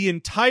that the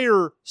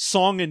entire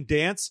song and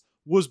dance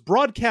was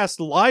broadcast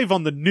live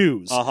on the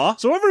news. Uh-huh.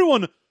 So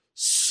everyone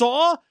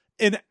saw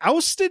an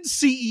ousted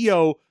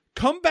CEO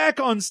come back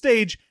on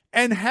stage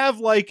and have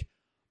like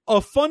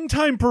a fun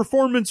time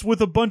performance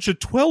with a bunch of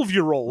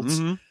 12-year-olds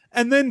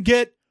and then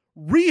get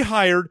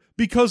rehired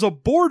because a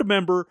board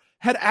member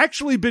had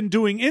actually been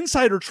doing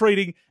insider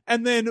trading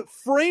and then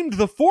framed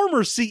the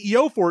former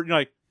CEO for it. And you're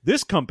like,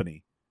 this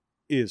company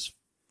is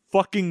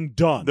fucking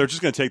done. They're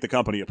just going to take the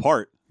company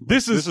apart.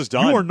 This is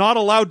done. You are not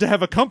allowed to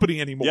have a company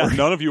anymore. Yeah,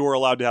 none of you are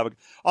allowed to have a...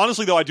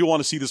 Honestly, though, I do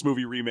want to see this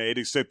movie remade,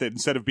 except that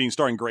instead of being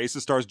starring Grace,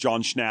 it stars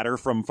John Schnatter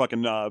from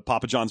fucking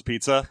Papa John's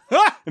Pizza.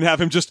 And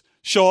have him just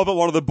show up at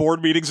one of the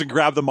board meetings and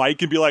grab the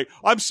mic and be like,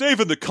 I'm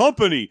saving the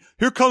company.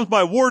 Here comes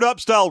my word up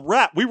style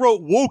rap. We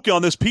wrote woke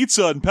on this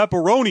pizza and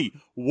pepperoni.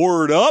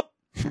 Word up.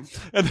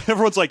 And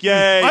everyone's like,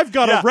 yay. I've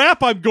got a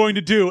rap I'm going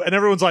to do. And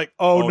everyone's like,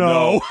 oh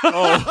no.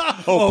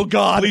 Oh,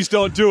 God. Please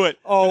don't do it.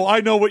 Oh,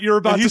 I know what you're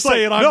about to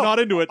say, and I'm not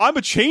into it. I'm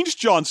a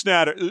changed John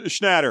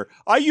Schnatter.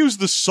 I use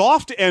the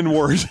soft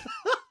N-word.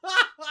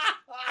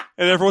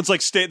 And everyone's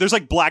like, there's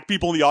like black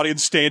people in the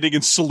audience standing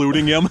and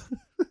saluting him.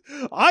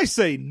 I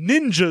say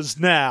ninjas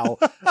now.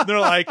 And they're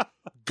like,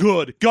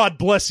 good. God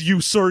bless you,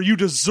 sir. You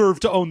deserve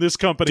to own this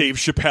company. Dave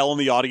Chappelle in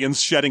the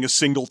audience shedding a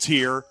single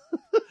tear.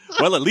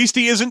 Well, at least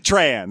he isn't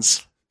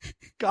trans.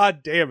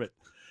 God damn it.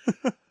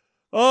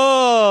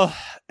 Oh,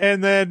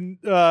 and then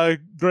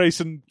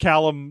Grace and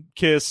Callum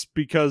kiss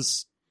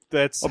because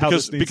that's how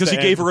this needs because to he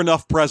end. gave her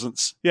enough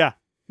presents. Yeah.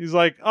 He's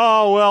like,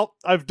 oh, well,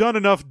 I've done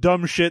enough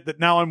dumb shit that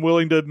now I'm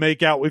willing to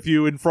make out with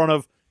you in front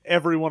of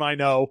everyone I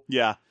know.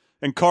 Yeah.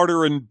 And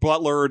Carter and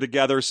Butler are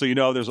together, so you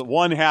know there's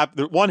one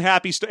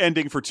happy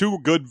ending for two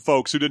good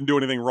folks who didn't do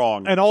anything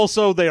wrong. And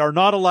also, they are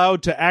not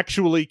allowed to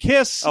actually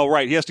kiss. Oh,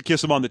 right. He has to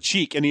kiss him on the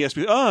cheek, and he has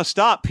to be,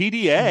 stop,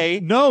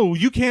 PDA. No,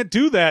 you can't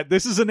do that.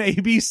 This is an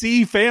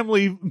ABC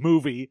family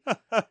movie.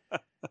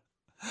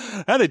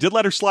 And they did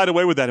let her slide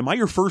away with that. Am I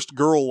your first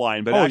girl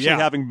line? But actually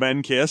having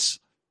men kiss.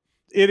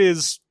 It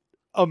is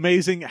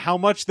amazing how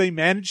much they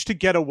managed to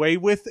get away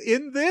with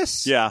in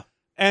this. Yeah.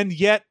 And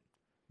yet,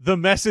 the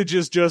message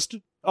is just...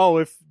 oh,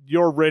 if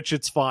you're rich,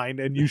 it's fine,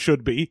 and you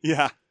should be.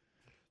 Yeah.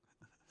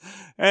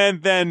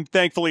 And then,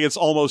 thankfully, it's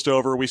almost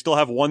over. We still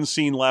have one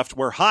scene left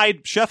where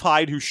Chef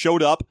Hyde, who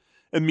showed up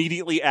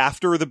immediately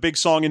after the big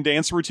song and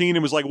dance routine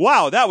and was like,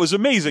 wow, that was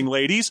amazing,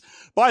 ladies.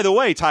 By the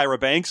way, Tyra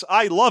Banks,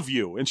 I love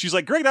you. And she's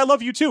like, great, I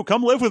love you too.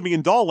 Come live with me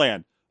in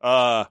Dollland.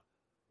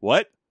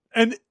 What?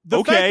 And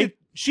the fact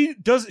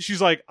that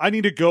she's like, I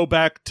need to go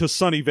back to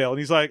Sunnyvale. And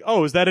he's like,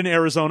 oh, is that in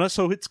Arizona?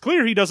 So it's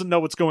clear he doesn't know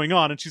what's going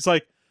on. And she's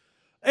like,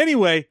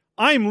 anyway,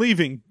 I'm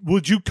leaving.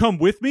 Would you come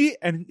with me?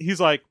 And he's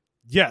like,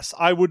 yes,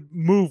 I would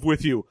move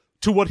with you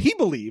to what he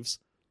believes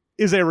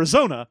is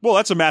Arizona. Well,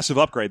 that's a massive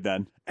upgrade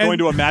then. Going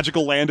to a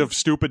magical land of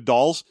stupid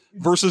dolls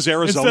versus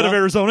Arizona. Instead of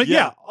Arizona.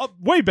 Yeah.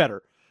 Way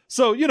better.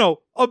 So,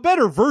 a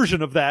better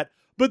version of that.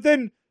 But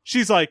then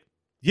she's like,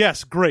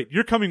 yes, great.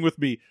 You're coming with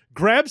me.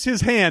 Grabs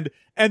his hand.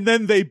 And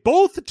then they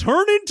both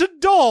turn into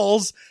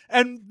dolls.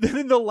 And then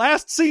in the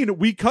last scene,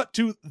 we cut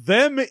to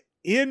them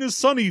in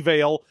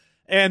Sunnyvale.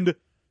 And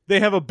they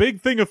have a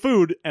big thing of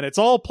food, and it's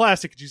all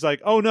plastic. And she's like,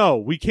 oh, no,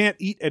 we can't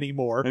eat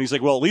anymore. And he's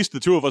like, well, at least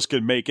the two of us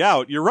can make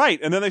out. You're right.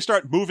 And then they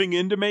start moving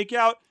in to make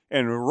out,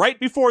 and right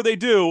before they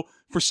do,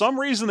 for some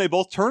reason, they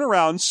both turn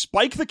around,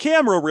 spike the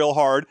camera real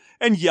hard,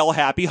 and yell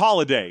Happy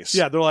Holidays.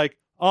 Yeah, they're like,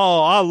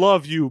 oh, I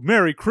love you.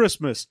 Merry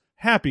Christmas.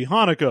 Happy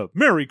Hanukkah.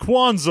 Merry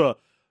Kwanzaa.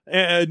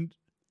 And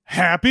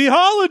Happy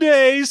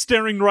Holidays,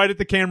 staring right at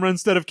the camera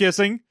instead of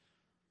kissing.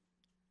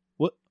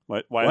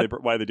 Why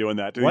are they doing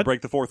that? Did he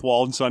break the fourth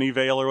wall in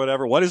Sunnyvale or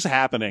whatever? What is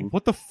happening?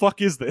 What the fuck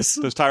is this?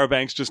 Does Tyra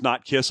Banks just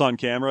not kiss on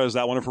camera? Is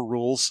that one of her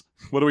rules?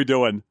 What are we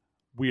doing?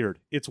 Weird.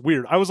 It's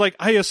weird. I was like,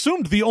 I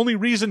assumed the only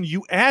reason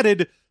you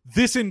added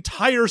this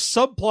entire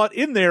subplot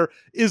in there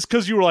is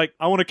because you were like,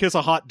 I want to kiss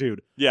a hot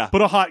dude. Yeah.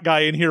 Put a hot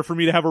guy in here for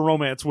me to have a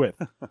romance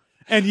with.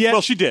 And yet,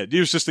 well, she did.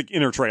 It was just the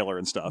inner trailer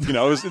and stuff. It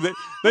was, they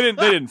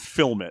didn't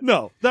film it.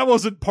 No, that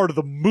wasn't part of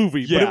the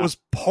movie, but it was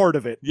part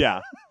of it.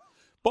 Yeah.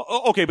 But,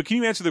 okay, but can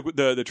you answer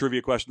the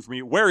trivia question for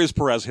me? Where is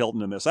Perez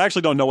Hilton in this? I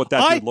actually don't know what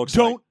that dude looks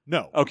like. I don't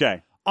know.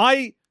 Okay.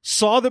 I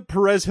saw that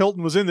Perez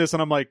Hilton was in this,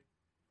 and I'm like,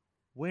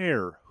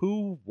 where?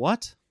 Who?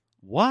 What?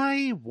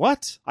 Why?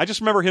 What? I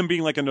just remember him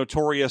being like a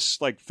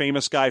notorious, like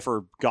famous guy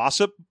for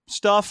gossip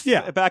stuff.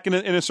 Yeah. Back in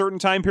a certain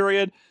time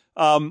period.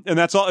 And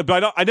that's all.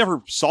 But I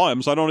never saw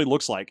him, so I don't know what he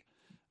looks like.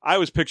 I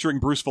was picturing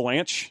Bruce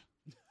Valanche.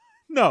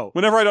 No.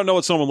 Whenever I don't know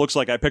what someone looks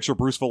like, I picture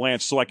Bruce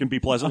Valanche so I can be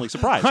pleasantly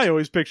surprised. I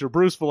always picture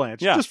Bruce Valanche,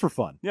 just for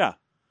fun. Yeah.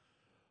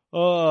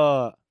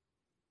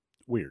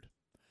 Weird.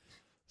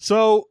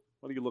 So.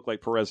 What do you look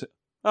like, Perez?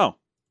 Oh.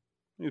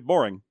 He's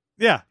boring.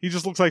 Yeah, he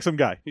just looks like some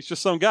guy. He's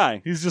just some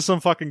guy. He's just some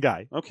fucking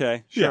guy.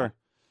 Okay, sure. Yeah.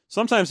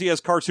 Sometimes he has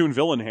cartoon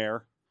villain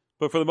hair,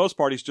 but for the most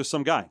part, he's just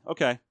some guy.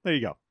 Okay. There you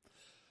go.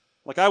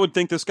 Like, I would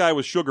think this guy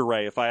was Sugar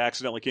Ray if I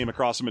accidentally came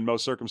across him in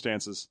most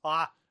circumstances.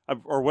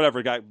 Or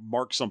whatever guy,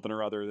 Mark something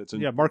or other. That's in,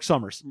 Yeah, Mark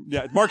Summers.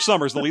 Yeah, Mark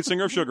Summers, the lead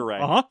singer of Sugar Ray.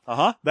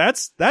 Uh-huh.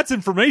 That's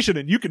information,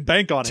 and you can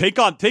bank on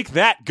it. Take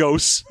that,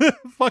 ghosts.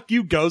 Fuck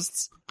you,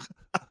 ghosts.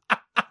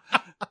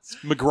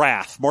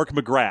 McGrath. Mark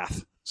McGrath.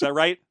 Is that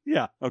right?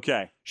 Yeah,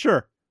 Okay.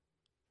 sure.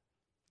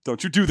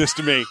 Don't you do this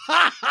to me.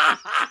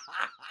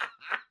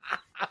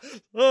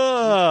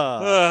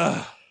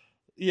 Uh,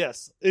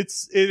 yes, it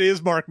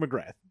is Mark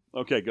McGrath.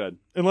 Okay, good.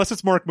 Unless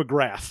it's Mark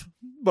McGrath,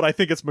 but I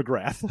think it's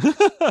McGrath.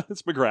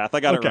 It's McGrath. I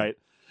got Okay. it right.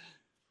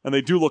 And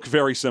they do look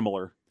very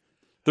similar.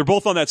 They're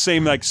both on that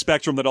same like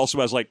spectrum that also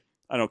has like,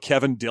 I don't know,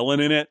 Kevin Dillon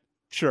in it.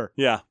 Sure.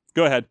 Yeah.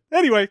 Go ahead.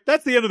 Anyway,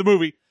 that's the end of the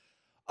movie.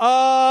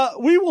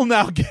 We will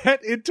now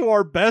get into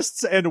our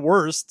bests and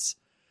worsts.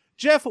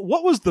 Jeff,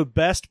 what was the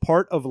best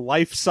part of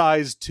Life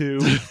Size 2?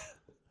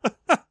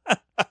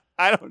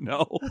 I don't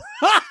know.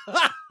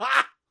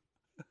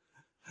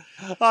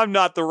 I'm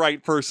not the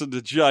right person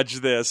to judge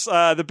this.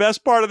 The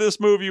best part of this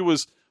movie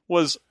was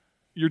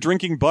you're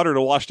drinking butter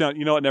to wash down.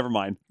 You know what? Never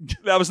mind.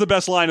 That was the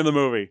best line in the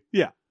movie.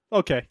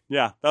 Okay.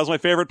 Yeah, that was my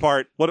favorite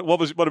part. What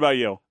about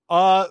you?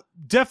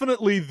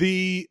 Definitely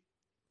the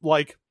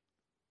like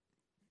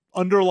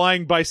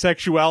underlying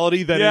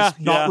bisexuality that is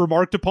not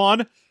remarked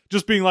upon.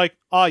 Just being like,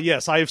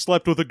 yes, I have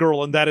slept with a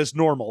girl and that is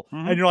normal.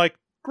 Mhm. And you're like,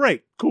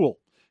 great, cool.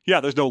 Yeah,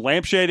 there's no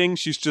lampshading.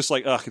 She's just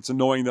like, ugh, it's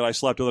annoying that I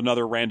slept with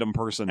another random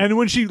person. And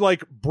when she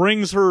like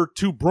brings her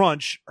to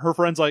brunch, her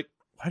friend's like,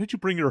 why did you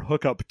bring your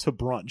hookup to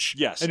brunch?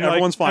 yes, and you're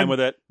everyone's like, fine with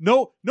it.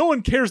 No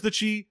one cares that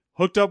she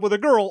hooked up with a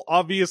girl.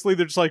 Obviously,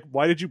 they're just like,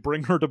 why did you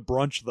bring her to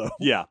brunch though?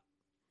 Yeah,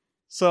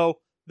 So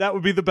that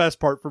would be the best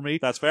part for me.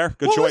 that's fair.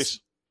 Good What choice. was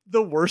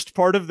the worst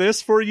part of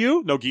this for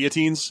you? No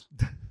guillotines.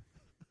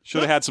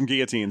 Should have had some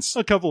guillotines.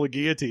 A couple of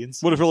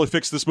guillotines. Would have really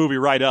fixed this movie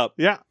right up.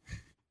 Yeah.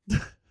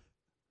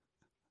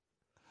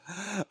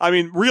 I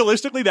mean,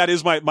 realistically, that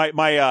is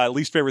my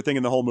least favorite thing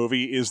in the whole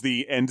movie is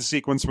the end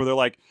sequence where they're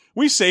like,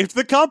 we saved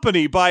the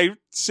company by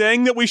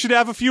saying that we should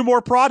have a few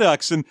more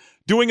products and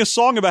doing a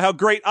song about how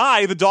great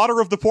I, the daughter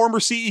of the former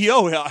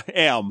CEO,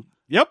 am.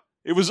 Yep.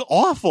 It was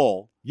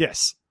awful.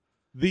 Yes.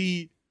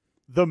 The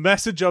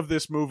message of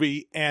this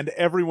movie and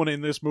everyone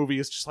in this movie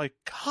is just like,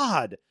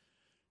 God,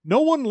 no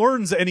one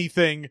learns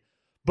anything,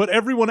 but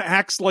everyone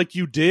acts like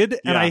you did,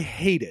 and Yeah. I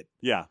hate it.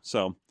 Yeah,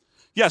 so.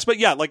 Yes, but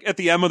yeah, like at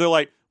the end where they're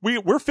like,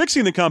 we're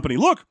fixing the company.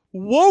 Look,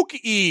 woke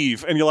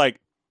Eve. And you're like,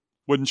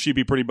 wouldn't she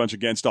be pretty much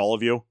against all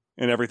of you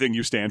and everything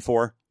you stand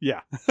for?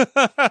 Yeah.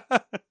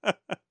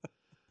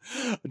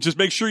 Just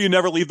make sure you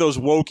never leave those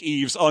woke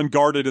Eves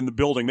unguarded in the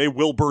building. They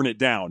will burn it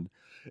down.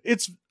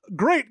 It's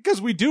great because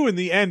we do in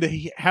the end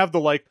have the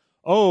like,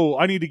 oh,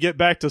 I need to get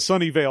back to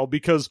Sunnyvale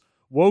because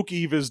Woke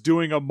Eve is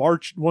doing a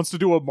march, wants to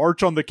do a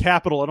march on the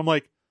Capitol. And I'm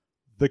like,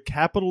 the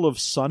capital of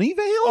Sunnyvale?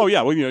 Oh,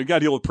 yeah. Well, you got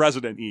to deal with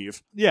President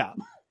Eve. Yeah.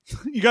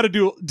 You got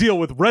to deal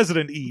with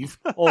Resident Eve.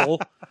 Oh,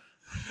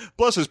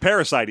 Plus his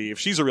parasite Eve.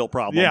 She's a real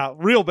problem. yeah,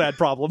 real bad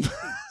problem.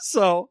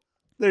 So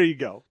there you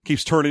go.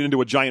 Keeps turning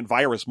into a giant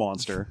virus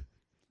monster.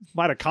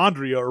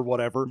 Mitochondria or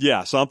whatever.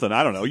 Yeah, something.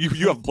 I don't know. You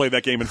haven't played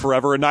that game in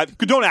forever and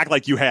don't act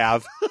like you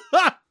have.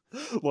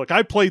 Look,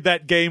 I played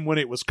that game when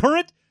it was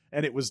current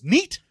and it was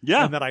neat.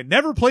 Yeah. And then I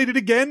never played it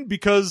again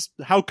because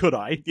how could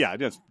I? Yeah,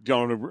 just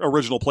got an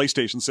original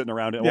PlayStation sitting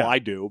around it. Yeah. Well, I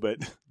do, but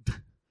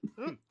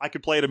I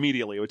could play it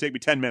immediately. It would take me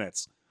 10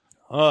 minutes.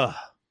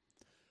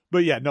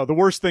 But yeah, no, the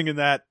worst thing in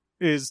that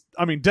is,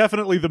 I mean,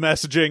 definitely the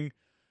messaging.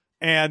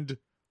 And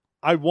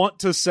I want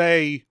to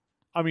say,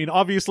 I mean,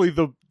 obviously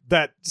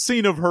that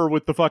scene of her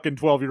with the fucking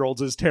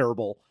 12-year-olds is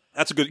terrible.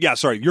 That's a good. Yeah,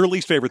 sorry. Your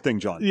least favorite thing,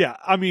 John. Yeah,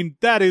 I mean,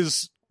 it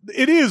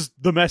is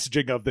the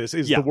messaging of this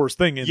is Yeah. the worst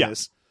thing in Yeah.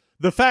 this.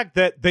 The fact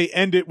that they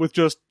end it with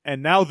just,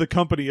 and now the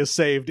company is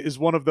saved is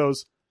one of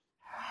those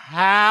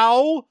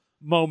how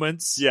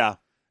moments. Yeah.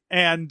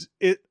 And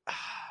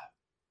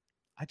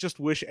I just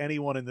wish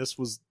anyone in this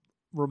was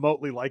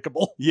remotely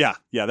likable. Yeah.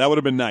 Yeah. That would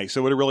have been nice.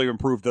 It would have really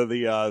improved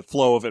the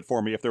flow of it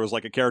for me if there was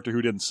like a character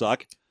who didn't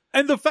suck.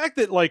 And the fact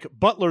that like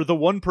Butler, the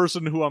one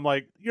person who I'm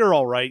like, you're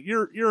all right,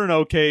 you're an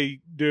okay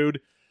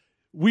dude.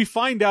 We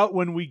find out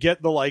when we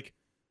get the like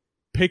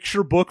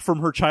picture book from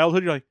her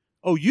childhood, you're like,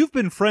 oh, you've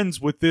been friends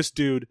with this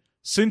dude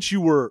since you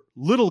were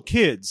little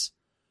kids,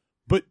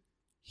 but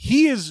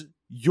he is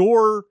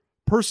your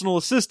personal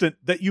assistant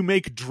that you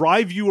make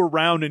drive you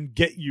around and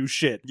get you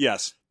shit.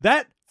 Yes.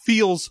 That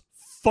feels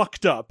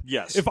fucked up.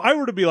 Yes. If I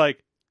were to be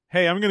like,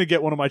 hey, I'm going to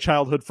get one of my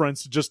childhood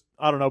friends to just,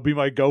 I don't know, be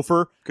my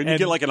gopher. Couldn't you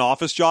get like an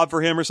office job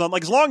for him or something?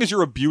 Like as long as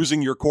you're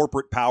abusing your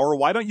corporate power,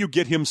 why don't you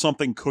get him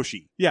something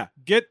cushy? Yeah,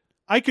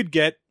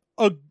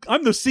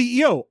 I'm the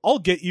CEO. I'll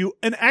get you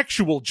an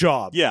actual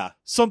job. Yeah.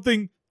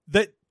 Something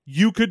that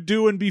you could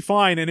do and be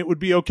fine and it would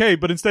be okay.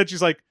 But instead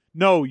she's like,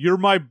 no, you're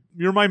my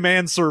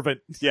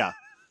manservant. Yeah.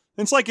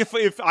 It's like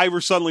if I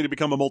were suddenly to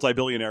become a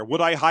multi-billionaire, would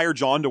I hire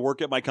John to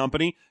work at my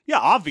company? Yeah,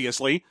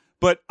 obviously.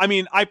 But, I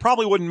mean, I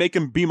probably wouldn't make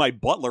him be my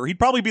butler. He'd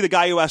probably be the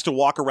guy who has to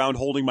walk around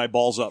holding my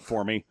balls up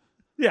for me.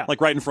 Yeah.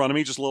 Like right in front of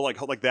me, just a little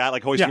like that,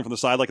 like hoisting Yeah. from the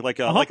side, like a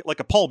Uh-huh. like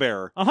a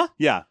pallbearer. Uh-huh.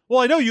 Yeah, Well,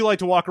 I know you like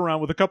to walk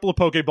around with a couple of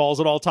Pokeballs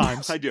at all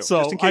times. I do.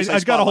 So Just in case I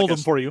I've got to spot hold like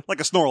them for you. like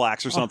a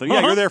Snorlax or something.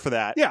 Uh-huh. Yeah, you're there for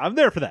that. Yeah, I'm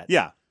there for that.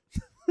 Yeah.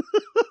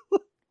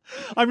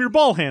 I'm your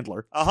ball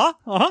handler. Uh-huh.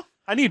 Uh-huh.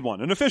 I need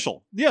one, an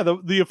official. Yeah,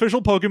 the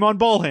official Pokemon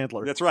ball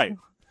handler. That's right.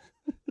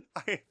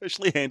 I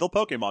officially handle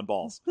Pokemon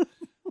balls.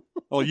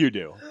 Well, you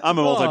do. I'm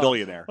a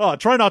multi-billionaire. Oh,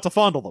 try not to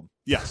fondle them.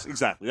 Yes,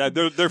 exactly.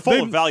 They're full They-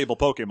 of valuable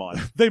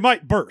Pokemon. They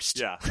might burst.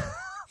 Yeah.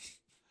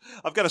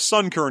 I've got a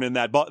Sunkern in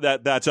that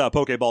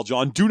Pokeball,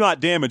 John. Do not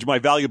damage my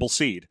valuable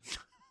seed.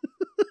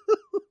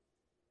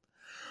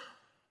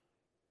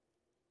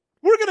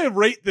 We're going to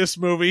rate this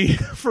movie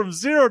from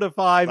 0 to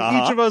 5,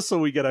 Uh-huh. each of us, so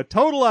we get a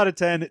total out of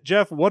 10.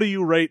 Jeff, what do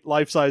you rate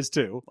Life Size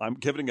 2? I'm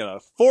giving it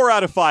a 4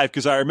 out of 5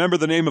 because I remember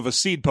the name of a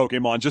seed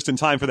Pokemon just in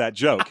time for that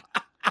joke.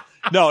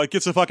 No, it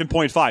gets a fucking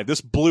 0.5.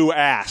 This blew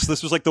ass.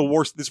 This was like the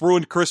worst. This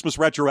ruined Christmas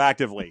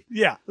retroactively.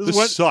 Yeah.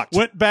 This sucked.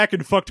 Went back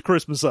and fucked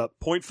Christmas up.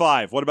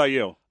 0.5. What about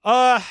you?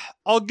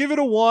 I'll give it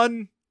a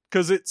 1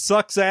 because it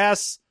sucks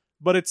ass,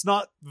 but it's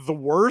not the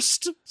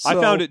worst. I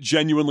So found it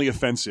genuinely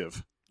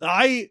offensive.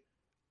 I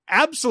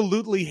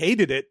absolutely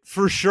hated it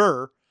for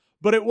sure,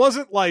 but it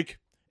wasn't like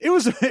it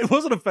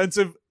wasn't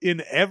offensive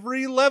in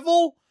every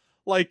level.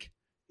 Like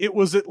it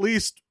was at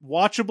least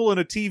watchable in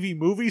a TV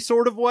movie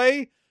sort of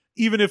way,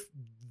 even if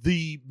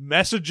the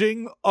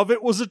messaging of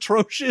it was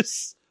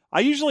atrocious.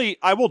 I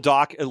will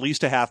dock at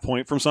least a half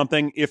point from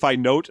something if I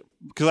note,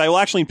 because I will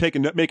actually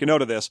make a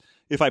note of this.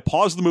 If I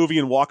pause the movie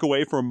and walk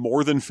away for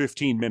more than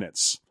 15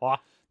 minutes, Ah.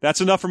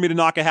 that's enough for me to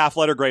knock a half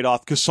letter grade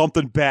off because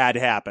something bad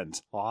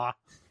happened. Ah.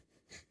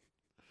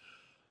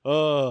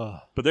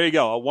 But there you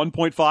go, a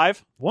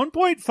 1.5.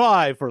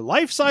 1.5 for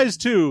Life Size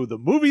 2, the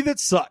movie that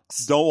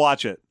sucks. Don't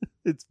watch it.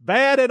 It's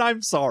bad and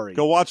I'm sorry.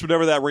 Go watch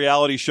whatever that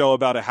reality show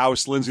about a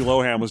house Lindsay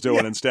Lohan was doing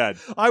Yeah. instead.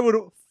 I would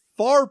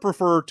far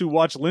prefer to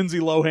watch Lindsay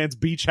Lohan's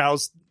Beach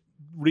House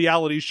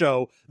reality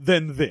show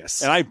than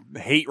this. And I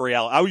hate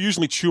reality. I would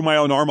usually chew my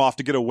own arm off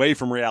to get away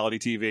from reality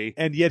TV.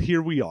 And yet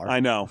here we are. I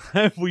know.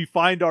 We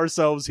find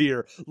ourselves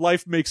here.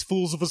 Life makes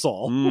fools of us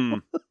all.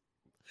 Mm.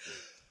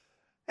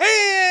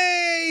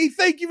 Hey,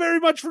 thank you very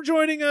much for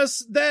joining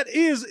us. That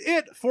is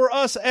it for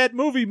us at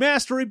Movie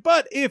Mastery.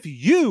 But if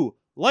you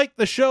like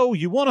the show,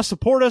 you want to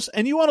support us,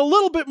 and you want a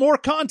little bit more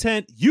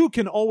content, you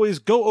can always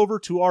go over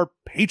to our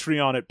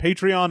Patreon at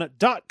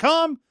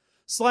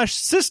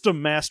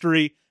patreon.com/System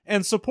Mastery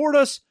and support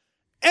us.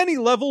 Any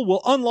level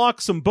will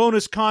unlock some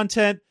bonus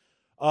content.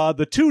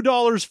 The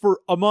 $2 for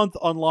a month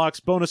unlocks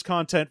bonus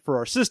content for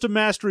our System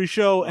Mastery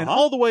show, and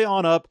all the way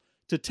on up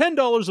to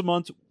 $10 a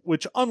month,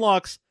 which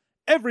unlocks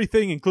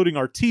everything, including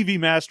our TV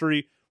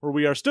Mastery, where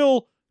we are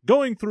still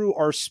going through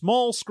our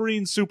small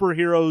screen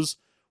superheroes,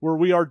 where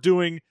we are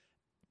doing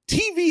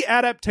TV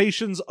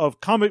adaptations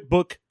of comic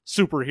book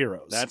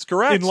superheroes. That's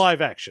correct. In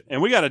live action.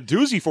 And we got a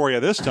doozy for you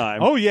this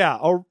time. Oh, yeah.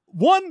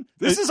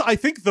 This is, I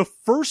think, the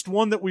first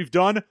one that we've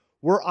done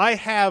where I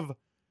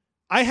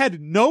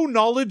had no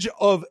knowledge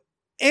of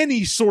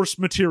any source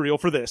material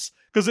for this.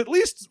 Because at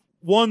least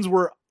ones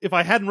where if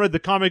I hadn't read the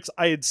comics,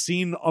 I had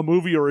seen a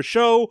movie or a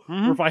show,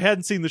 or if I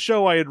hadn't seen the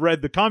show, I had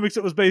read the comics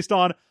it was based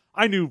on.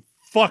 I knew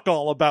fuck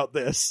all about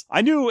this.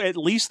 I knew at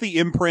least the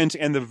imprint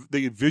and the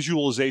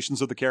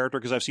visualizations of the character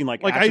because I've seen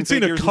Like I had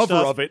seen a cover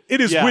of it. It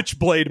is Yeah.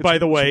 Witchblade, by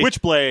the way.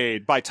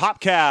 Witchblade by Top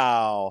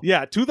Cow.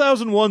 Yeah,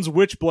 2001's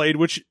Witchblade,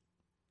 which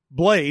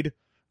Blade,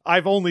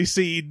 I've only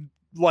seen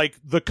like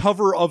the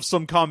cover of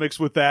some comics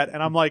with that,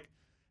 and I'm like,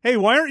 hey,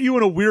 why aren't you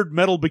in a weird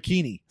metal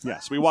bikini?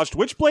 Yes, we watched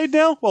Witchblade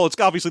now? Well, it's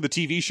obviously the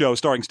TV show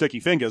starring Sticky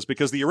Fingers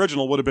because the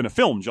original would have been a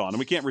film, John, and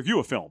we can't review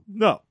a film.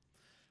 No,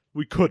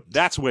 we couldn't.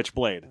 That's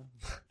Witchblade.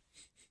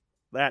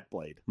 That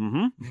Blade.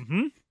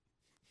 Mm-hmm.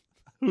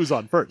 Who's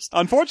on first?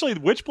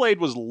 Unfortunately, Witchblade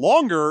was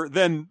longer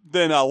than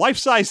Life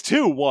Size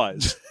 2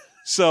 was.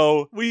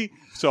 So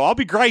I'll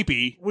be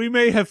gripey. We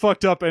may have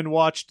fucked up and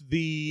watched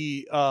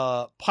the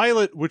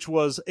pilot, which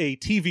was a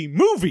TV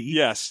movie.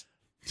 Yes.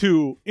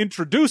 To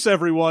introduce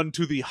everyone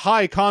to the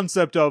high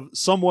concept of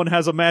someone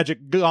has a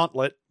magic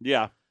gauntlet.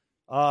 Yeah.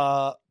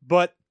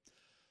 But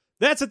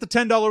that's at the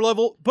 $10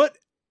 level. But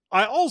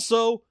I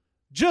also,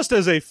 just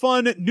as a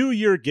fun New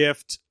Year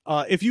gift,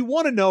 if you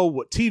want to know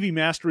what TV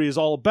Mastery is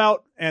all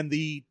about, and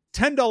the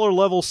 $10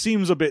 level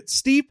seems a bit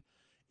steep,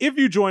 if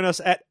you join us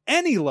at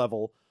any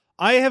level,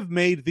 I have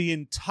made the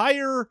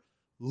entire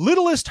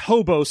Littlest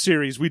Hobo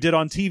series we did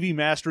on TV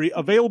Mastery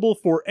available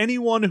for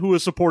anyone who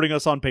is supporting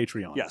us on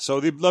Patreon. Yeah, so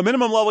the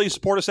minimum level you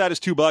support us at is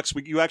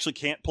 $2. You actually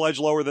can't pledge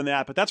lower than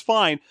that, but that's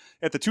fine.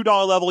 At the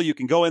 $2 level, you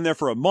can go in there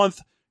for a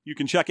month. You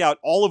can check out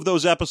all of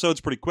those episodes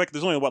pretty quick.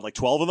 There's only, like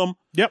 12 of them?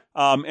 Yep.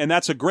 And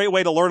that's a great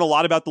way to learn a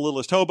lot about the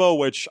Littlest Hobo,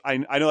 which I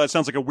know that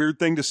sounds like a weird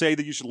thing to say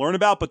that you should learn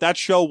about, but that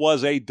show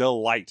was a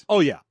delight.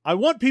 Oh, yeah. I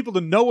want people to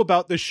know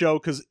about this show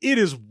because it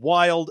is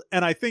wild,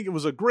 and I think it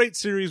was a great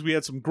series. We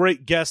had some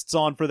great guests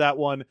on for that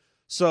one.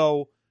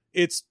 So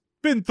it's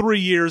been 3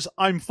 years.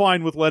 I'm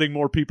fine with letting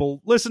more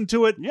people listen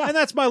to it. Yeah. And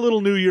that's my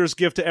little New Year's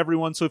gift to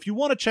everyone. So if you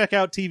want to check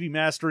out TV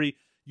Mastery,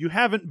 you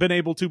haven't been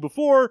able to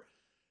before,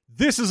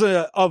 this is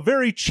a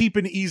very cheap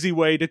and easy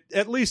way to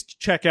at least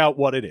check out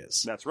what it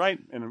is. That's right.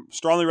 And I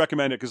strongly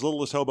recommend it because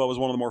Littlest Hobo is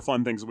one of the more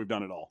fun things that we've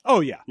done at all. Oh,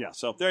 yeah. Yeah,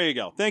 so there you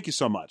go. Thank you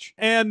so much.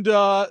 And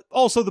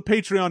also the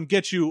Patreon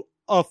gets you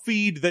a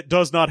feed that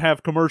does not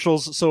have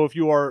commercials. So if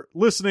you are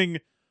listening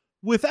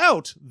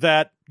without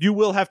that, you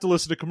will have to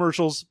listen to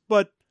commercials.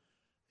 But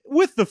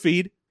with the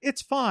feed,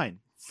 it's fine.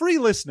 Free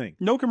listening.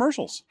 No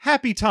commercials.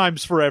 Happy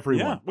times for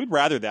everyone. Yeah, we'd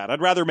rather that.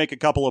 I'd rather make a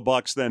couple of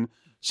bucks than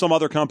some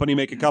other company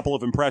make a couple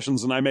of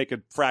impressions and I make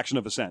a fraction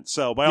of a cent.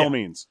 So by all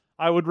means.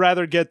 I would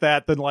rather get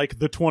that than like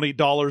the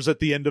 $20 at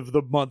the end of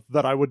the month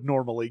that I would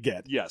normally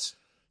get. Yes.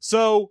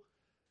 So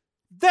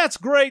that's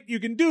great. You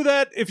can do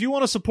that if you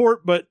want to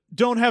support, but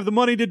don't have the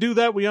money to do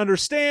that. We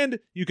understand.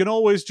 You can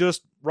always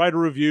just write a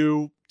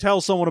review,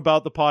 tell someone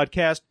about the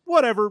podcast,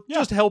 whatever. Yeah.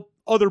 Just help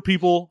other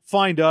people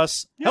find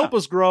us, Yeah. help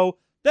us grow.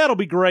 That'll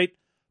be great.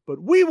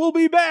 But we will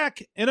be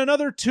back in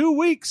another 2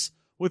 weeks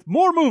with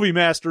more Movie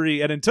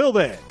Mastery. And until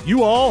then,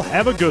 you all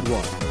have a good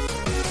one.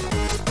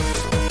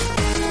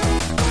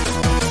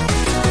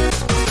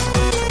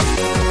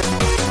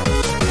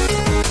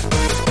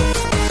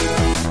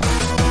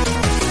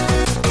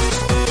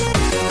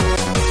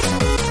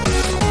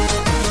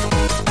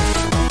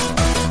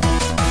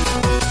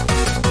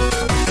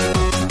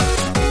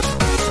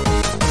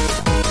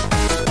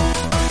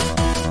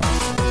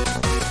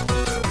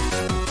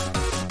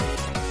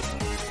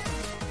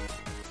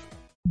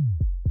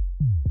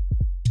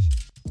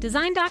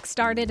 Design Doc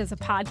started as a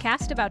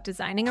podcast about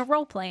designing a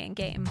role-playing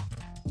game.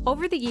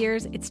 Over the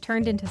years, it's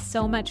turned into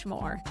so much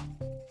more.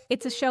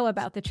 It's a show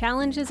about the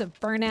challenges of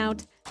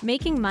burnout,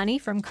 making money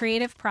from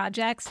creative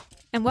projects,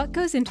 and what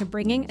goes into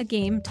bringing a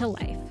game to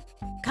life.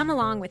 Come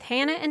along with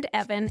Hannah and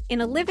Evan in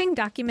a living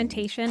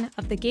documentation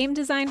of the game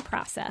design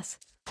process.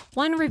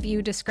 One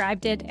review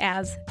described it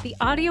as the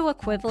audio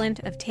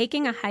equivalent of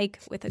taking a hike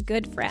with a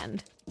good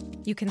friend.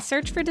 You can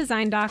search for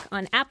Design Doc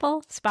on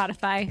Apple,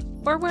 Spotify,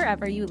 or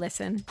wherever you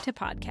listen to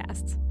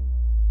podcasts.